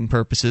pirating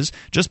purposes.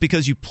 Just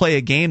because you play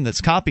a game that's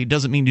copied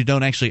doesn't mean you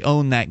don't actually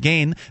own that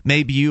game.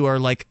 Maybe you are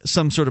like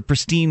some sort of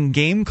pristine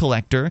game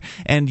collector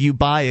and you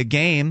buy a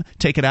game,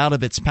 take it out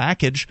of its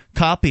package,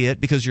 copy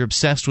it because you're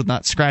obsessed with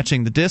not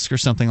scratching the disc or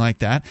something like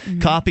that,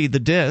 copy the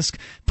disc,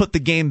 put the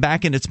game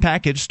back in its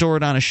package, store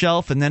it on a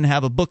shelf, and then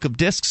have a book of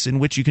discs in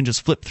which you can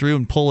just flip through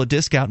and pull a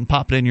disc out and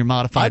pop it in your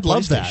modified PlayStation. I'd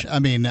love that. I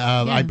mean,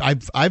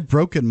 I've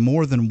broken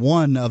more than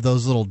one of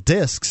those little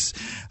discs.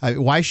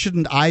 Why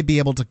shouldn't I be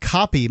able to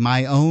copy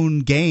my own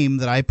game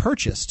that I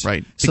purchased?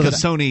 Right, because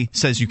Sony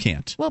says you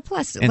can't. Well,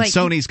 plus, and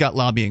Sony's got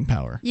lobbying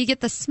power. You get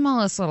the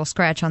smallest little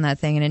scratch on that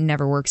thing, and it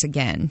never works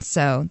again.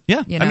 So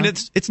I mean,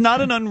 it's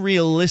not an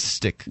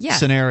unrealistic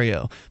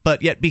scenario,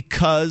 but yet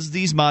because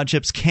these mod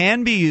chips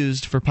can be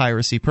used for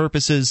piracy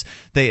purposes,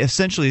 they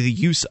essentially the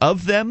use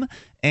of them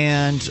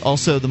and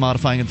also the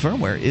modifying of the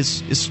firmware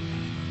is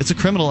it's a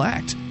criminal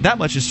act. That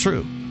much is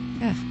true.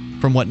 Yeah.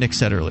 From what Nick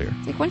said earlier.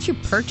 Like once you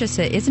purchase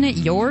it, isn't it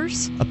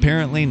yours?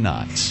 Apparently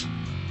not.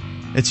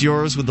 It's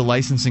yours with the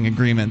licensing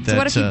agreement that so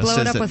what if you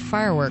blow it up that, with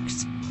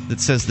fireworks?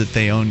 That says that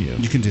they own you.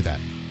 You can do that.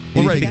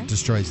 Well, right. It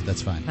destroys it.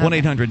 That's fine.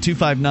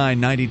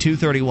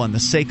 1-800-259-9231, the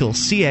SACL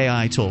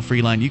CAI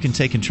toll-free line. You can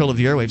take control of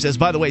the airwaves. As,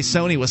 by the way,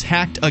 Sony was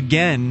hacked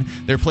again.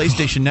 Their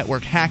PlayStation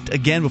network hacked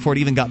again before it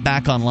even got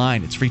back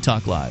online. It's Free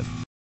Talk Live.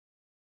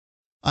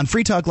 On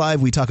Free Talk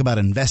Live, we talk about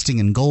investing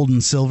in gold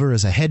and silver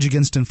as a hedge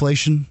against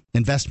inflation,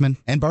 investment,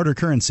 and barter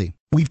currency.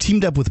 We've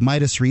teamed up with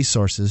Midas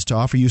Resources to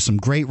offer you some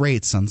great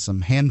rates on some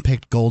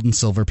hand-picked gold and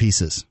silver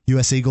pieces.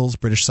 U.S. Eagles,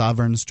 British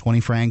Sovereigns, 20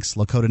 francs,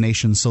 Lakota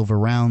Nation silver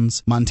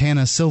rounds,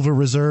 Montana silver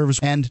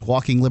reserves, and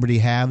Walking Liberty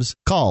halves.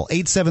 Call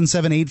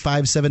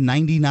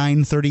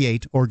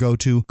 877-857-9938 or go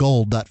to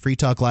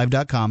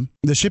gold.freetalklive.com.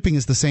 The shipping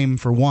is the same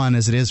for 1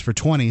 as it is for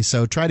 20,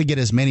 so try to get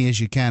as many as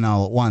you can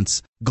all at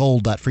once.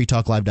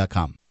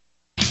 gold.freetalklive.com.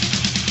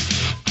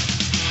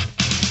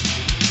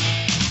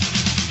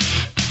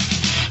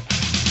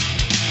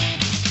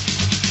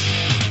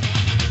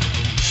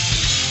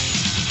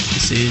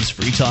 This is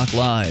Free Talk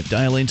Live.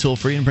 Dial in toll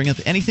free and bring up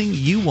anything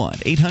you want.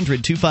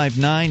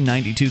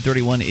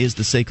 800-259-9231 is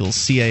the SACL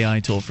CAI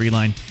toll free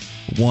line.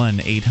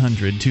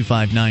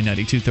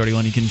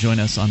 1-800-259-9231. You can join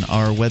us on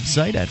our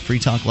website at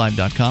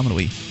freetalklive.com, and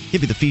we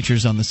give you the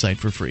features on the site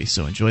for free.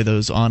 So enjoy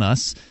those on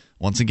us.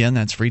 Once again,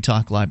 that's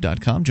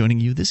freetalklive.com. Joining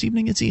you this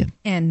evening, it's Ian.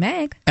 And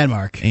Meg. And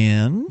Mark.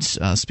 And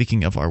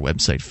speaking of our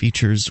website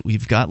features,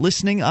 we've got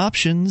listening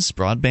options,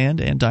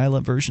 broadband and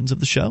dial-up versions of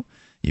the show.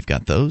 You've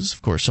got those.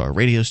 Of course, our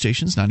radio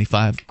stations,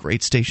 95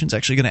 great stations.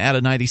 Actually going to add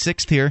a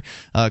 96th here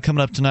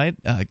coming up tonight,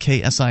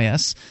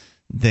 KSIS.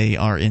 They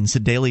are in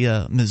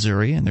Sedalia,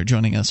 Missouri, and they're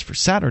joining us for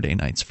Saturday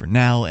nights for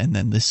now. And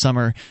then this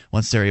summer,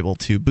 once they're able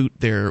to boot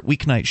their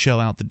weeknight show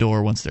out the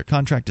door, once their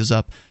contract is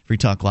up, Free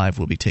Talk Live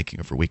will be taking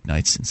over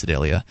weeknights in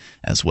Sedalia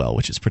as well,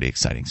 which is pretty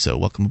exciting. So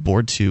welcome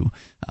aboard to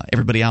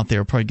everybody out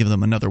there. We'll probably give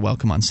them another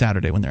welcome on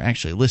Saturday when they're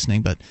actually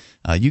listening. But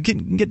you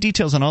can get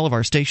details on all of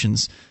our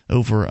stations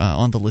over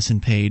on the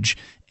Listen page,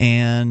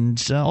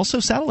 and also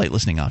satellite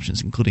listening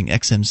options, including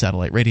XM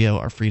satellite radio,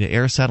 our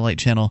free-to-air satellite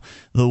channel,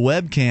 the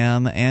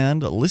webcam,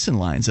 and listen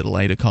lines that allow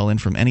you to call in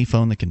from any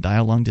phone that can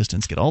dial long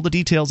distance. Get all the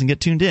details and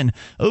get tuned in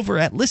over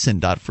at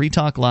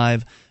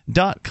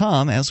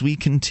listen.freetalklive.com. As we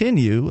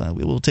continue,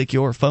 we will take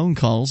your phone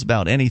calls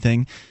about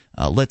anything.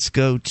 Let's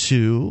go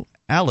to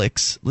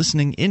Alex,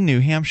 listening in New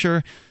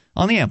Hampshire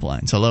on the amp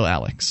lines. Hello,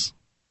 Alex.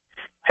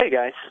 Hey,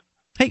 guys.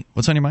 Hey,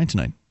 what's on your mind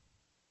tonight?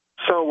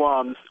 So,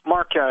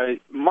 Mark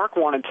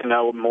wanted to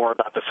know more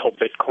about this whole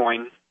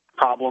Bitcoin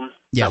problem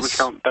that was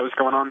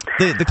going on.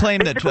 The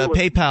claim that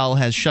PayPal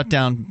has shut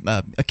down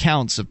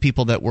accounts of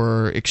people that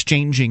were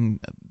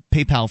exchanging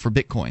PayPal for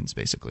Bitcoins,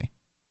 basically.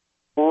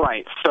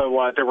 Right.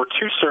 So there were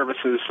two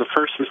services. The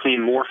first was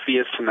named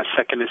Morpheus, and the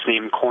second is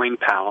named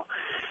CoinPal.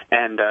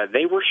 And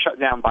they were shut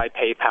down by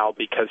PayPal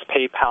because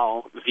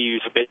PayPal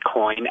views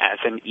Bitcoin as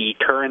an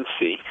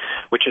e-currency,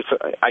 which is,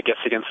 I guess,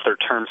 against their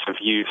terms of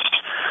use.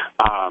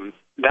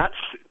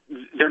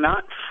 They're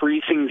not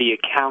freezing the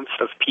accounts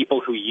of people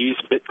who use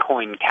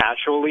Bitcoin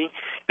casually.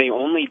 They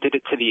only did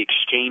it to the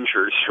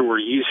exchangers who were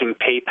using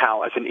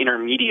PayPal as an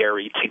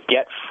intermediary to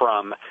get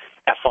from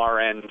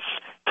FRNs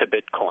to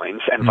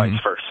Bitcoins and vice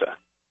versa.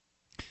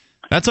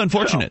 That's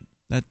unfortunate.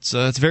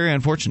 That's very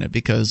unfortunate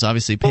because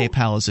obviously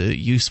PayPal is a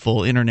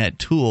useful internet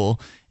tool,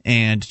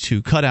 and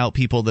to cut out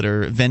people that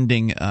are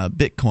vending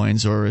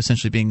Bitcoins or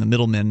essentially being the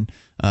middlemen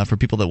for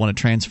people that want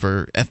to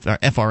transfer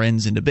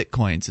FRNs into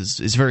Bitcoins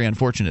is very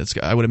unfortunate.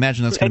 I would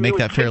imagine that's going to make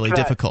that fairly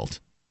difficult.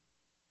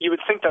 You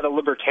would think that a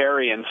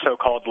libertarian,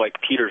 so-called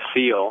like Peter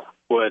Thiel,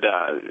 would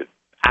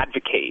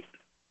advocate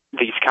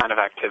these kind of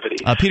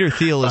activities. Peter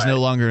Thiel is no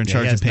longer in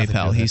charge of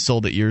PayPal. He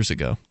sold it years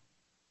ago.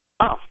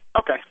 Oh,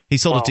 okay. He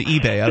sold it to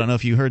eBay. I don't know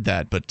if you heard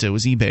that, but it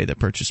was eBay that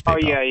purchased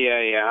PayPal. Oh,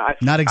 yeah.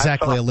 Not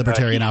exactly a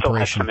libertarian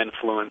operation. Some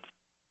influence.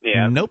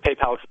 Yeah, nope.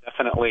 PayPal is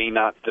definitely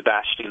not the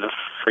bastion of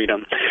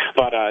freedom.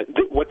 But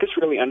what this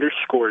really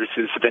underscores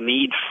is the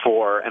need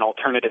for an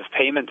alternative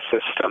payment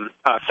system,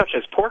 such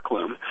as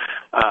Porkloom,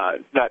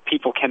 that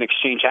people can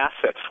exchange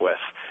assets with.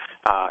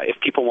 If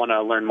people want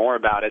to learn more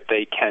about it,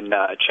 they can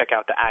check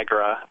out the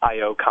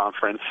Agra.io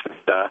conference and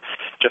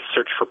just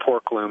search for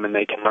Porkloom, and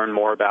they can learn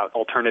more about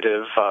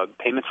alternative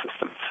payment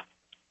systems.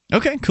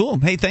 Okay, cool.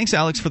 Hey, thanks,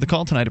 Alex, for the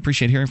call tonight.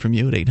 Appreciate hearing from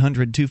you at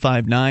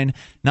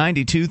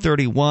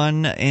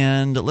 800-259-9231.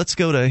 And let's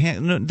go to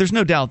there's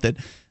no doubt that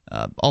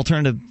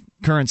alternative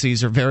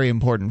currencies are very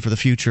important for the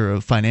future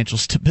of financial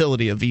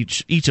stability of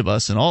each of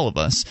us and all of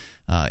us.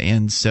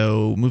 And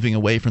so moving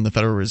away from the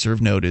Federal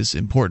Reserve note is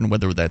important,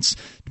 whether that's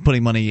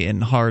putting money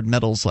in hard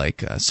metals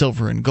like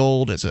silver and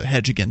gold as a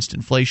hedge against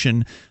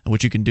inflation,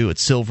 which you can do at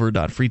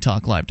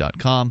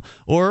silver.freetalklive.com,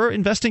 or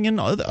investing in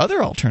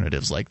other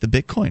alternatives like the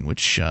Bitcoin,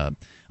 which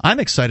I'm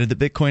excited that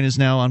Bitcoin is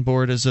now on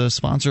board as a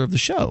sponsor of the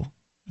show.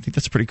 I think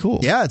that's pretty cool.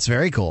 Yeah, it's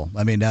very cool.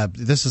 I mean,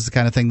 this is the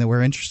kind of thing that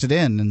we're interested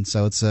in, and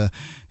so it's a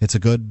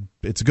good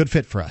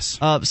fit for us.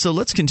 So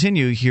let's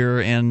continue here,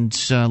 and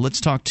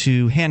let's talk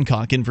to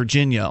Hancock in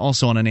Virginia,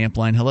 also on an amp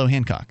line. Hello,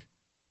 Hancock.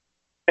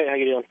 Hey, how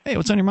you doing? Hey,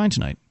 what's on your mind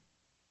tonight?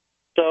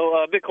 So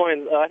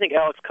Bitcoin, I think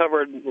Alex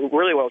covered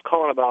really what I was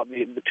calling about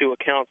the two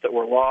accounts that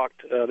were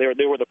locked.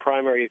 They were the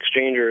primary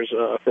exchangers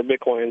for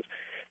Bitcoins.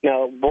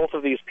 Now, both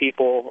of these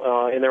people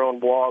in their own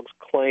blogs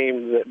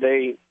claim that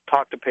they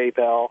talked to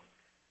PayPal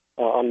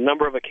on a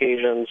number of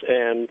occasions,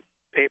 and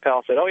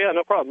PayPal said, "Oh yeah,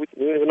 no problem.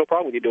 We have no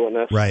problem with you doing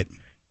this." Right.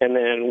 And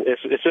then as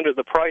soon as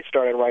the price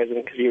started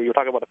rising, because you were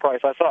talking about the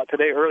price, I saw it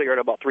today earlier at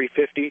about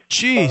 $350.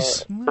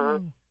 Jeez.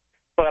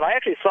 But I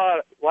actually saw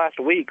it last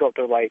week go up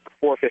to like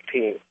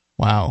 $415.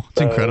 Wow, it's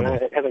incredible.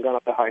 It hasn't gone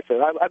up that high.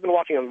 So I've been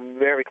watching them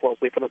very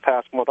closely for the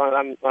past month.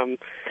 I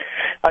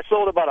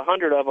sold about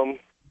 100 of them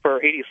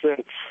for 80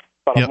 cents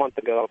about a month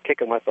ago. I'm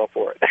kicking myself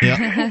for it.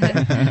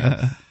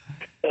 Yeah.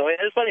 So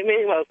it's funny,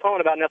 me what I was calling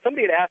about. Now,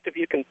 somebody had asked if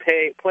you can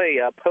play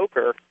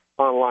poker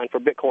online for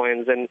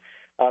Bitcoins, and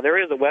there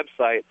is a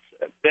website,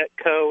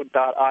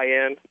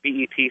 betco.in,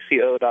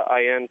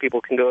 betco.in.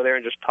 People can go there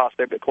and just toss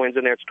their Bitcoins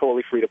in there. It's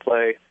totally free to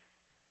play.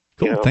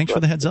 Cool. Thanks for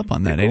the heads up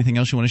on that. Anything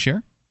else you want to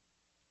share?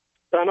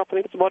 No, I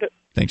think that's about it.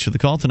 Thanks for the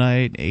call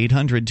tonight,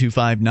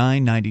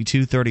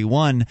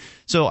 800-259-9231.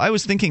 So I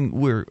was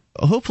thinking we're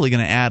hopefully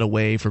going to add a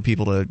way for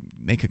people to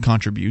make a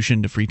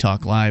contribution to Free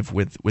Talk Live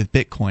with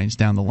Bitcoins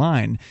down the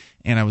line.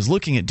 And I was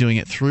looking at doing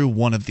it through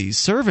one of these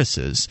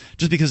services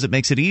just because it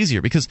makes it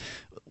easier. Because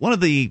one of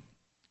the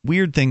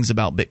weird things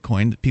about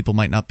Bitcoin that people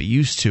might not be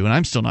used to, and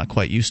I'm still not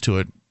quite used to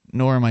it,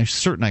 nor am I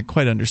certain I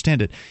quite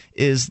understand it,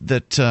 is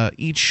that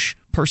each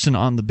person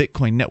on the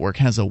Bitcoin network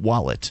has a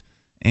wallet.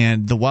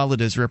 And the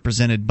wallet is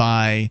represented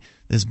by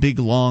this big,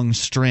 long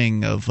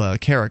string of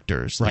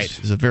characters. Right.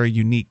 It's a very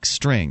unique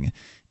string.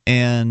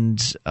 And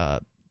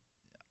I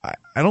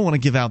don't want to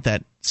give out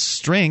that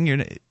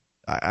string.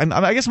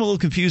 I guess I'm a little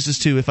confused as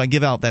to if I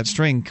give out that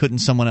string, couldn't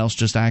someone else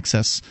just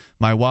access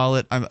my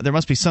wallet? There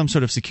must be some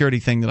sort of security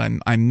thing that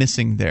I'm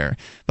missing there.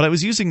 But I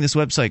was using this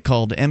website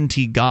called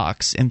mtgox.com,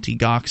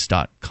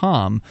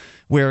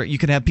 where you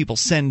can have people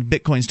send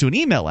Bitcoins to an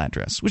email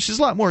address, which is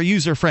a lot more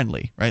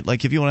user-friendly, right?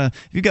 Like if you've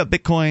got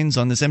Bitcoins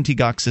on this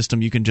mtgox system,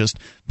 you can just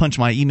punch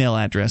my email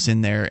address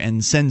in there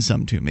and send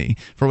some to me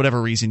for whatever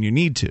reason you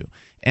need to.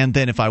 And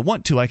then if I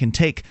want to, I can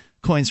take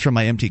coins from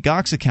my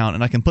mtgox account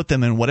and I can put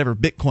them in whatever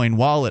Bitcoin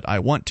wallet I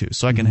want to.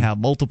 So I can have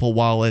multiple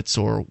wallets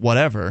or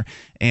whatever.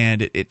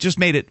 And it just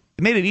made it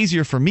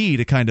easier for me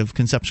to kind of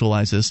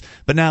conceptualize this.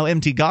 But now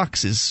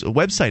mtgox's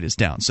website is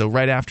down. So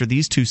right after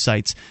these two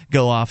sites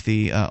go off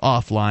the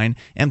offline,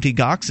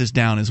 mtgox is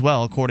down as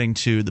well. According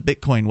to the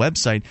Bitcoin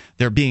website,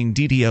 they're being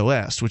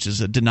DDoS'd, which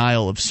is a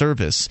denial of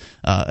service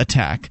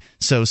attack.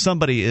 So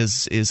somebody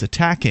is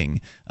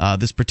attacking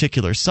this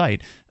particular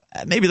site.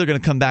 Maybe they're going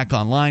to come back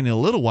online in a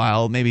little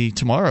while, maybe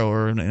tomorrow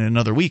or in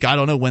another week. I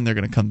don't know when they're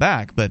going to come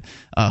back, but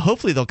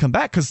hopefully they'll come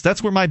back because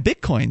that's where my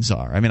Bitcoins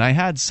are. I mean, I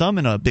had some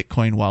in a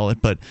Bitcoin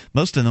wallet, but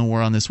most of them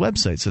were on this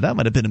website, so that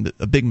might have been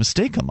a big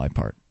mistake on my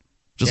part.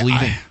 Just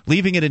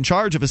leaving it in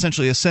charge of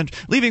essentially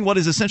leaving what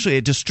is essentially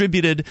a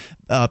distributed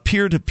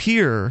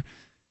peer-to-peer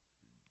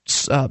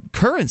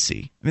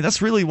currency. I mean,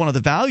 that's really one of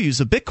the values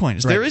of Bitcoin.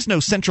 Is there is no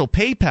central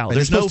PayPal. Right.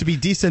 There's supposed to be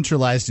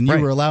decentralized, and you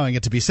were allowing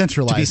it to be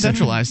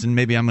centralized. And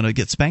maybe I'm going to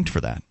get spanked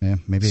for that. Yeah,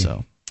 maybe.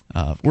 So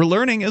we're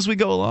learning as we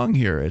go along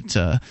here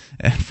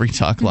at Free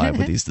Talk Live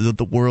with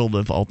the world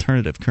of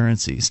alternative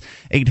currencies.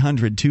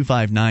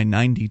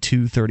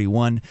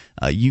 800-259-9231.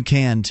 You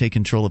can take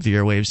control of the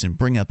airwaves and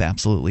bring up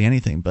absolutely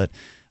anything, but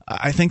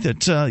I think that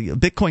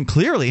Bitcoin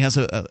clearly has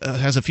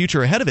a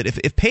future ahead of it.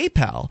 If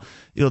PayPal,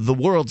 the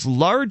world's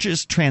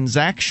largest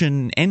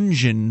transaction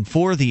engine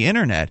for the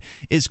internet,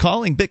 is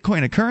calling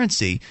Bitcoin a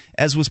currency,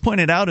 as was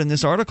pointed out in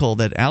this article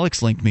that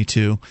Alex linked me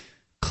to,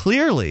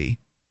 clearly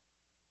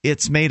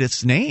it's made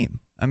its name.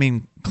 I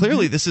mean,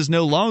 clearly this is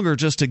no longer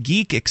just a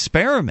geek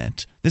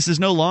experiment. This is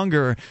no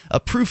longer a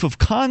proof of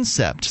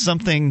concept,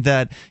 something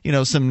that,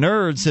 some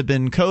nerds have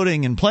been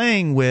coding and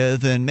playing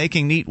with and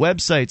making neat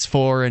websites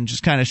for and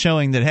just kind of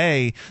showing that,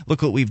 hey,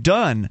 look what we've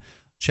done.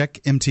 Check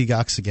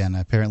MTGox again.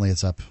 Apparently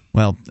it's up.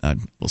 Well,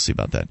 we'll see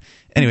about that.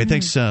 Anyway,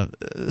 thanks. So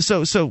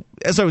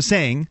as I was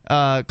saying,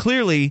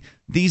 clearly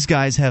these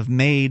guys have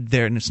made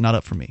their, and it's not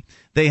up for me,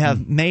 they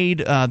have made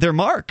their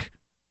mark.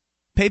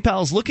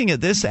 PayPal's looking at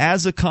this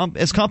as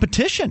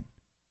competition,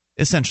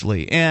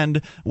 essentially,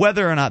 and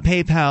whether or not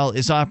PayPal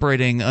is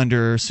operating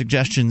under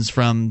suggestions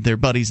from their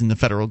buddies in the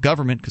federal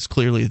government, because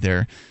clearly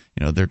they're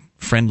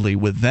friendly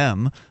with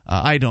them.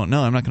 I don't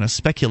know. I'm not going to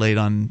speculate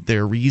on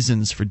their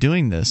reasons for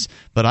doing this,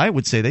 but I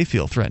would say they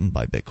feel threatened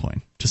by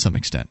Bitcoin to some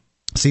extent.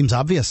 Seems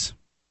obvious.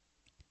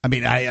 I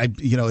mean,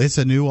 it's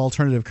a new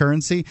alternative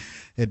currency.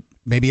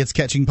 Maybe it's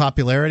catching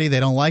popularity.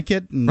 They don't like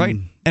it, right?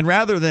 And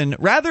rather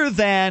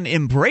than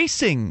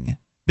embracing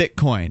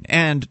Bitcoin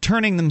and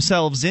turning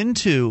themselves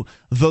into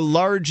the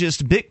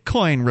largest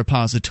Bitcoin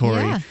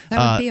repository,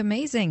 that would be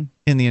amazing,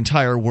 in the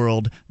entire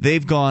world,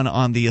 they've gone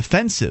on the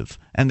offensive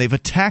and they've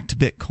attacked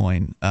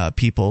Bitcoin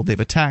people. They've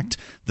attacked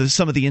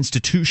some of the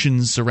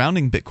institutions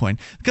surrounding Bitcoin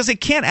because they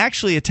can't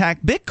actually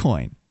attack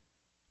Bitcoin.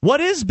 What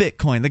is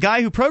Bitcoin? The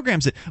guy who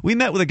programs it. We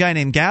met with a guy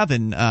named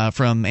Gavin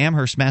from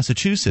Amherst,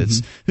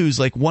 Massachusetts, who's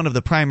like one of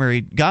the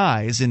primary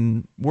guys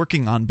in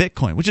working on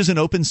Bitcoin, which is an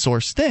open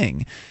source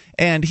thing.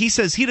 And he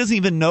says he doesn't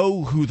even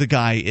know who the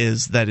guy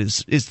is that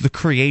is the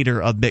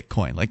creator of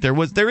Bitcoin. Like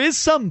there is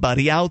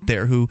somebody out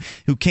there who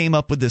came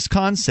up with this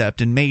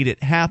concept and made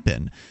it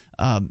happen.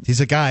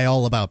 He's a guy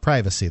all about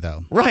privacy,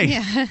 though. Right.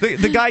 Yeah.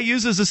 The guy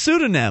uses a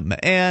pseudonym,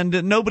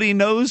 and nobody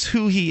knows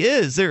who he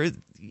is.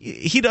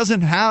 He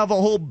doesn't have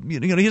he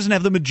doesn't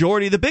have the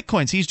majority of the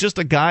Bitcoins. He's just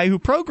a guy who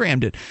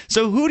programmed it.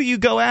 So who do you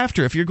go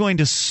after if you're going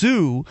to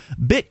sue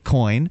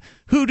Bitcoin?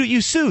 Who do you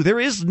sue? There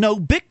is no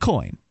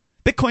Bitcoin.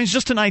 Bitcoin's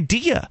just an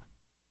idea.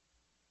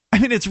 I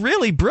mean, it's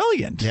really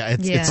brilliant. Yeah,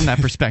 it's from that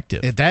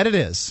perspective. That it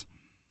is.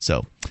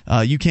 So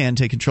you can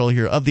take control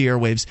here of the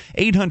airwaves.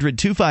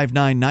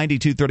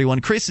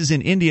 800-259-9231. Chris is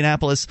in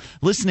Indianapolis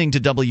listening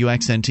to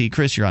WXNT.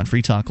 Chris, you're on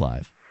Free Talk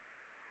Live.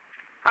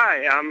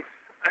 Hi.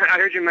 I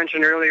heard you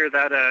mention earlier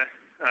that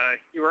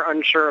you were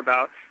unsure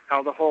about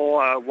how the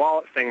whole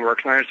wallet thing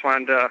works, and I just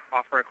wanted to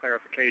offer a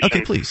clarification. Okay,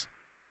 please.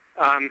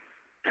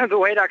 The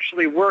way it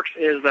actually works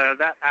is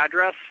that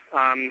address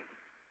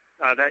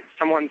that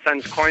someone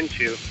sends coin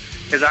to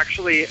is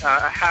actually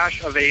a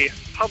hash of a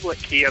public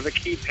key of a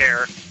key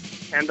pair,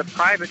 and the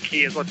private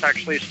key is what's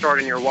actually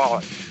stored in your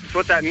wallet. So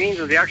what that means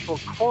is the actual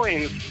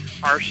coins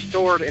are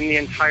stored in the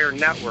entire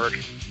network.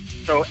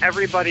 So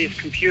everybody's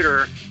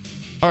computer...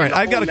 All right,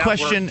 I've got a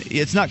question.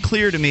 It's not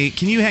clear to me.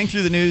 Can you hang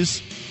through the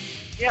news?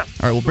 Yeah. All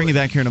right, we'll bring you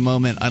back here in a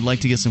moment. I'd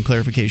like to get some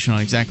clarification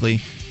on exactly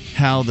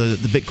how the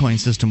Bitcoin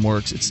system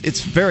works.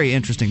 It's very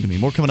interesting to me.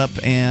 More coming up,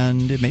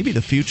 and maybe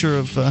the future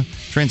of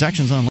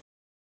transactions online.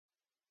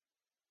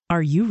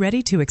 Are you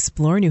ready to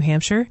explore New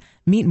Hampshire,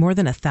 meet more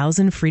than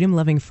 1,000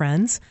 freedom-loving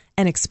friends,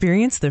 and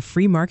experience the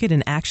free market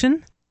in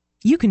action?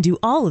 You can do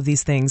all of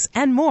these things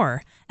and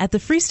more at the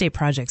Free State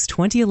Project's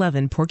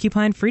 2011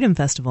 Porcupine Freedom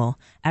Festival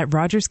at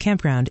Rogers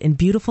Campground in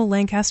beautiful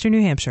Lancaster,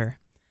 New Hampshire.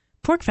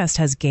 PorcFest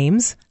has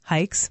games,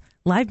 hikes,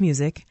 live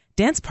music,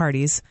 dance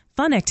parties,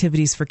 fun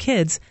activities for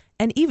kids,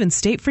 and even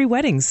state-free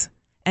weddings.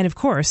 And of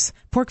course,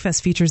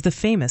 PorcFest features the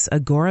famous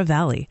Agora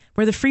Valley,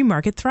 where the free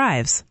market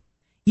thrives.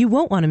 You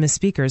won't want to miss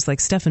speakers like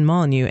Stefan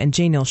Molyneux and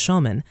J. Neil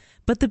Schulman,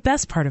 but the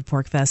best part of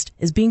PorcFest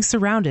is being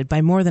surrounded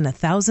by more than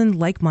 1,000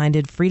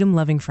 like-minded,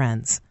 freedom-loving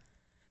friends.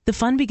 The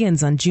fun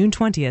begins on June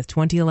 20th,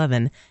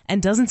 2011,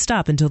 and doesn't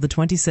stop until the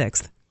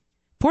 26th.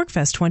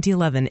 PorcFest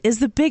 2011 is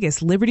the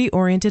biggest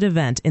liberty-oriented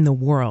event in the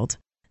world.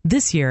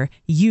 This year,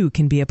 you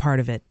can be a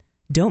part of it.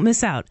 Don't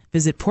miss out.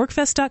 Visit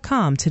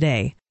porcfest.com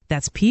today.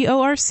 That's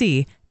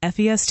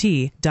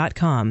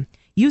PorcFest.com.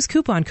 Use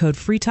coupon code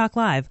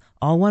FreeTalkLive,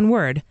 all one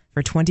word,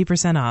 for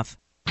 20% off.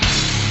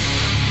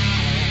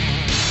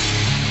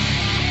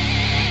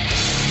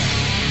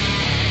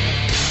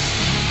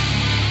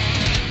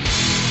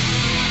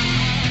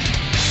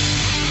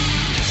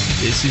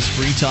 This is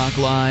Free Talk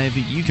Live.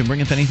 You can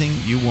bring up anything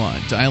you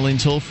want. Dial in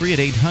toll-free at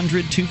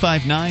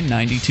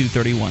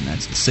 800-259-9231.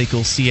 That's the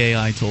SACL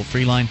CAI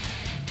toll-free line.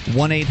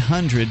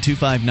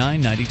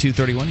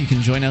 1-800-259-9231. You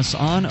can join us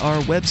on our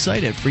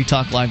website at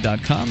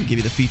freetalklive.com. We'll give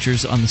you the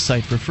features on the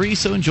site for free,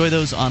 so enjoy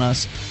those on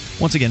us.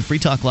 Once again,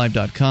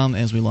 freetalklive.com.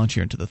 As we launch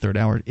here into the third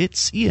hour,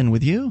 it's Ian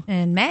with you.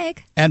 And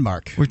Meg. And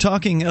Mark. We're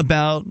talking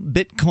about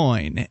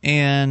Bitcoin,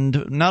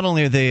 and not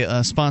only are they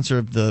a sponsor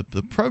of the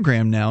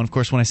program now, and of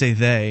course when I say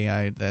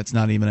they, that's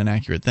not even an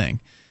accurate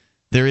thing.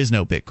 There is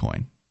no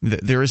Bitcoin.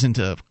 There isn't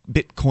a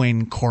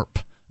Bitcoin Corp.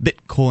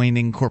 Bitcoin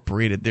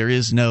Incorporated. There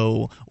is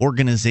no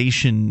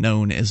organization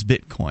known as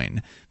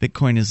Bitcoin.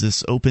 Bitcoin is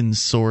this open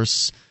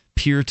source,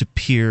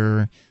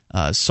 peer-to-peer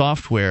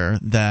software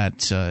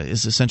that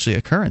is essentially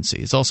a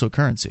currency. It's also a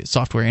currency. It's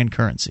software and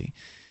currency.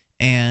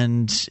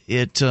 And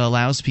it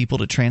allows people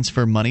to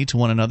transfer money to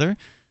one another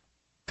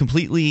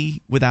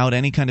completely without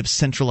any kind of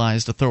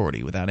centralized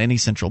authority, without any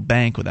central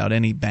bank, without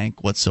any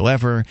bank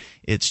whatsoever.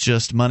 It's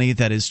just money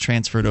that is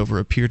transferred over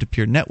a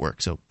peer-to-peer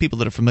network. So people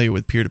that are familiar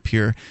with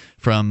peer-to-peer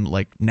from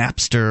like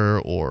Napster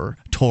or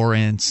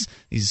torrents,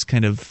 these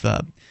kind of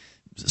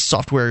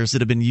softwares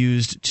that have been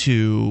used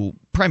to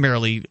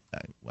primarily,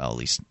 well, at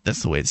least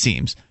that's the way it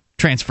seems,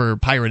 transfer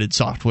pirated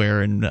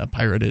software and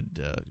pirated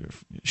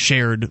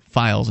shared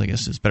files, I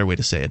guess is a better way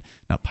to say it.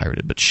 Not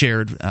pirated, but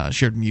shared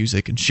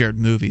music and shared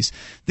movies.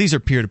 These are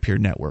peer-to-peer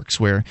networks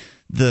where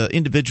the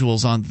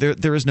individuals on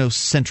there is no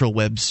central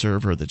web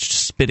server that's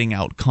just spitting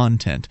out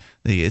content.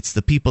 It's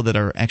the people that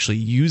are actually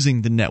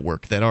using the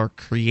network, that are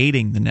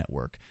creating the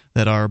network,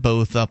 that are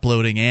both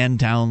uploading and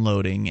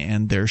downloading,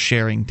 and they're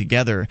sharing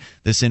together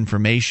this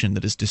information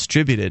that is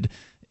distributed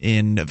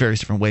in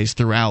various different ways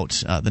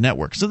throughout the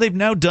network. So they've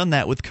now done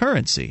that with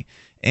currency.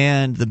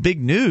 And the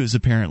big news,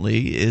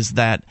 apparently, is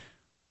that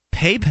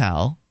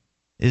PayPal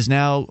is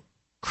now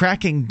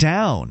cracking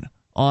down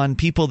on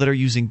people that are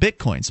using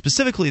Bitcoin.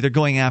 Specifically, they're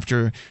going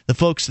after the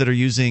folks that are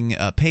using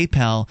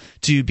PayPal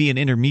to be an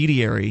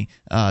intermediary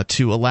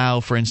to allow,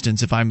 for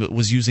instance, if I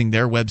was using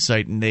their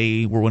website and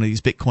they were one of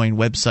these Bitcoin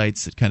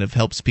websites that kind of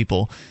helps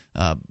people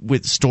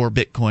store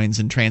Bitcoins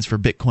and transfer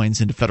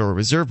Bitcoins into Federal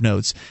Reserve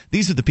notes,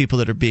 these are the people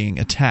that are being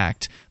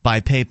attacked by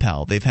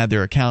PayPal. They've had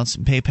their accounts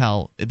in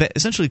PayPal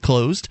essentially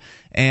closed,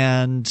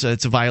 and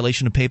it's a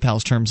violation of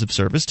PayPal's terms of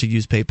service to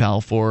use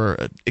PayPal for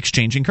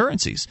exchanging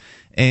currencies.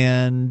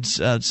 And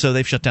so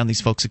they've shut down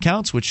these folks'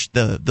 accounts, which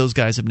those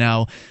guys have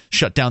now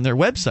shut down their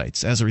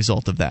websites as a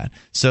result of that.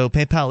 So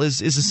PayPal is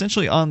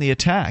essentially on the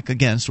attack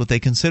against what they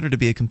consider to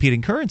be a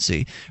competing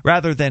currency,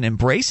 rather than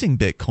embracing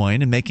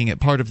Bitcoin and making it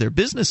part of their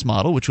business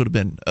model, which would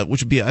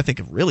be, I think,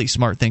 a really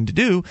smart thing to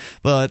do.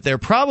 But they're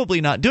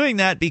probably not doing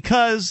that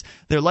because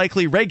they're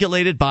likely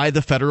regulated by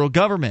the federal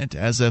government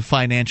as a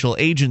financial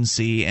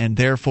agency, and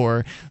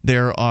therefore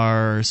there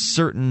are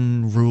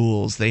certain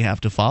rules they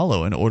have to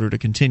follow in order to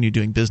continue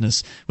doing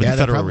business with the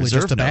Federal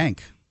Reserve. Just a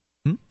bank.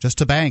 Just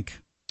a bank.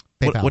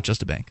 PayPal. What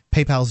just a bank?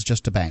 PayPal's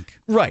just a bank.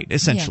 Right,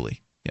 essentially.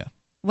 Yeah.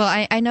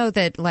 Well, I know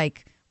that,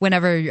 like,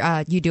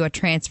 whenever you do a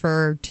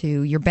transfer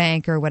to your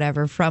bank or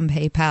whatever from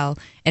PayPal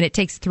and it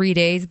takes 3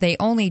 days, they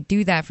only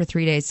do that for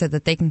 3 days so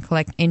that they can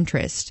collect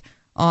interest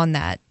on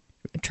that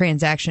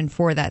transaction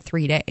for that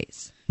 3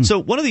 days. So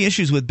one of the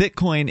issues with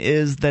Bitcoin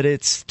is that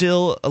it's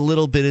still a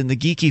little bit in the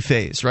geeky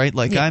phase, right?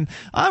 Like, yeah.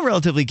 I'm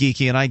relatively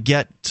geeky, and I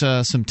get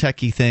some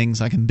techie things.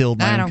 I can build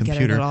my own computer. I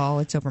don't get it at all.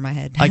 It's over my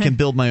head. I can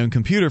build my own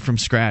computer from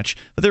scratch.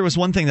 But there was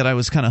one thing that I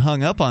was kind of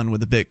hung up on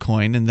with the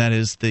Bitcoin, and that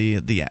is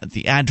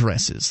the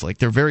addresses. Like,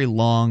 they're very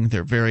long.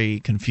 They're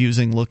very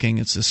confusing looking.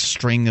 It's a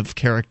string of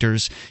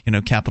characters,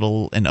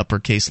 capital and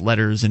uppercase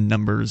letters and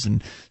numbers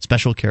and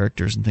special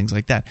characters and things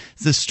like that.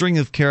 It's this string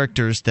of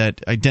characters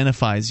that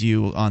identifies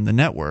you on the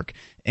network.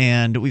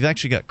 And we've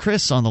actually got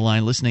Chris on the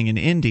line listening in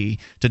Indy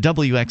to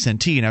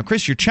WXNT. Now,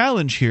 Chris, your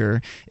challenge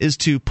here is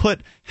to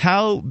put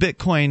how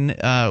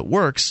Bitcoin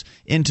works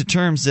into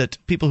terms that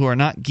people who are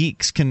not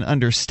geeks can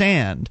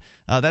understand.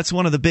 That's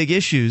one of the big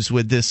issues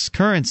with this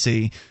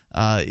currency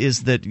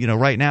is that,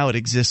 right now it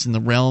exists in the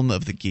realm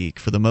of the geek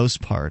for the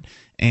most part,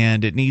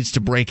 and it needs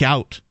to break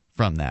out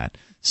from that.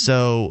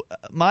 So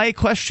my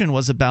question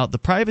was about the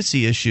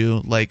privacy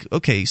issue. Like,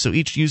 okay, so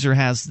each user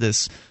has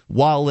this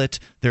wallet.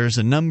 There's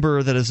a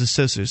number that is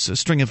associated, a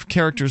string of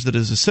characters that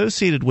is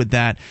associated with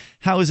that.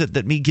 How is it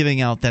that me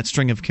giving out that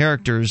string of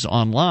characters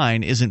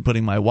online isn't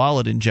putting my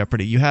wallet in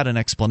jeopardy? You had an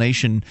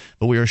explanation,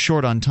 but we were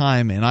short on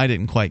time, and I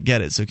didn't quite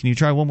get it. So can you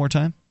try one more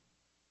time?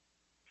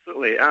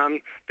 Absolutely.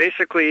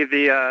 Basically,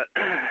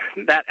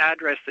 that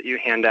address that you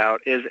hand out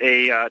is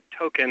a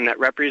token that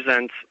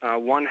represents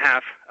one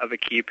half of a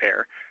key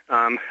pair.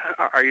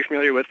 Are you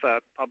familiar with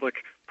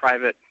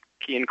public-private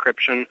key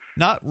encryption?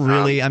 Not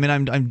really.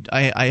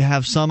 I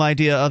have some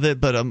idea of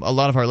it, but a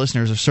lot of our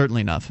listeners are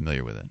certainly not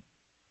familiar with it.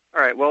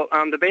 All right. Well,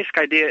 the basic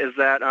idea is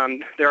that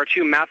there are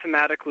two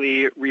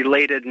mathematically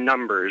related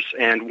numbers,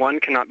 and one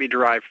cannot be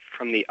derived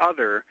from the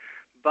other,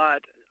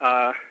 but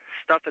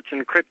stuff that's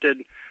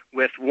encrypted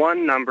with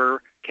one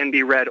number can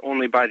be read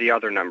only by the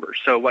other number.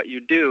 So what you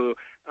do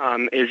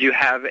is you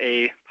have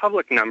a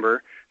public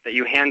number that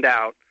you hand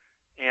out,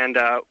 and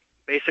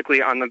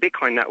basically on the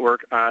Bitcoin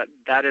network,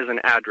 that is an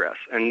address.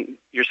 And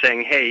you're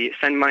saying, hey,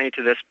 send money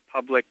to this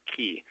public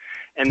key.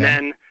 And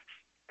then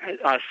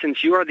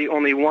since you are the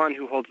only one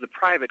who holds the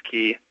private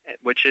key,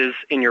 which is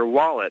in your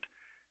wallet,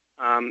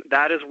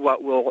 that is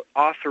what will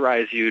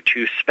authorize you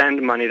to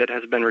spend money that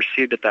has been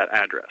received at that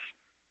address.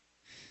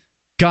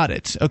 Got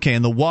it. Okay,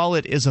 and the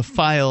wallet is a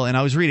file, and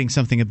I was reading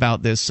something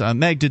about this.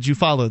 Meg, did you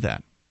follow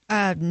that?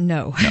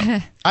 No.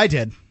 I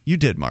did. You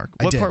did, Mark.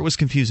 What part was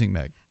confusing,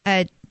 Meg?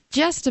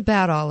 Just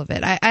about all of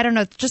it. I don't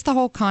know, just the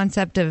whole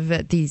concept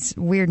of these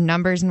weird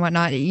numbers and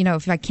whatnot. You know,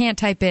 if I can't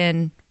type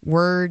in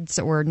words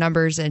or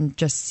numbers and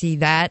just see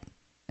that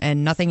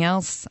and nothing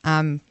else,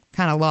 I'm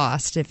kind of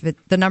lost. If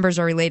the numbers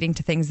are relating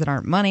to things that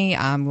aren't money,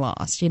 I'm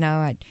lost. You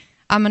know,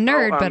 I'm a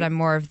nerd, but I'm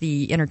more of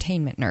the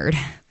entertainment nerd.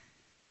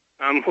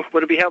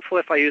 Would it be helpful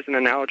if I used an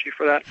analogy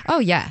for that? Oh,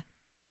 yeah.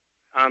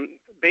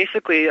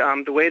 Basically,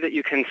 the way that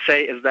you can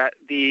say is that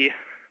the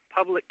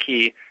public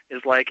key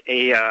is like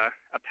a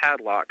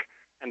padlock,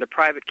 and the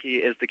private key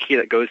is the key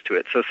that goes to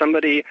it. So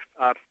somebody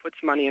puts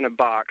money in a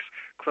box,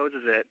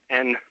 closes it,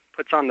 and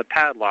puts on the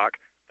padlock.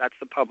 That's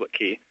the public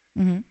key.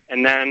 Mm-hmm.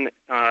 And then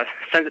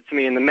sends it to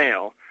me in the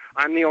mail.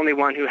 I'm the only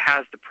one who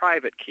has the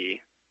private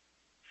key.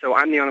 So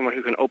I'm the only one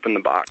who can open the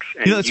box.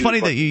 You know, it's funny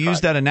that you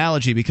used that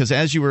analogy, because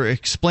as you were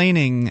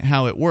explaining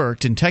how it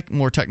worked in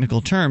more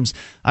technical terms,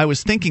 I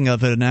was thinking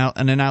of an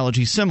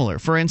analogy similar.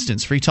 For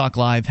instance, Free Talk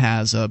Live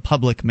has a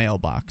public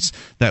mailbox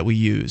that we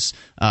use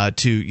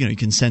you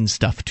can send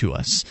stuff to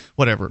us,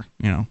 whatever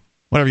you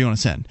want to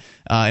send.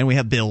 And we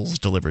have bills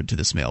delivered to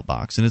this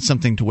mailbox. And it's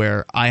something to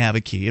where I have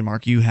a key, and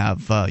Mark, you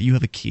have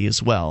a key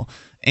as well.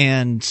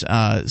 And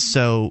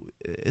so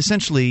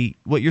essentially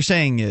what you're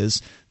saying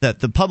is that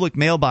the public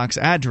mailbox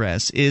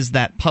address is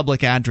that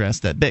public address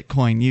that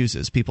Bitcoin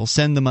uses. People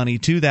send the money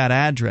to that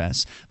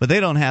address, but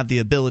they don't have the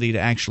ability to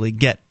actually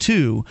get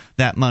to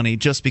that money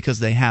just because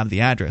they have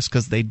the address,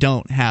 because they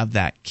don't have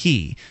that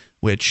key,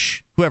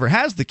 which whoever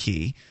has the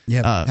key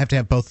have to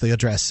have both the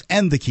address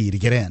and the key to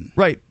get in.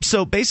 Right.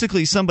 So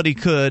basically somebody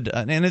could,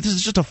 and this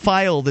is just a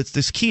file,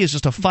 this key is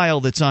just a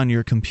file that's on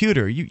your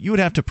computer. You would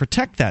have to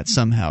protect that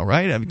somehow,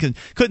 right? I mean,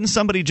 couldn't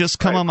somebody just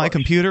come on my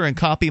computer and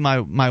copy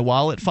my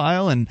wallet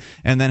file and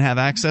then have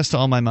access to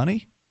all my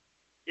money?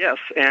 Yes,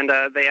 and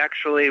they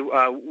actually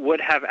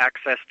would have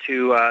access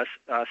to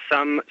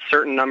some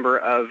certain number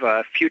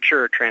of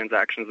future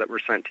transactions that were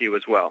sent to you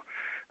as well.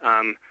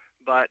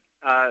 But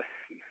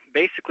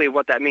basically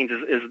what that means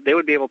is they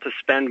would be able to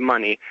spend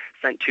money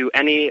sent to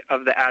any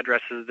of the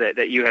addresses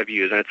that you have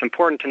used. And it's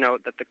important to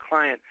note that the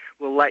client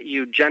will let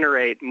you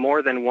generate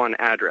more than one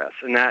address,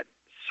 and that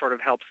sort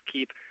of helps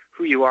keep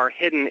who you are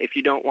hidden if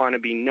you don't want to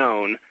be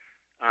known.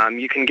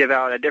 You can give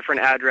out a different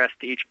address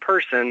to each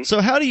person.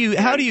 So how do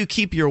you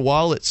keep your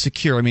wallet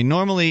secure? I mean,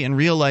 normally in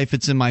real life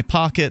it's in my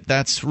pocket.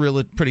 That's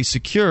really pretty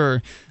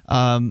secure.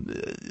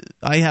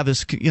 I have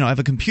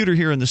a computer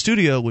here in the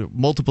studio where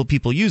multiple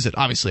people use it.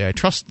 Obviously, I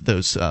trust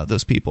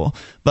those people.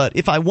 But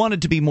if I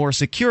wanted to be more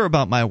secure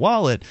about my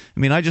wallet, I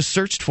mean, I just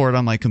searched for it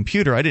on my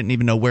computer. I didn't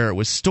even know where it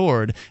was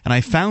stored, and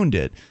I found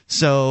it.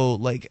 So,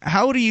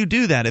 how do you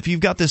do that? If you've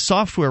got this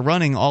software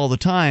running all the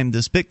time,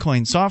 this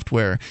Bitcoin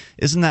software,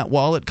 isn't that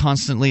wallet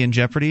constantly in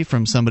jeopardy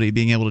from somebody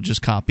being able to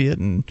just copy it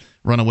and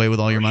run away with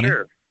all your money?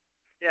 Sure.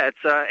 Yeah,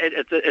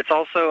 it's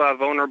also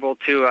vulnerable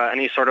to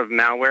any sort of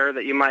malware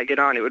that you might get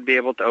on. It would be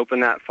able to open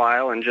that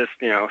file and just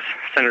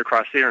send it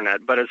across the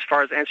internet. But as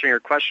far as answering your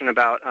question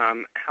about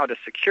how to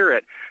secure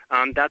it,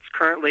 that's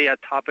currently a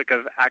topic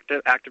of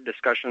active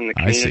discussion in the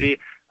community.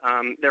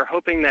 They're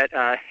hoping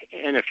that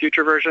in a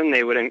future version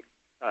they would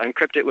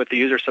encrypt it with the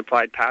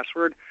user-supplied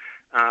password.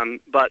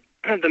 But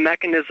the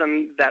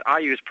mechanism that I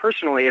use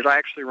personally is I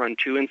actually run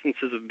two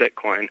instances of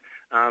Bitcoin.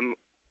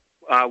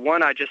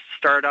 One I just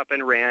started up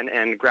and ran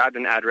and grabbed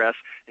an address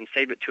and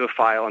saved it to a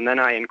file, and then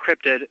I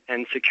encrypted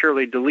and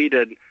securely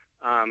deleted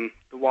the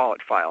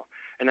wallet file.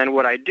 And then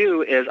what I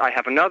do is I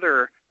have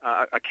another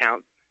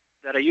account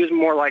that I use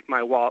more like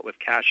my wallet with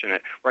cash in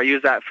it, where I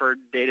use that for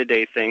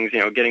day-to-day things,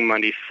 getting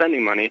money,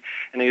 sending money,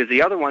 and I use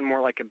the other one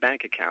more like a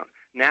bank account.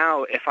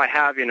 Now, if I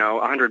have,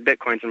 100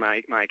 Bitcoins in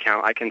my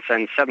account, I can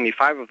send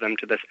 75 of them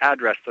to this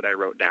address that I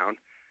wrote down.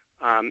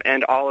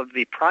 And all of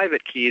the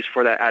private keys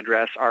for that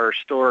address are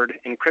stored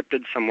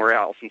encrypted somewhere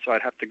else. And so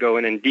I'd have to go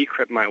in and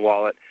decrypt my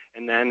wallet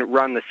and then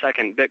run the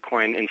second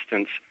Bitcoin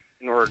instance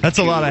in order That's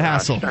to a lot of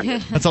hassle.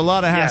 That's a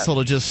lot of hassle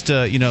to just,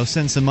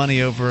 send some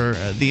money over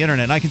the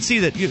Internet. And I can see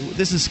that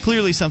this is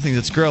clearly something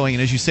that's growing.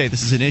 And as you say,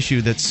 this is an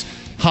issue that's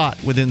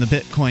hot within the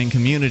Bitcoin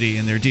community,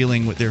 and they're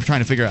trying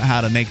to figure out how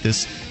to make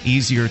this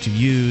easier to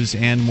use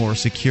and more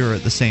secure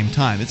at the same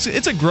time.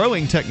 It's a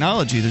growing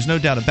technology. There's no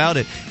doubt about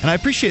it. And I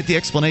appreciate the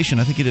explanation.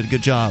 I think you did a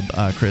good job,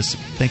 Chris.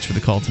 Thanks for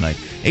the call tonight.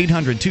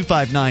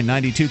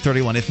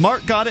 800-259-9231. If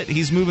Mark got it,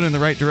 he's moving in the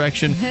right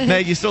direction.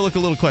 Meg, you still look a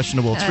little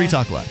questionable. It's Free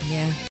Talk Live.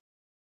 Yeah.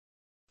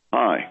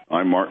 Hi, I'm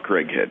I'm Mark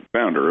Craighead,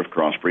 founder of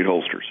Crossbreed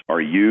Holsters. Are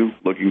you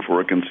looking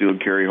for a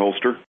concealed carry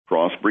holster?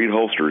 Crossbreed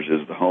Holsters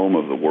is the home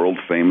of the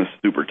world-famous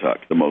Super Tuck,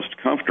 the most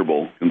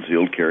comfortable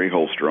concealed carry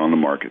holster on the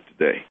market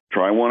today.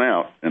 Try one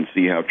out and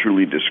see how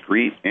truly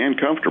discreet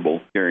and comfortable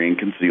carrying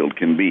concealed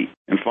can be,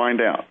 and find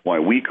out why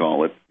we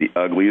call it the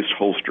ugliest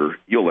holster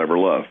you'll ever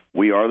love.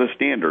 We are the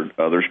standard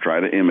others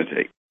try to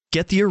imitate.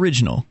 Get the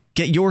original.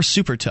 Get your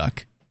Super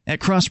Tuck at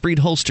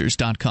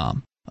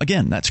crossbreedholsters.com.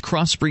 Again, that's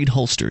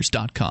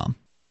crossbreedholsters.com.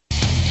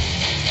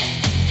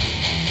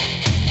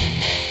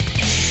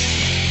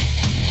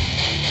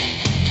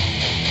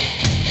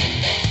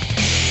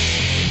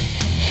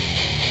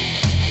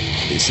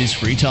 This is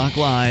Free Talk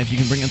Live. You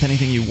can bring up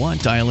anything you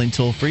want. Dial in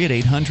toll-free at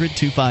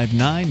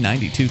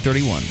 800-259-9231.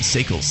 The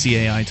SACL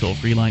CAI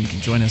toll-free line. You can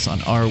join us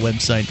on our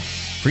website,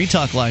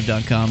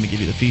 freetalklive.com. We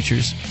give you the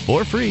features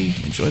for free.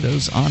 Enjoy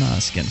those on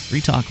us. Again,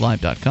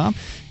 freetalklive.com.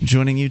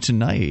 Joining you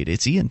tonight,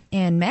 it's Ian.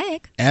 And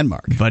Meg. And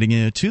Mark. Inviting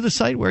you to the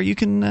site where you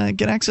can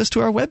get access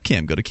to our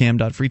webcam. Go to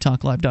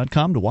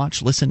cam.freetalklive.com to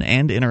watch, listen,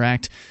 and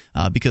interact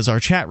because our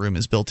chat room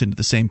is built into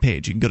the same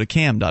page. You can go to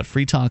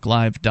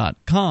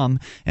cam.freetalklive.com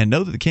and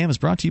know that the cam is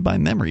brought to you by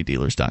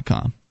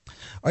memorydealers.com.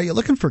 Are you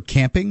looking for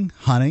camping,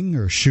 hunting,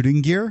 or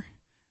shooting gear?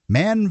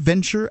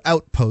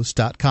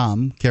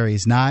 ManVentureOutpost.com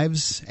carries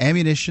knives,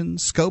 ammunition,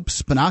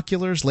 scopes,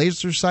 binoculars,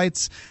 laser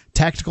sights,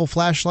 tactical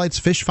flashlights,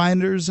 fish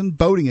finders, and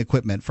boating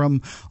equipment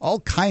from all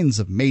kinds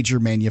of major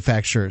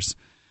manufacturers.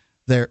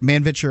 Their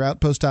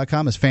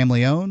ManVentureOutpost.com is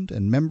family-owned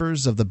and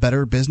members of the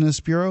Better Business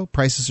Bureau.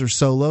 Prices are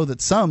so low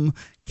that some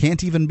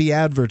can't even be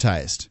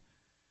advertised.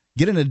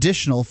 Get an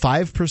additional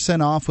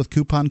 5% off with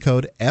coupon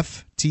code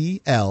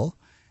FTL.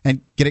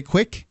 And get it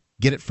quick.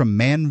 Get it from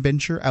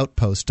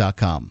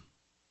ManVentureOutpost.com.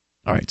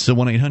 All right, so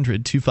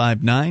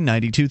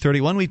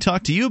 1-800-259-9231. We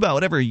talk to you about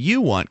whatever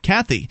you want.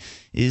 Kathy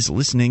is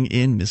listening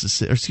in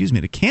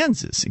to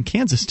Kansas. In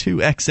Kansas,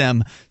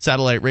 2XM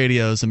Satellite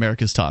Radio's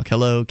America's Talk.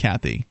 Hello,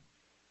 Kathy.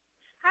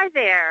 Hi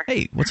there.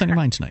 Hey, what's on your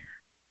mind tonight?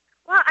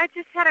 Well, I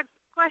just had a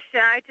question.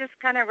 I just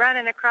kind of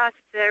running across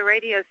the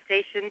radio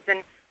stations,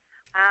 and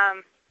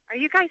are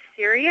you guys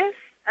serious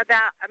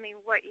about,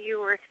 what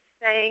you were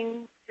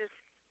saying just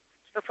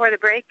before the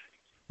break?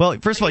 Well,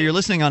 first of all, you're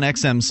listening on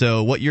XM,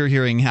 so what you're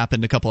hearing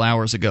happened a couple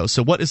hours ago.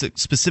 So what is it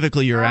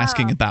specifically you're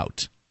asking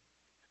about?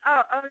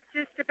 Oh,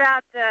 just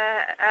about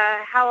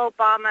how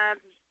Obama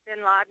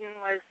bin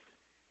Laden was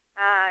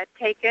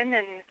taken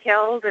and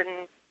killed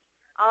and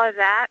all of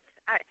that.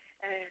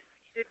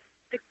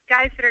 The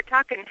guys that are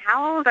talking,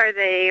 how old are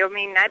they?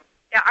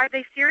 Are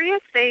they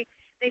serious? They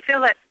feel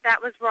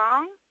that was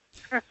wrong?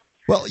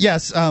 Well,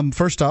 yes.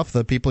 First off,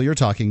 the people you're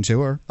talking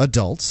to are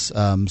adults.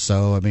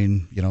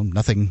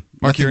 Nothing.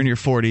 Mark, you're in your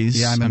 40s.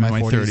 Yeah, I'm in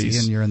my 40s.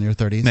 Ian, you're in your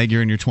 30s. Meg,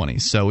 you're in your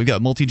 20s. So we've got a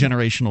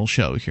multi-generational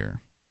show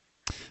here.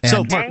 And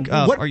so, Mark,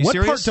 are you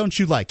serious? What part don't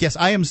you like? Yes,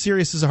 I am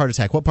serious as a heart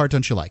attack. What part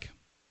don't you like?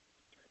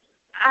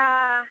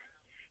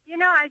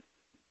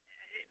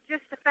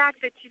 Just the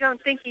fact that you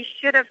don't think he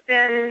should have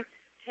been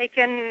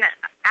taken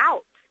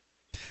out.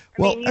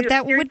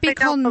 That would be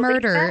called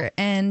murder,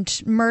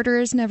 and murder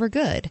is never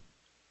good.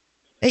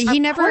 He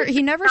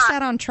never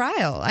sat on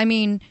trial.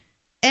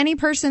 Any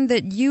person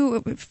that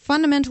you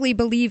fundamentally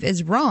believe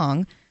is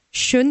wrong,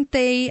 shouldn't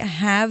they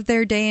have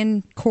their day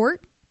in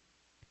court?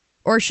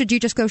 Or should you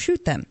just go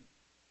shoot them?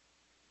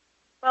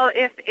 Well,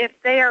 if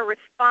they are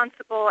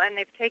responsible and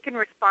they've taken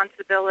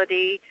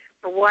responsibility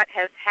for what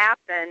has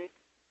happened,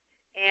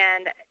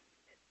 and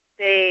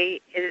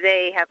they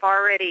have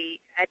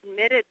already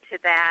admitted to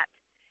that,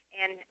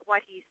 and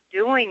what he's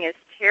doing is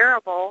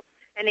terrible,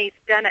 and he's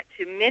done it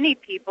to many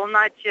people,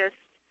 not just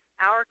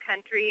our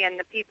country and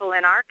the people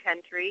in our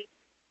country,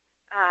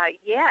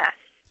 yes.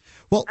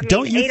 Well,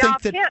 don't you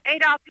think that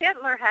Adolf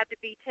Hitler had to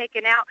be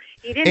taken out?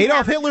 He didn't.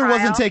 Adolf Hitler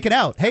wasn't taken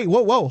out. Hey,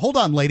 whoa, hold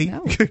on, lady.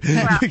 No.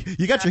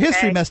 You got your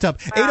history messed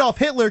up. Well, Adolf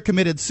Hitler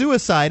committed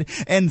suicide,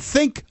 and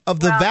think of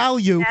the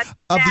value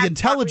of the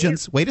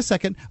intelligence. Wait a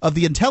second, of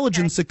the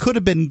intelligence that could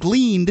have been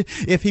gleaned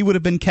if he would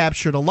have been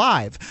captured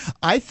alive.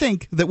 I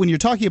think that when you're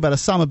talking about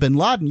Osama bin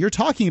Laden, you're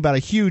talking about a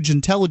huge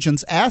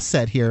intelligence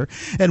asset here,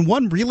 and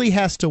one really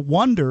has to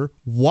wonder,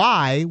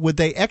 why would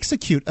they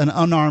execute an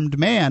unarmed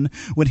man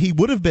when he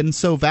would have been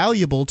so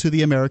valuable to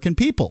the American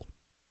people?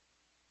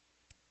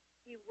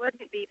 He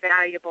wouldn't be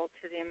valuable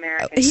to the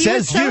Americans.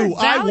 Says you.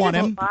 I want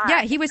him.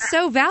 Yeah, he was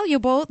so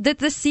valuable that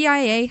the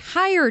CIA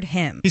hired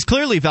him. He's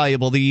clearly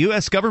valuable. The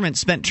U.S. government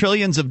spent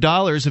trillions of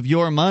dollars of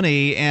your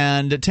money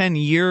and 10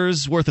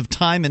 years worth of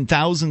time and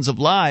thousands of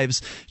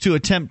lives to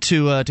attempt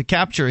to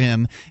capture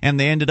him, and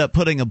they ended up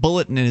putting a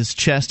bullet in his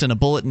chest and a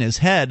bullet in his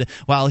head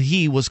while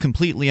he was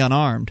completely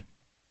unarmed.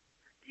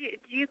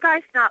 Do you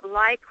guys not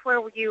like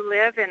where you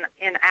live in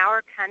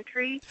our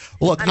country?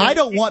 Look, I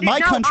don't want my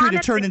country to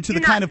turn into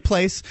the kind of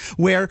place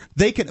where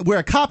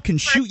a cop can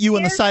shoot you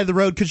on the side of the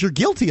road because you're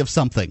guilty of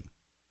something.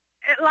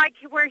 Like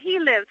where he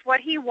lives, what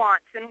he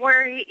wants, and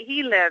where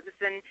he lives,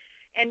 and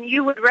And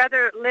you would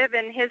rather live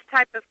in his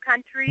type of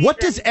country? What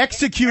does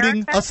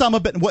executing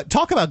Osama bin...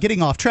 Talk about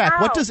getting off track.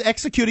 No. What does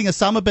executing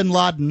Osama bin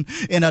Laden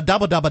in a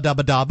dub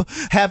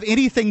have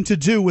anything to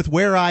do with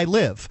where I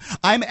live?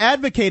 I'm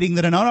advocating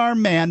that an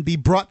unarmed man be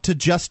brought to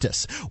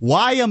justice.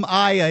 Why am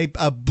I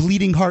a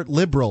bleeding heart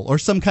liberal or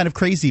some kind of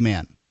crazy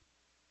man?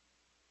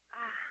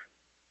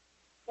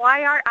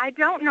 I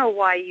don't know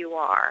why you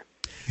are.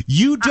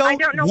 You don't I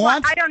don't know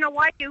want... I don't know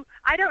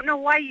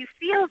why you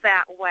feel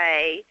that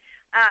way.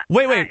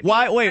 Wait,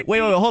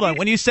 hold on.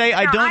 When you say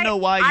I don't know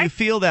why you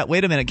feel that,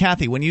 wait a minute,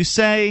 Kathy. When you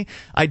say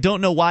I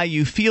don't know why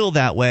you feel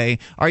that way,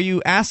 are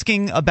you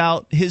asking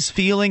about his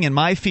feeling and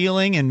my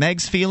feeling and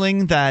Meg's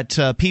feeling that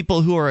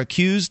people who are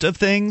accused of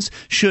things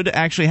should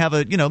actually have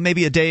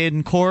maybe a day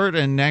in court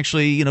and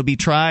actually, be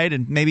tried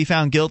and maybe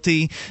found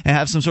guilty and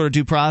have some sort of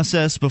due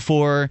process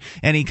before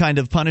any kind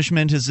of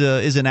punishment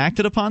is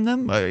enacted upon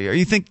them? Are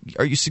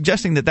you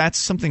suggesting that that's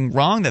something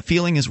wrong, that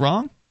feeling is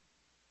wrong?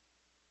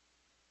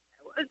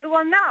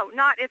 Well, no,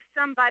 not if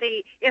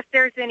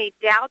there's any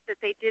doubt that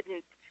they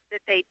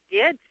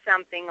did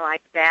something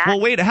like that.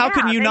 Well, wait, how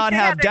can you not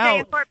have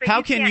doubt?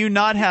 How can you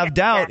not have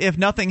doubt if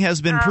nothing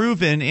has been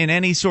proven in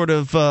any sort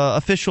of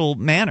official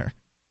manner?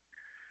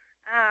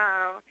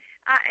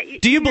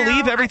 Do you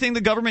believe everything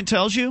the government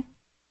tells you?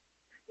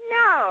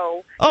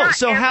 No. Oh,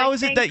 so how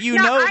is it that you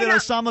know that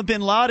Osama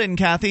bin Laden,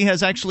 Kathy,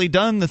 has actually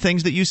done the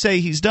things that you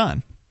say he's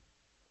done?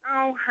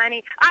 Oh,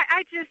 honey,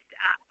 I just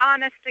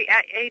honestly,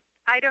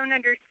 I don't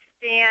understand.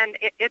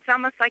 It's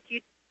almost like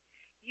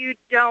you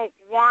don't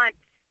want.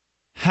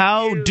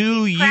 How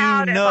do you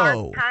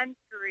know?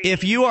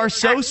 If you are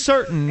so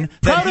certain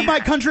that proud of my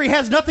country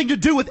has nothing to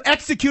do with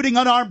executing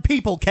unarmed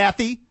people,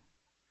 Kathy.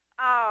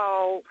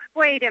 Oh,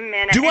 wait a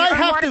minute. Do I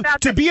have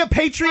to be a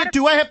patriot?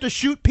 Do I have to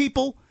shoot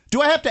people?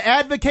 Do I have to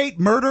advocate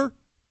murder?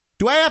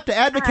 Do I have to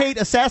advocate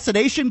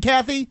assassination,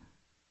 Kathy?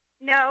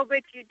 No,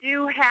 but you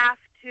do have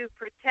to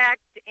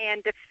protect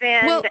and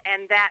defend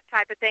and that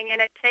type of thing,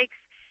 and it takes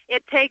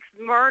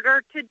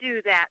murder to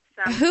do that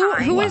sometimes. Who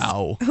were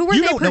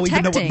you they don't protecting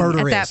even know what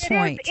murder at that is.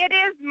 point? It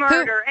is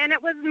murder, and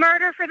it was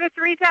murder for the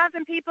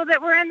 3,000 people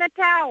that were in the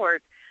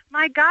towers.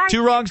 My God.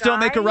 Two wrongs don't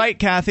make a right,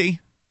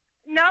 Kathy.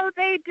 No,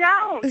 they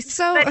don't.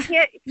 So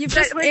you've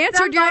just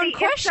answered your own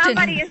question.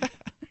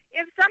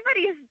 If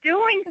somebody is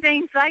doing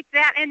things like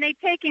that and they're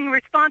taking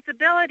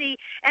responsibility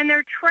and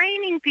they're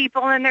training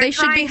people and they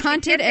should be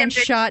hunted and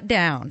shot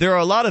down. There are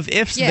a lot of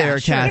ifs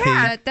there, sure. Kathy.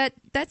 Yeah,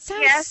 that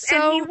sounds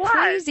so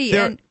crazy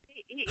and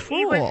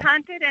he was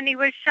hunted and he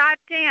was shot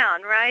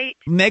down, right?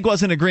 Meg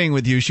wasn't agreeing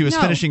with you. She was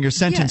finishing your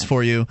sentence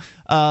for you.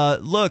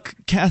 Look,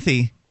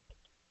 Kathy,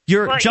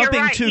 you're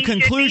jumping to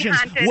conclusions.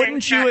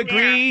 Wouldn't you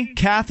agree,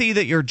 Kathy,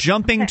 that you're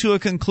jumping to a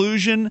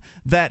conclusion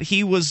that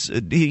he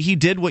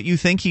did what you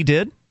think he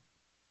did?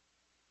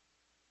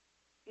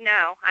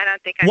 No, I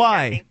don't think I'm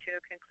jumping to a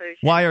conclusion.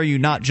 Why are you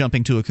not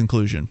jumping to a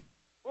conclusion?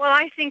 Well,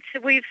 I think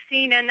we've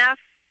seen enough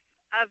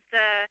of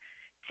the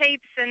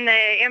tapes and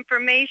the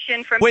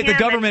information from the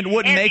government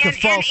wouldn't make a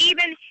false... And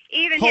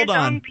even Hold his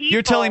on. own people.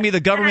 You're telling me the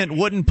government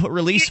wouldn't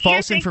release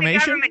false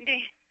information?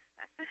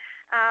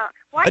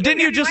 Didn't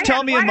you just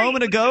tell me a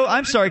moment ago?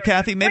 I'm sorry,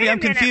 Kathy. Maybe I'm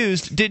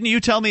confused. Didn't you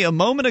tell me a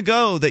moment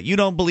ago that you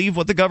don't believe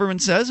what the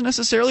government says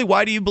necessarily?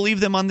 Why do you believe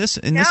them on this?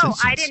 In this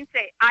instance? I didn't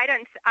say.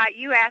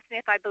 You asked me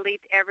if I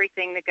believed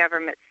everything the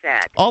government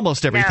said.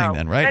 Almost everything,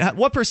 then, right?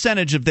 What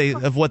percentage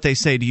of what they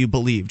say do you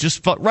believe?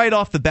 Just right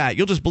off the bat,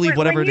 you'll just believe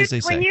whatever it is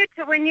they say.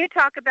 When you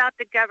talk about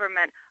the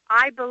government,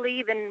 I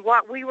believe in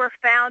what we were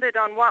founded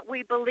on, what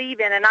we believe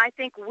in, and I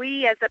think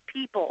we as a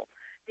people,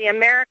 the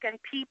American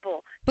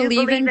people,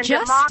 believe in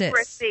justice.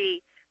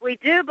 Democracy. We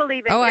do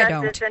believe in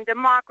justice and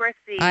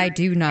democracy. I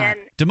do not.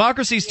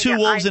 Democracy's two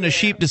wolves and a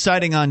sheep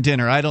deciding on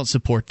dinner. I don't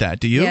support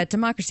that. Do you? Yeah,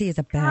 democracy is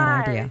a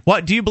bad idea.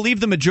 What? Do you believe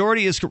the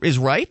majority is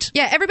right?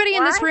 Yeah, everybody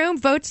in this room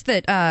votes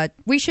that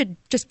we should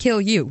just kill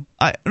you.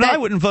 I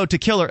wouldn't vote to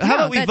kill her. How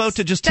about we vote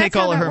to just take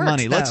all of her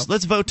money?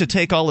 Let's vote to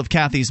take all of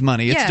Kathy's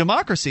money. It's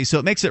democracy, so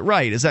it makes it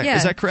right. Is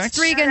that correct? It's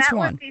 3 against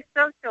 1. That would be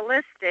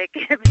socialistic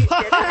if you did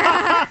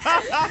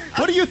that.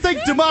 What do you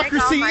think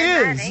democracy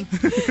is?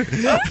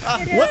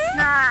 It is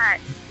not.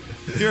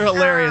 You're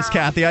hilarious,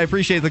 Kathy. I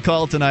appreciate the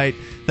call tonight.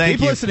 Thank you.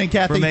 Keep listening,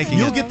 Kathy.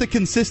 You'll get the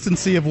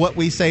consistency of what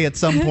we say at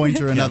some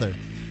point or another.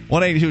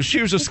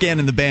 She was just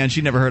scanning the band.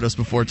 She never heard us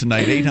before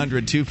tonight.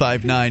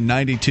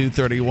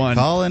 800-259-9231.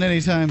 Call in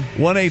anytime.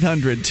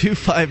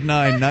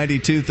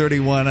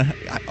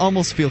 1-800-259-9231. I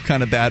almost feel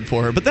kind of bad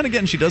for her. But then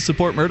again, she does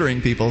support murdering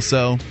people,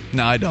 so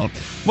no, I don't.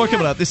 More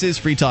coming up. This is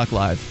Free Talk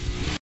Live.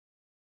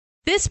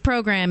 This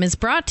program is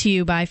brought to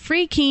you by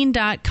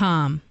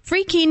FreeKeene.com.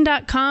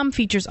 FreeKeene.com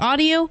features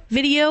audio,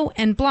 video,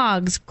 and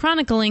blogs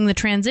chronicling the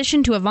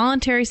transition to a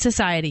voluntary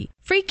society.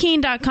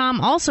 FreeKeene.com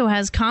also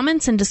has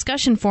comments and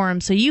discussion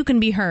forums so you can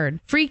be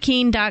heard.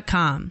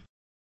 FreeKeene.com.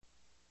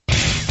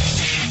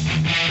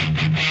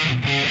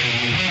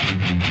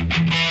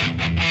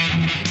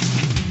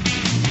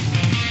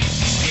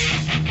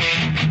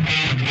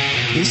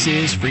 This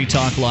is Free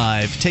Talk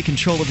Live. Take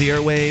control of the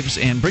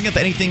airwaves and bring up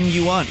anything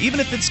you want, even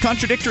if it's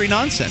contradictory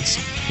nonsense.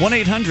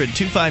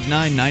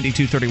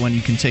 1-800-259-9231.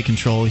 You can take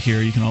control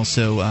here. You can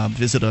also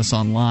visit us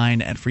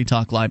online at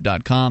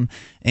freetalklive.com,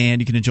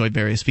 and you can enjoy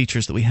various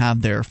features that we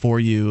have there for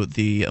you.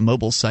 The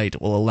mobile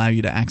site will allow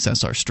you to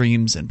access our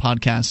streams and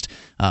podcast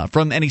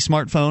from any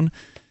smartphone.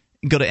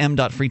 Go to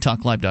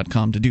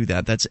m.freetalklive.com to do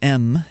that. That's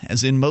m,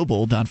 as in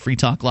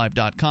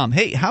mobile.freetalklive.com.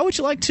 Hey, how would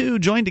you like to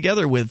join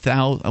together with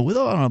about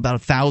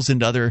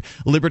 1,000 other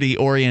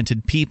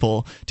liberty-oriented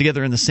people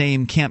together in the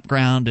same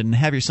campground and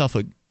have yourself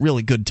a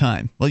really good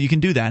time? Well, you can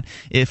do that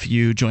if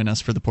you join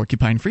us for the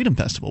Porcupine Freedom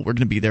Festival. We're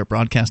going to be there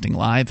broadcasting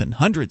live, and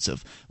hundreds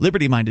of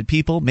liberty-minded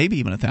people, maybe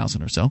even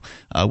 1,000 or so,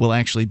 will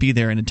actually be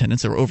there in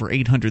attendance. There were over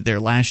 800 there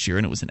last year,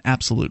 and it was an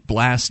absolute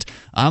blast.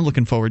 I'm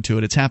looking forward to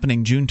it. It's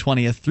happening June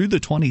 20th through the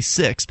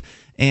 26th.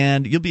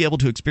 And you'll be able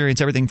to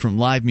experience everything from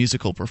live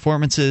musical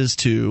performances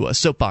to a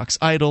soapbox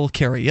idol,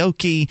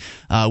 karaoke.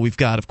 We've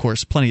got, of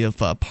course, plenty of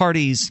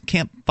parties,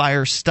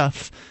 campfire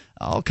stuff,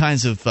 all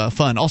kinds of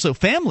fun. Also,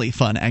 family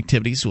fun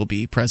activities will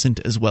be present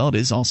as well. It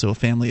is also a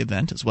family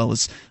event, as well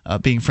as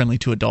being friendly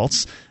to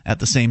adults at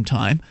the same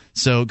time.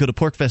 So go to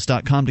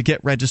porkfest.com to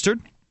get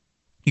registered.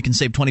 You can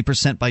save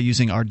 20% by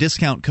using our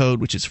discount code,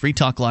 which is Free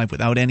Talk Live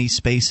without any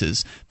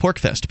spaces.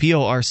 Porkfest,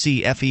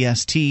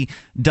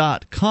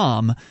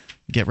 PORCFEST.com.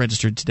 Get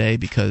registered today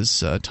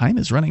because time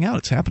is running out.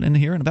 It's happening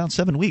here in about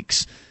 7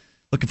 weeks.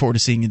 Looking forward to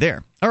seeing you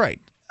there. All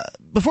right.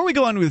 Before we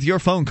go on with your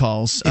phone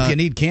calls... if you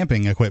need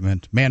camping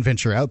equipment, Man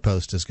Venture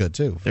Outpost is good,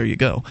 too. There you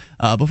go.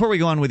 Before we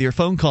go on with your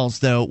phone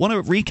calls, though, I want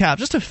to recap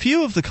just a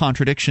few of the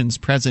contradictions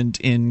present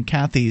in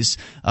Kathy's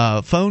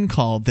phone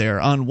call there.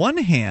 On one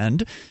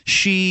hand,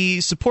 she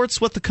supports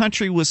what the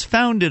country was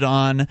founded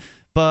on,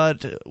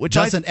 but... which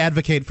doesn't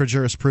advocate for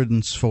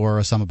jurisprudence for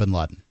Osama bin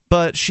Laden.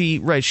 But she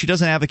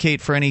doesn't advocate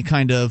for any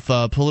kind of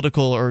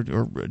political or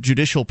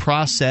judicial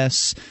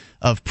process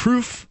of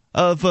proof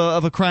of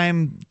a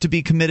crime to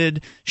be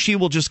committed. She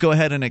will just go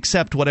ahead and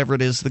accept whatever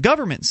it is the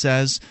government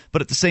says,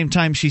 but at the same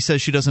time she says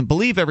she doesn't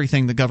believe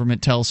everything the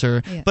government tells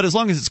her. Yeah. But as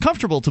long as it's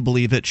comfortable to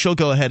believe it, she'll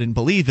go ahead and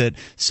believe it.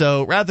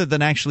 So rather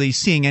than actually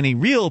seeing any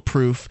real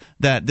proof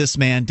that this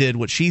man did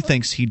what she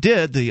thinks he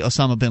did, the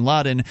Osama bin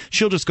Laden,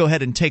 she'll just go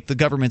ahead and take the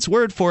government's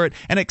word for it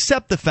and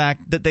accept the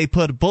fact that they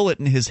put a bullet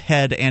in his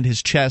head and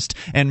his chest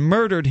and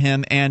murdered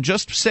him, and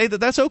just say that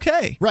that's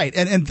okay. Right.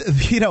 And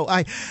you know,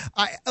 I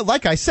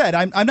like I said,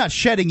 I'm not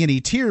shedding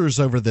any tears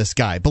over this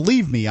guy.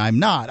 Believe me, I'm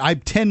not. I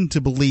tend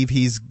to believe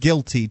he's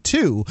guilty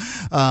too.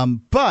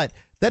 But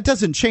that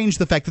doesn't change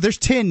the fact that there's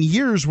 10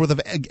 years worth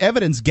of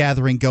evidence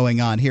gathering going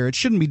on here. It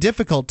shouldn't be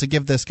difficult to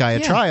give this guy a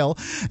trial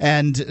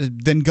and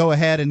then go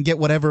ahead and get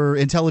whatever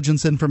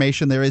intelligence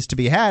information there is to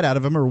be had out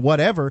of him or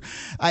whatever.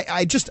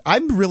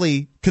 I'm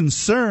really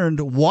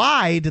concerned.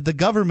 Why did the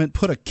government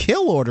put a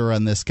kill order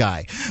on this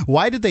guy?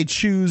 Why did they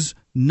choose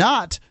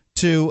not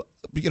to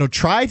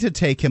try to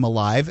take him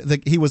alive?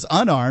 He was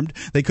unarmed.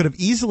 They could have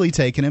easily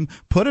taken him,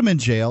 put him in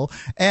jail.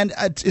 And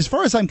as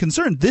far as I'm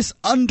concerned, this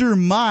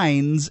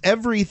undermines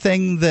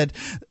everything that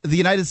the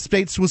United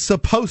States was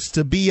supposed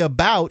to be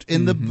about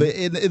in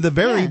the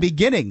very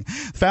beginning.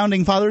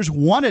 Founding fathers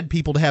wanted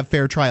people to have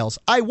fair trials.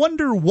 I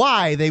wonder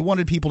why they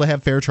wanted people to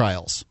have fair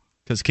trials.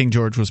 Because King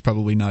George was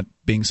probably not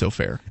being so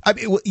fair. I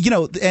mean,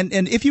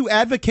 and if you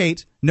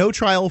advocate no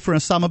trial for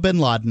Osama bin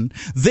Laden,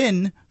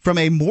 then from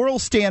a moral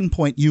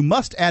standpoint, you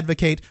must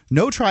advocate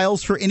no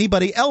trials for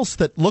anybody else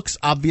that looks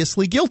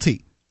obviously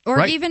guilty.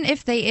 Or even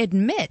if they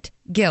admit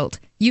guilt,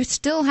 you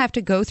still have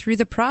to go through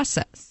the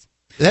process.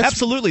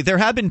 Absolutely. There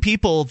have been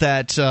people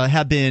that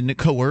have been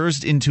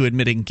coerced into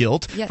admitting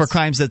guilt for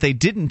crimes that they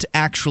didn't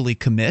actually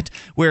commit,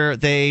 where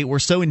they were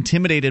so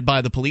intimidated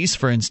by the police,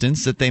 for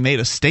instance, that they made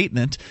a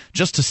statement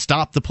just to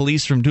stop the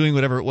police from doing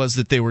whatever it was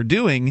that they were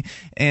doing,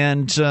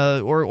 and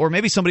or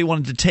maybe somebody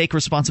wanted to take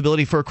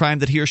responsibility for a crime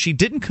that he or she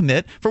didn't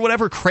commit for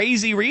whatever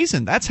crazy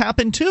reason. That's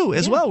happened too,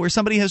 as well, where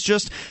somebody has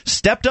just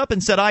stepped up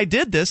and said, I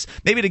did this,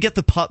 maybe to get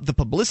the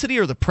publicity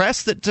or the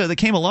press that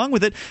came along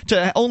with it,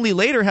 to only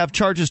later have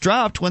charges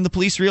dropped when the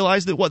police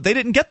realized that they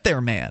didn't get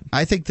their man.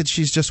 I think that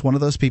she's just one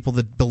of those people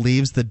that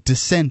believes that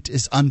dissent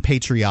is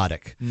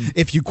unpatriotic.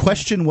 If you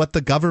question what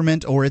the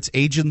government or its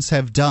agents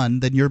have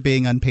done, then you're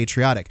being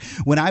unpatriotic.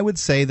 When I would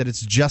say that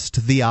it's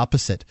just the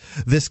opposite.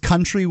 This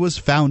country was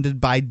founded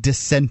by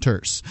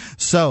dissenters.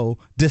 So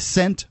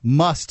dissent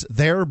must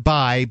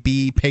thereby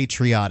be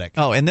patriotic.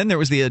 Oh, and then there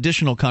was the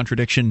additional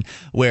contradiction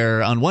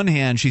where on one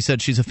hand she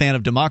said she's a fan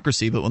of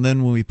democracy, but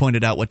then when we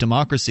pointed out what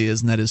democracy is,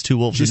 and that is two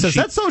wolves she says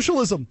that's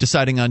socialism,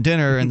 deciding on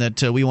dinner, and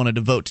that we wanted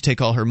to vote to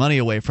take all her money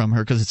away from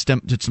her because it's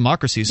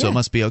democracy, so it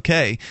must be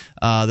okay,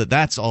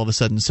 that's all of a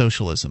sudden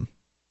socialism.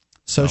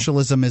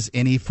 Socialism is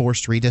any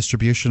forced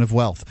redistribution of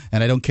wealth,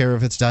 and I don't care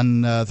if it's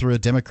done through a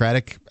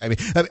democratic. I mean,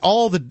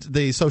 all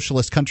the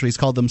socialist countries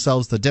called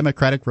themselves the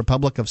Democratic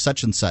Republic of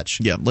such and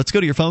such. Yeah, let's go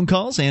to your phone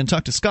calls and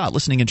talk to Scott,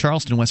 listening in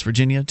Charleston, West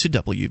Virginia, to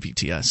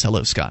WVTS.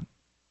 Hello, Scott.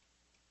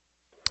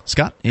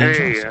 Scott,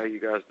 hey, how you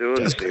guys doing?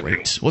 That's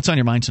great. What's on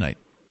your mind tonight?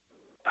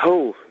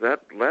 Oh,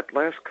 that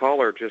last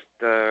caller just,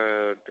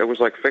 it was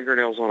like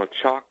fingernails on a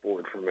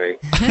chalkboard for me.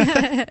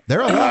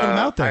 There are a lot of them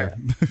out there.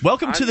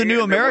 Welcome to the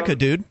new America,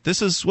 dude.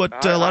 This is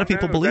what a lot of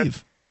people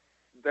believe.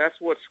 That's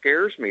what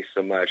scares me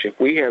so much. If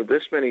we have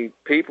this many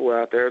people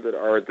out there that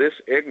are this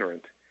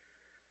ignorant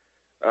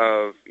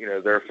of,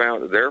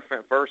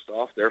 first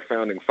off, their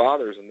founding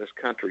fathers in this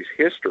country's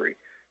history.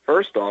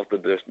 First off,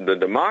 the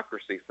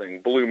democracy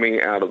thing blew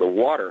me out of the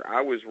water.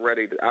 I was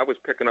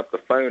picking up the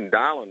phone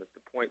dialing at the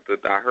point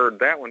that I heard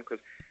that one because,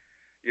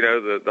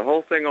 the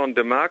whole thing on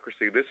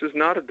democracy, this is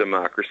not a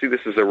democracy. This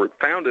is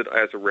founded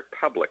as a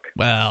republic.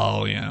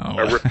 Well,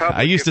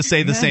 I used to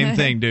say the same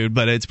thing, dude,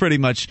 but it's pretty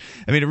much,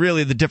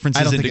 really the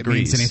difference is in degrees. I don't think it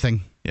means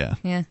anything. Yeah.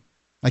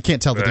 I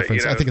can't tell the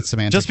difference. I think it's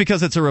semantic. Just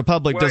because it's a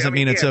republic doesn't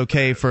mean it's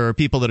okay for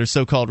people that are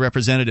so-called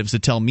representatives to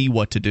tell me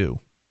what to do.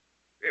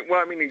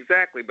 Well,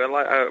 exactly, but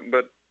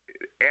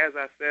as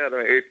I said,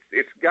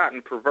 it's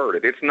gotten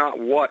perverted. It's not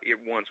what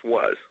it once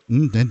was.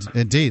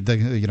 Indeed,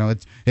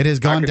 it has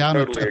gone down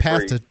a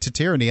path to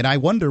tyranny, and I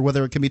wonder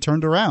whether it can be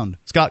turned around.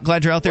 Scott,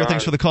 glad you're out there.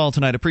 Thanks for the call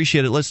tonight.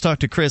 Appreciate it. Let's talk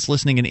to Chris,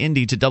 listening in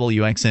Indy to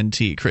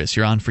WXNT. Chris,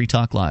 you're on Free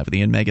Talk Live with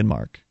Ian, Meg, and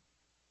Mark.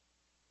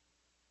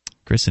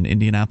 Chris in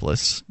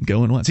Indianapolis,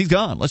 going once. He's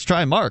gone. Let's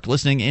try Mark,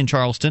 listening in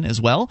Charleston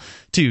as well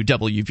to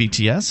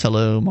WVTS.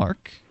 Hello,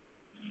 Mark.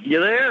 You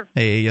there?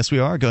 Hey, yes, we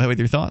are. Go ahead with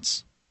your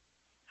thoughts.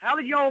 How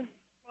did y'all?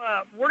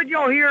 Where did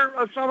y'all hear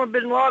Osama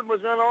bin Laden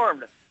was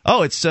unarmed?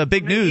 Oh, it's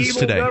big news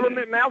today.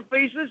 Government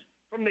mouthpieces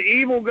from the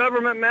evil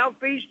government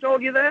mouthpiece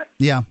told you that?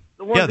 Yeah.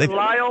 The ones that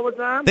lie all the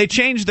time? They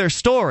changed their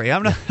story.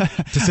 I'm not.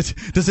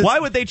 Why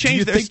would they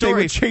change their story?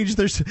 They would change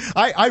their?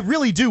 I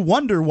really do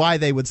wonder why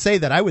they would say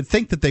that. I would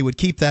think that they would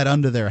keep that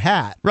under their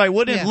hat. Right?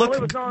 Wouldn't it look?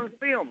 Well, it was on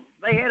film.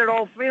 They had it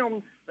all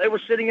filmed. They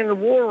were sitting in the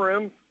war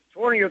room,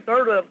 20 or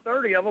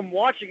 30 of them,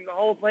 watching the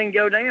whole thing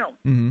go down.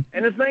 Mm-hmm.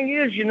 And the thing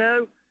is,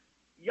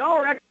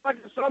 y'all act like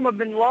Osama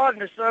bin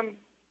Laden is some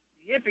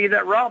hippie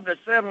that robbed a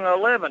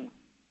 7-Eleven,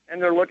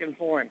 and they're looking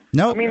for him.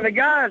 Nope. The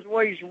guy's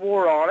waged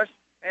war on us,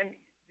 and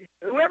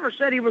whoever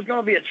said he was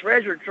going to be a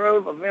treasure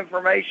trove of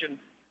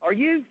information, are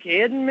you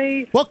kidding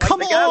me? Well,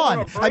 come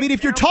on.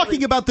 If you're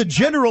talking about the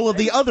general of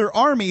the other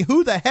army,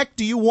 who the heck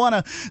do you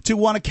want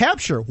to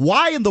capture?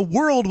 Why in the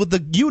world would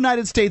the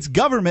United States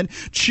government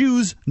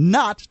choose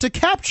not to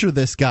capture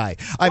this guy?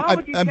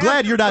 I'm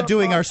glad you're not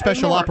doing our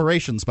special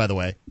operations, by the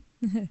way.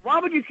 Why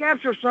would you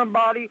capture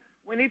somebody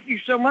when if you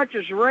so much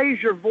as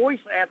raise your voice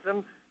at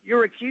them,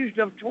 you're accused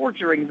of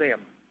torturing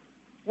them?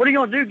 What are you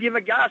going to do, give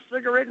a guy a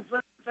cigarette and say,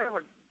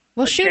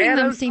 well, shooting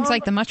them seems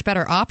like the much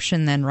better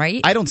option then, right?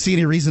 I don't see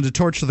any reason to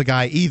torture the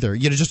guy either.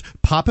 Just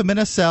pop him in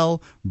a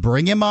cell,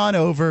 bring him on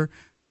over,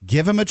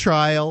 give him a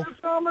trial. That's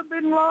Osama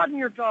bin Laden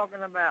you're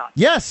talking about.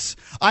 Yes,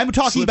 I'm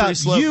talking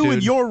about you dude.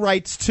 And your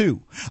rights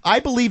too. I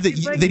believe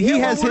that he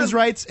has his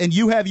rights and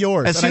you have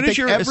yours. And I think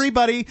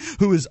everybody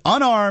who is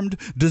unarmed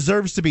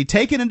deserves to be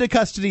taken into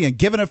custody and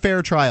given a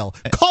fair trial.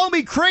 Call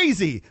me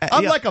crazy.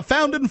 I'm like a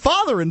founding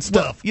father and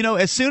stuff. Well,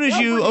 as soon as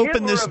you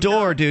open this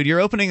door, dude, you're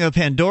opening a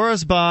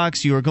Pandora's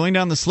box. You are going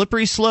down the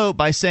slippery slope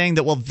by saying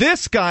that, well,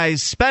 this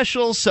guy's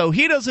special, so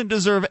he doesn't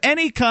deserve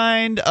any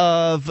kind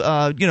of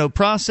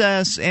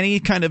process, any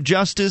kind of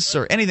justice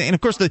or anything. And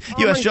of course, the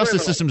U.S.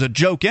 justice system's a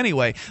joke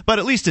anyway, but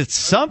at least it's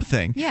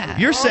something. Yeah.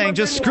 You're saying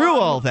just screw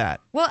all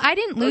that. Well, I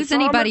didn't lose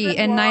anybody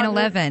in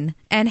 9/11,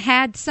 and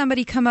had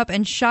somebody come up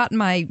and shot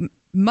my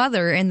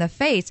mother in the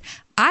face,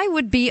 I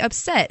would be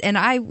upset, and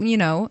I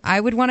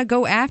would want to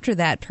go after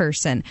that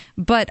person.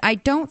 But I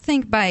don't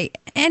think by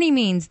any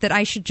means that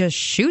I should just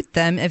shoot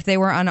them if they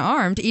were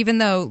unarmed, even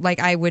though,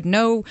 I would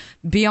know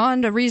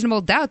beyond a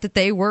reasonable doubt that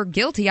they were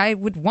guilty. I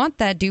would want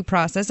that due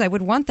process. I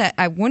would want that.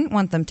 I wouldn't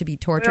want them to be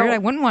tortured. I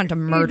wouldn't want to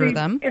murder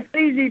them. It's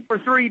easy for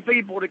three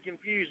people to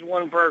confuse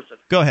one person.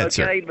 Go ahead,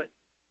 sir. Okay, but,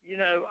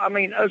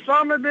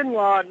 Osama bin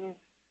Laden,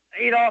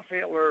 Adolf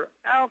Hitler,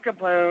 Al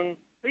Capone,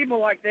 people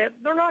like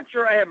that, they're not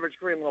your average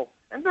criminal,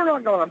 and they're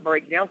not going to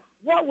break down.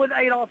 What would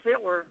Adolf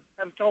Hitler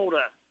have told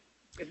us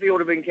if he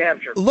would have been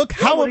captured? Look,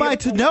 how am I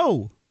to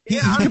know? He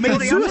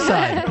committed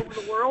suicide.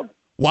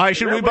 Why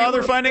should we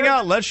bother finding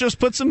out? Let's just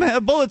put some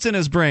bullets in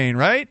his brain,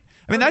 right?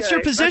 That's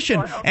your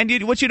position.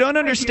 And what you don't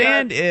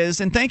understand is,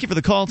 and thank you for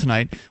the call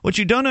tonight, what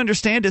you don't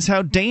understand is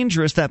how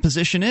dangerous that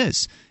position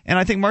is. And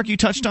I think, Mark, you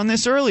touched on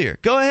this earlier.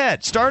 Go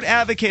ahead. Start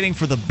advocating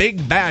for the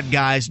big bad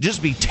guys.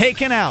 Just be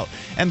taken out.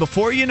 And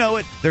before you know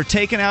it, they're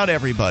taking out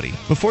everybody.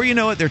 Before you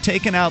know it, they're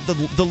taking out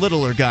the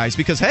littler guys.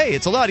 Because, hey,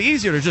 it's a lot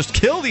easier to just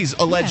kill these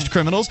alleged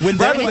criminals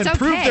rather than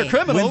prove they're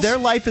criminals. When their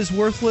life is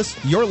worthless,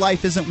 your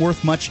life isn't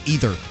worth much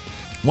either.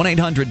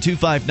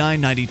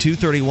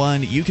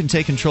 1-800-259-9231. You can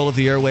take control of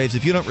the airwaves.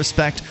 If you don't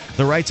respect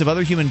the rights of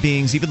other human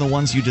beings, even the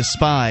ones you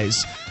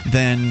despise,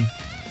 then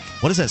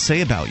what does that say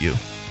about you?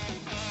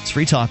 It's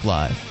Free Talk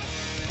Live.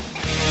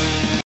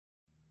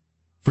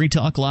 Free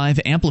Talk Live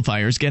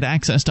amplifiers get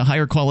access to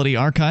higher quality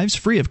archives,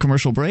 free of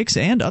commercial breaks,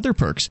 and other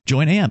perks.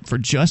 Join AMP for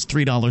just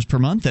 $3 per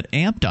month at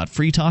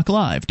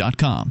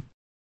amp.freetalklive.com.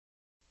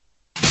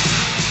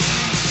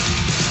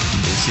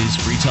 This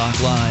is Free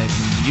Talk Live.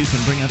 You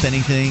can bring up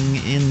anything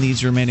in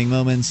these remaining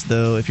moments,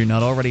 though if you're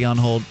not already on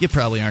hold, you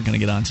probably aren't going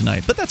to get on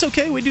tonight. But that's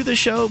okay. We do this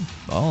show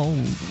all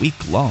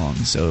week long,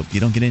 so if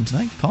you don't get in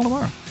tonight, call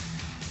tomorrow.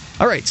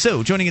 All right,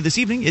 so joining you this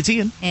evening, it's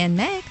Ian. And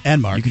Meg.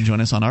 And Mark. You can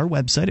join us on our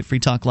website at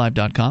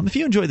freetalklive.com. If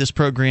you enjoy this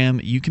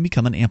program, you can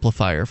become an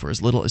amplifier for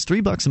as little as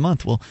 $3 a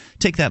month. We'll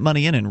take that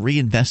money in and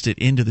reinvest it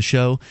into the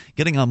show,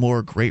 getting on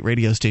more great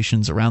radio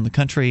stations around the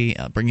country,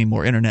 bringing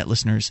more internet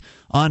listeners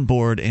on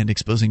board, and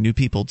exposing new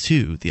people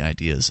to the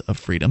ideas of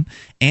freedom.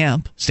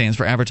 AMP stands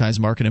for Advertise,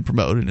 Market, and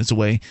Promote, and it's a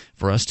way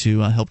for us to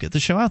help get the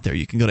show out there.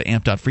 You can go to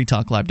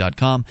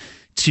amp.freetalklive.com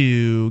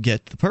to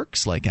get the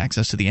perks like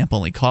access to the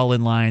AMP-only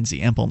call-in lines,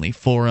 the AMP-only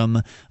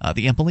forum,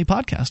 the AMP-only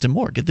podcast, and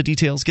more. Get the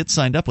details. Get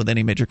signed up with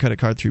any major credit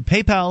card through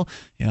PayPal.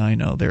 Yeah, I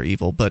know they're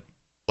evil, but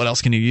what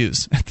else can you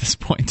use at this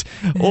point?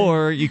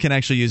 Or you can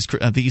actually use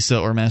a Visa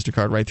or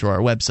MasterCard right through our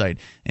website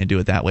and do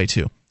it that way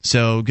too.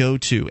 So go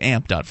to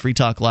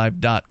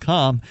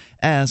amp.freetalklive.com.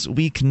 As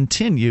we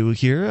continue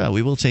here,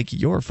 we will take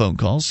your phone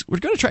calls. We're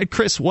going to try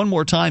Chris one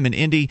more time in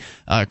Indy.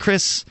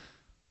 Chris,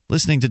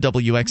 listening to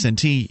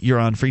WXNT, you're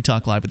on Free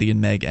Talk Live with Ian,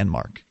 Meg, and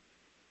Mark.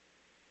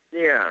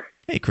 Yeah.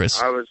 Hey,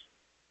 Chris.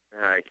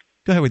 Hi.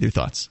 Go ahead with your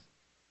thoughts.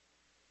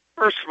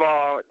 First of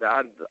all,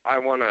 I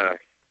want to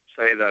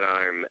say that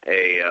I'm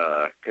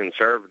a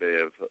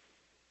conservative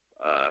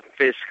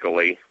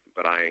fiscally,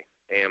 but I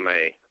am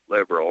a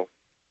liberal.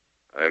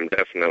 I'm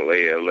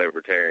definitely a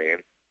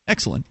libertarian.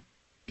 Excellent.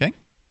 Okay.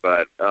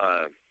 But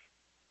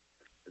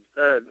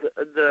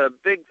the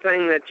big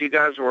thing that you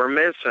guys were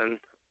missing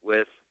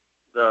with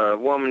the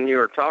woman you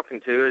were talking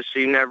to is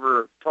she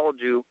never told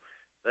you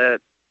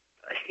that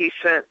he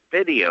sent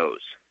videos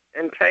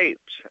and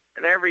tapes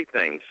and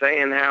everything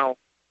saying how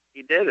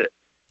he did it.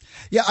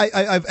 Yeah,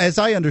 as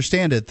I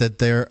understand it, that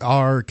there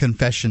are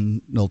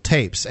confessional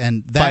tapes,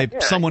 and that by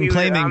someone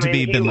claiming to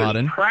be Bin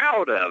Laden. He was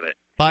proud of it.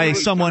 By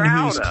someone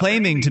who's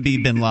claiming to be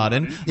Bin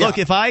Laden. Yeah. Look,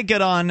 if I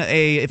get on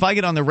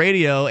the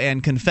radio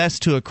and confess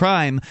to a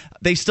crime,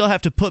 they still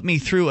have to put me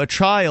through a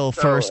trial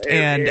first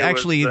and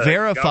actually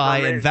verify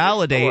and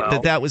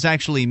validate that was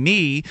actually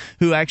me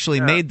who actually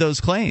made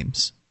those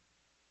claims.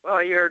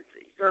 Well, you're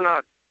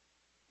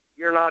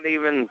not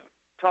even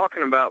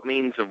talking about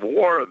means of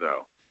war,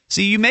 though.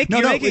 See, you're making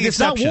it's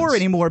not war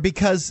anymore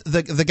because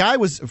the guy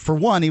was, for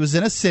one, he was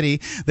in a city.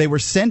 They were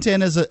sent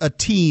in as a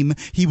team.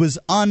 He was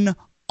unarmed.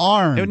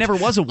 It never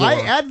was a war.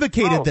 I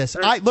advocated this.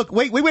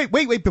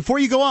 Wait, before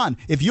you go on.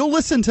 If you'll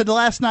listen to the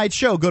last night's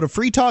show, go to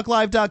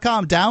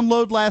freetalklive.com,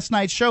 download last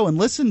night's show, and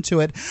listen to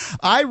it.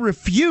 I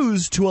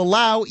refuse to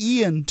allow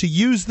Ian to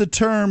use the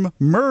term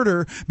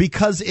murder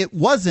because it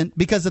wasn't,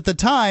 because at the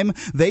time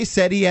they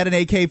said he had an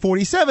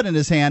AK-47 in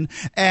his hand,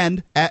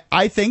 and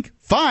I think,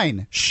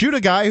 fine, shoot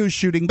a guy who's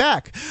shooting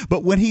back.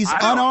 But when he's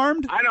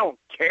unarmed... I don't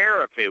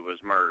care if it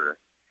was murder.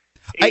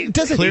 I'm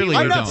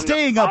not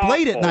staying up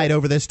late at night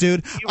over this,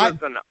 dude. He was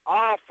an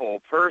awful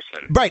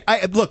person. Right.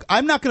 Look,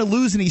 I'm not going to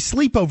lose any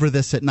sleep over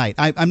this at night.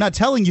 I'm not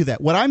telling you that.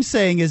 What I'm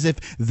saying is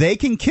if they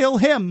can kill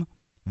him,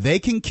 they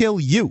can kill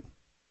you.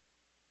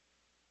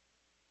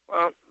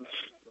 Well,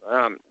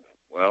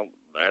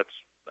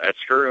 that's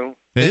true.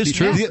 It is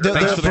true. The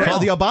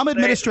Obama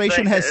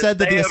administration has said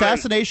that the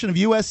assassination of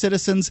U.S.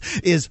 citizens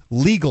is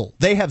legal.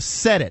 They have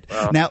said it.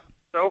 Now,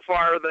 so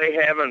far, they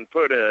haven't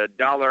put a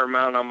dollar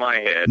amount on my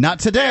head. Not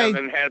today. They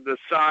haven't had the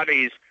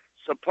Saudis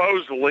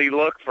supposedly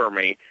look for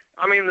me.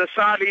 I mean, the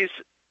Saudis,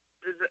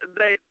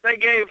 they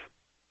gave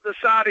the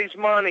Saudis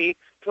money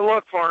to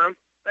look for him.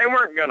 They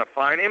weren't going to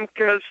find him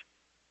because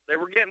they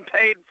were getting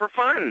paid for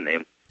finding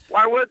him.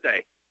 Why would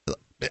they?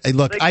 Hey,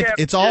 look,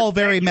 it's all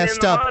very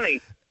messed up.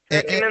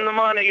 Taking in the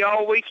money,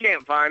 we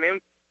can't find him.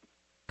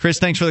 Chris,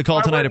 thanks for the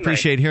call tonight.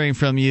 Appreciate hearing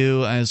from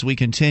you as we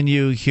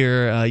continue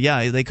here.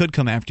 They could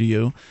come after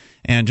you.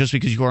 And just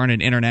because you aren't an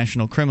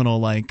international criminal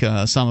like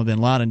Osama bin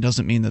Laden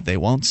doesn't mean that they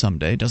won't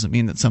someday. Doesn't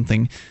mean that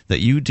something that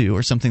you do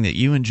or something that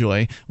you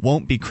enjoy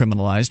won't be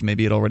criminalized.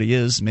 Maybe it already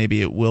is.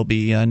 Maybe it will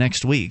be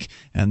next week.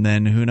 And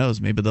then who knows?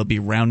 Maybe they'll be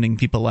rounding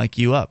people like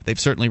you up. They've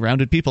certainly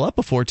rounded people up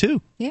before,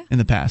 too, in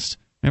the past.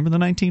 Remember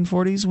the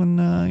 1940s when,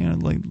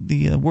 like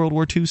the World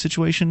War II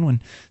situation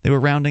when they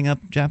were rounding up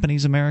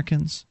Japanese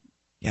Americans?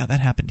 Yeah, that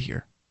happened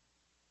here.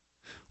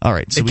 All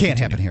right. So it can't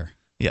happen here.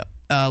 Yeah.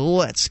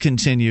 Let's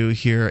continue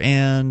here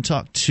and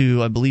talk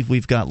to, I believe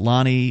we've got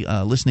Lonnie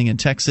listening in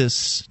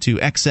Texas to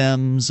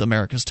XM's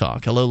America's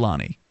Talk. Hello,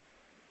 Lonnie.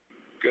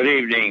 Good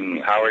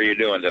evening. How are you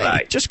doing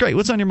tonight? Hey, just great.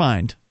 What's on your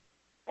mind?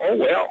 Oh,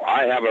 well,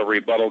 I have a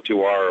rebuttal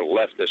to our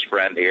leftist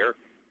friend here.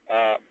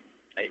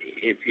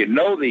 If you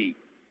know the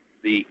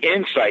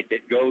insight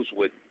that goes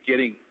with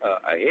getting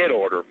a hit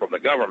order from the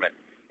government,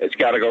 it's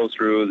got to go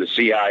through the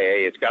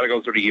CIA. It's got to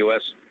go through the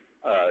U.S.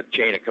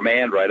 Chain of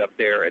command right up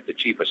there at the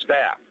chief of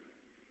staff.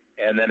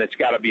 And then it's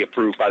got to be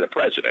approved by the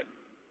president.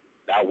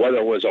 Now, whether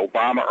it was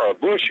Obama or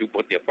Bush who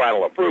put the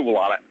final approval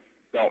on it,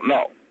 don't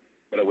know.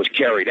 But it was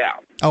carried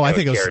out. Oh, I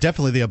think it was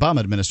definitely the Obama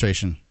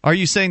administration. Are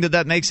you saying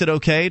that makes it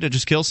okay to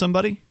just kill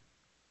somebody?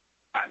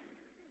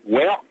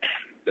 Well,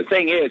 The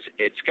thing is,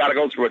 it's got to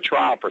go through a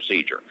trial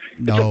procedure.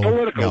 No, it's a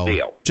political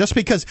deal. Just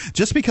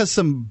because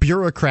some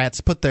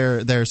bureaucrats put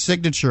their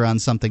signature on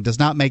something does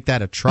not make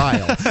that a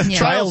trial.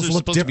 Trials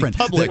look different.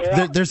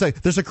 There's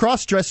a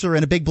cross-dresser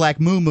and a big black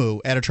moo-moo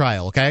at a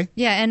trial, okay?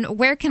 Yeah, and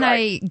where can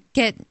I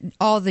get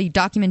all the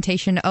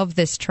documentation of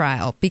this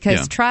trial?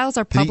 Because trials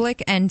are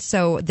public, and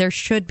so there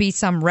should be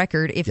some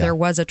record if there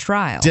was a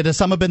trial. Did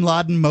Osama bin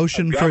Laden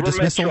motion for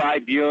dismissal?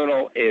 Government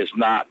tribunal is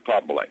not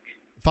public.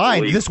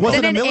 Fine, this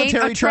wasn't a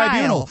military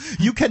tribunal.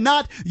 You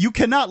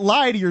cannot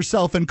lie to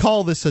yourself and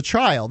call this a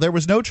trial. There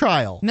was no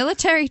trial.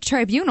 Military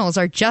tribunals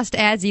are just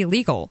as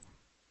illegal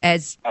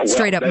as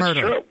straight-up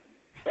murder. True.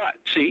 But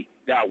see,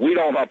 now we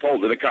don't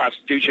uphold the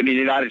Constitution of the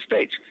United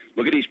States.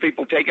 Look at these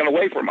people taken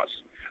away from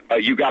us.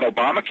 You got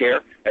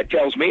Obamacare that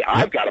tells me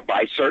I've got to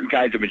buy certain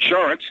kinds of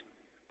insurance,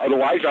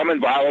 otherwise I'm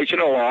in violation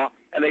of the law.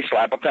 And they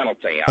slap a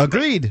penalty on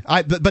Agreed.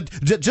 But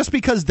just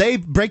because they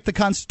break the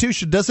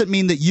Constitution doesn't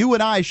mean that you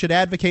and I should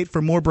advocate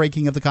for more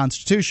breaking of the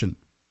Constitution.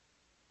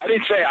 I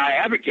didn't say I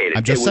advocated.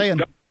 I'm just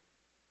saying.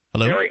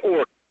 Hello?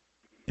 Order.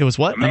 It was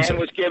what? The man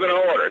was given an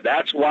order.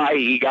 That's why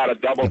he got a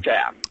double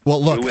tap.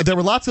 Well, look, there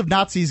were lots of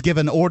Nazis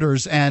given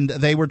orders, and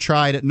they were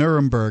tried at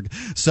Nuremberg.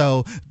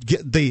 So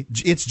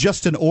it's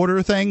just an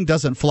order thing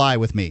doesn't fly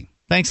with me.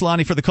 Thanks,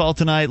 Lonnie, for the call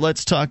tonight.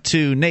 Let's talk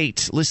to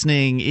Nate,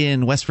 listening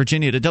in West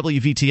Virginia to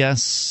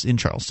WVTS in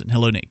Charleston.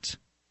 Hello, Nate.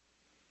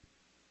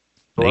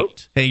 Hello?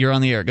 Nate. Hey, you're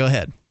on the air. Go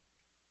ahead.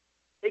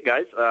 Hey,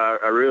 guys.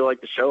 I really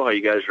like the show, how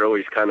you guys are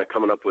always kind of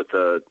coming up with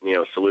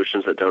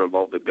solutions that don't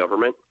involve the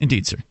government.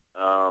 Indeed, sir.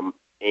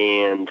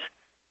 And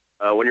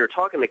when you were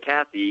talking to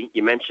Kathy,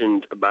 you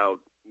mentioned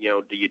about,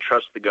 do you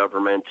trust the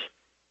government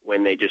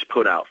when they just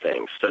put out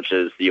things, such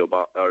as the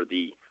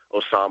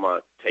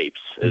Osama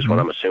tapes is what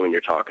I'm assuming you're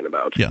talking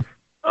about. Yeah.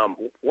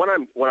 What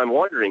I'm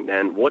wondering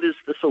then, what is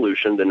the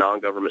solution, the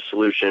non-government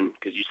solution?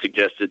 Because you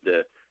suggested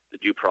the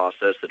due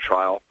process, the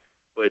trial.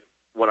 But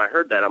when I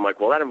heard that, I'm like,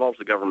 well, that involves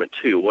the government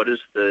too. What is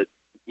the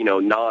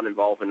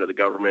non-involvement of the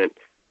government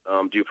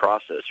due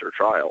process or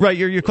trial? Right.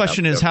 Your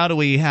question is, how do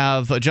we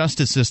have a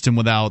justice system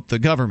without the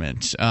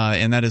government?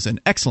 And that is an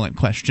excellent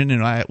question.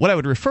 And what I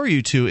would refer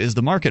you to is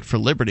The Market for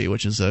Liberty,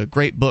 which is a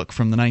great book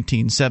from the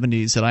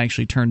 1970s that I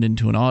actually turned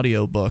into an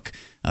audio book.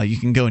 You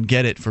can go and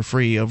get it for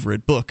free over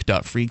at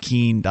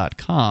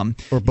book.freekeen.com.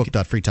 Or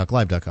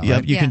book.freetalklive.com.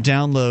 Yep, you can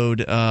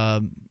download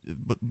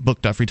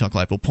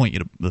book.freetalklive will point you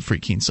to the Free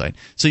Keen site.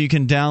 So you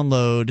can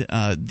download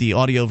the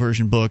audio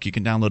version book. You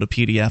can download a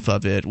PDF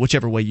of it,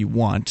 whichever way you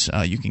want.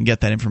 You can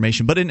get that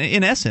information. But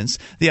in essence,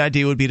 the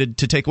idea would be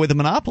to take away the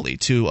monopoly,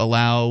 to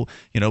allow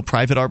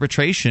private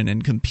arbitration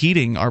and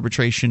competing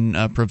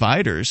arbitration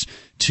providers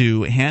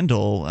to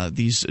handle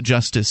these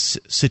justice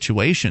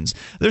situations.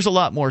 There's a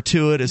lot more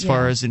to it as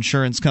far as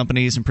insurance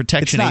companies and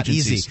protection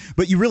agencies. It's not easy,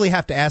 but you really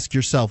have to ask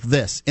yourself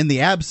this. In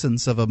the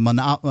absence of a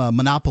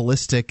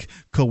monopolistic,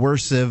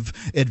 coercive,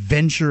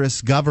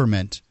 adventurous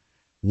government,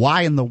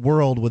 why in the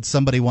world would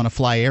somebody want to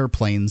fly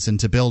airplanes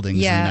into buildings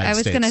in the United States?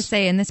 Yeah, I was going to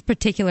say, in this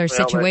particular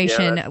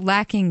situation,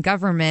 lacking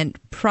government,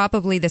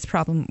 probably this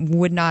problem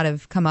would not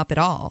have come up at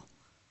all.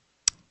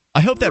 I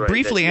hope that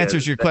briefly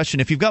answers your question.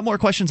 If you've got more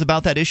questions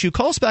about that issue,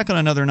 call us back on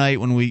another night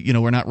when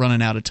we're not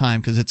running out of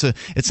time, because it's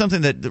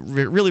something that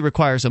really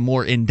requires a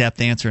more in-depth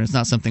answer, and it's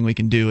not something we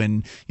can do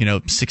in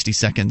 60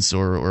 seconds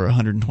or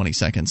 120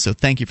 seconds. So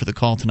thank you for the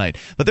call tonight.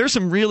 But there's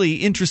some really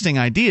interesting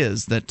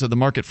ideas that the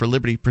Market for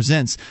Liberty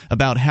presents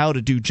about how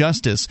to do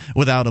justice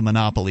without a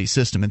monopoly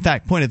system. In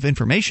fact, point of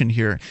information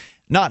here,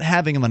 not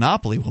having a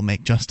monopoly will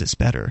make justice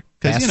better.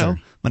 Because,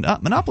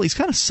 monopolies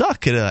kind of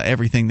suck at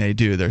everything they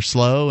do. They're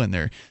slow, and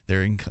they're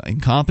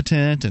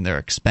incompetent, and they're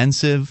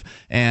expensive.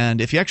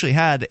 And if you actually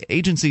had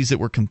agencies that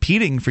were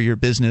competing for your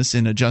business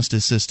in a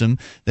justice system,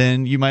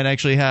 then you might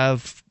actually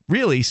have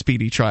really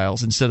speedy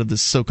trials instead of the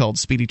so-called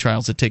speedy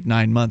trials that take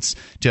 9 months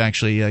to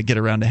actually get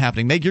around to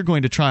happening. Meg, you're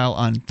going to trial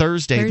on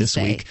Thursday this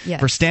week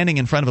for standing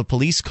in front of a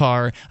police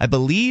car, I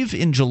believe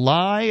in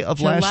July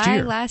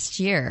last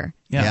year.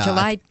 Yeah.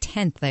 July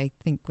 10th, I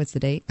think, was the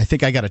date. I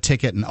think I got a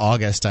ticket in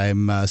August.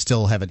 I'm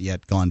still haven't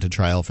yet gone to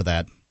trial for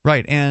that.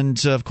 Right.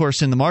 And, of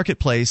course, in the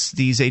marketplace,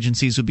 these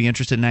agencies would be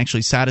interested in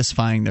actually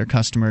satisfying their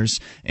customers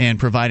and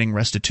providing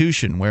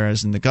restitution,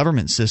 whereas in the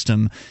government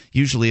system,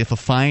 usually if a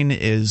fine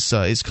is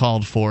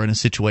called for in a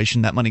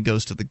situation, that money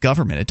goes to the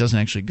government. It doesn't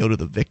actually go to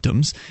the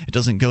victims. It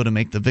doesn't go to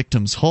make the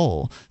victims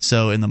whole.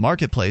 So in the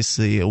marketplace,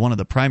 one of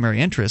the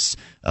primary interests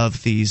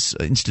of these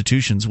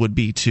institutions would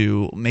be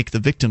to make the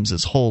victims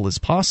as whole as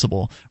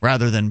possible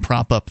rather than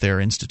prop up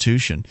their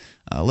institution.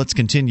 Let's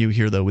continue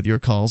here, though, with your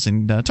calls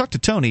and talk to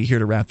Tony here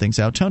to wrap things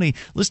out. Tony,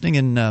 listening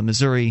in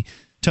Missouri.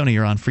 Tony,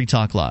 you're on Free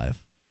Talk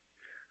Live.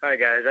 Hi,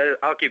 guys.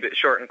 I'll keep it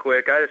short and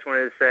quick. I just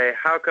wanted to say,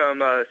 how come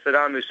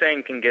Saddam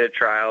Hussein can get a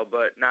trial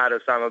but not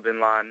Osama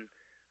bin Laden?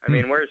 I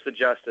mean, where's the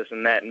justice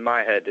in that? In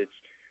my head,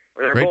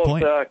 they're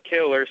both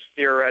killers,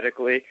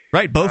 theoretically.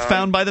 Right, both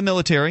found by the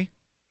military.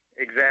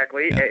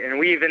 Exactly, and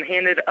we even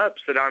handed up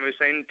Saddam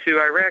Hussein to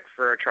Iraq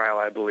for a trial,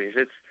 I believe.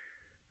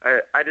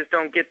 I just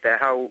don't get that,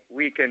 how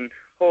we can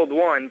hold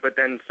one, but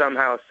then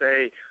somehow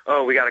say,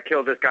 "Oh, we got to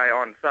kill this guy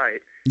on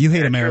site." You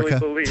hate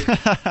America.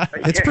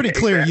 It's pretty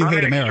clear you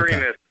hate America.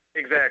 Extremist.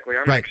 Exactly,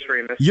 I'm an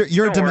extremist.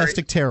 You're a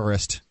domestic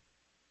terrorist.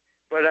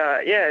 But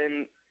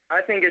and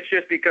I think it's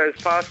just because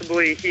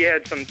possibly he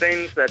had some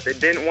things that they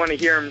didn't want to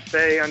hear him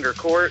say under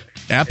court.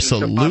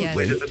 Absolutely.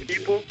 And to the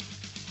people.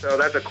 So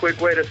that's a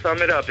quick way to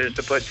sum it up, is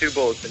to put 2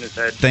 bullets in his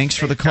head. Thanks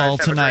for the call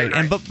tonight.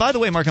 And but by the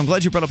way, Mark, I'm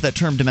glad you brought up that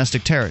term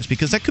domestic terrorist,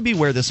 because that could be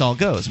where this all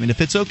goes. I mean, if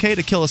it's okay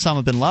to kill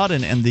Osama bin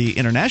Laden and the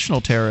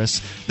international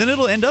terrorists, then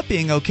it'll end up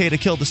being okay to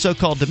kill the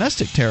so-called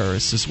domestic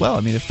terrorists as well.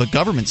 I mean, if the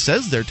government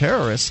says they're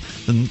terrorists,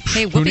 then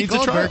hey, who Whoopi needs a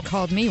trial? Goldberg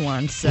called me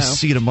once. So. We'll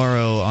see you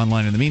tomorrow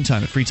online in the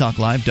meantime at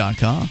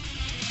freetalklive.com.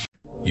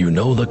 You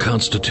know the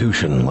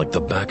Constitution like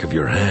the back of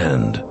your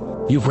hand.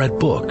 You've read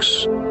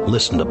books,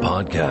 listened to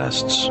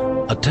podcasts,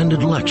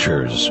 attended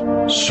lectures,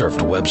 surfed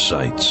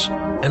websites,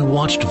 and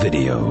watched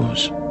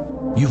videos.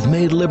 You've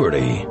made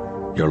liberty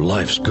your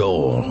life's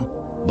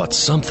goal, but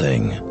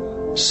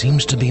something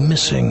seems to be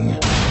missing.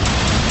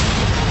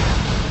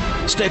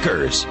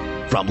 Stickers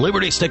from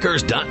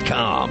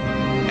LibertyStickers.com.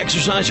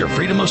 Exercise your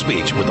freedom of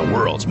speech with the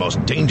world's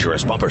most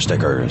dangerous bumper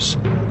stickers.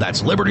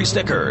 That's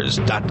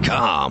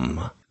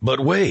LibertyStickers.com. But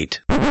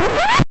wait.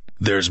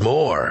 There's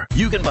more.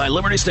 You can buy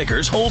Liberty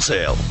Stickers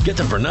wholesale. Get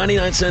them for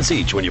 99 cents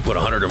each when you put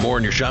 100 or more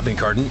in your shopping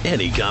cart in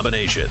any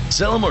combination.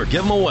 Sell them or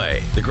give them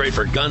away. They're great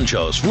for gun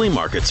shows, flea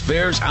markets,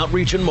 fairs,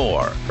 outreach, and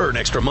more. Earn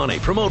extra money,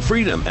 promote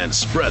freedom, and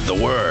spread the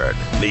word.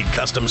 Need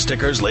custom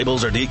stickers,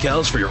 labels, or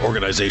decals for your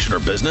organization or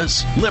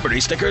business? Liberty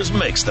Stickers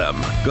makes them.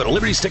 Go to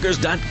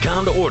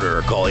LibertyStickers.com to order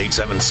or call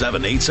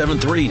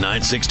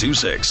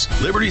 877-873-9626.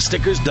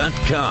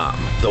 LibertyStickers.com.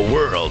 The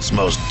world's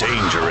most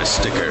dangerous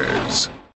stickers.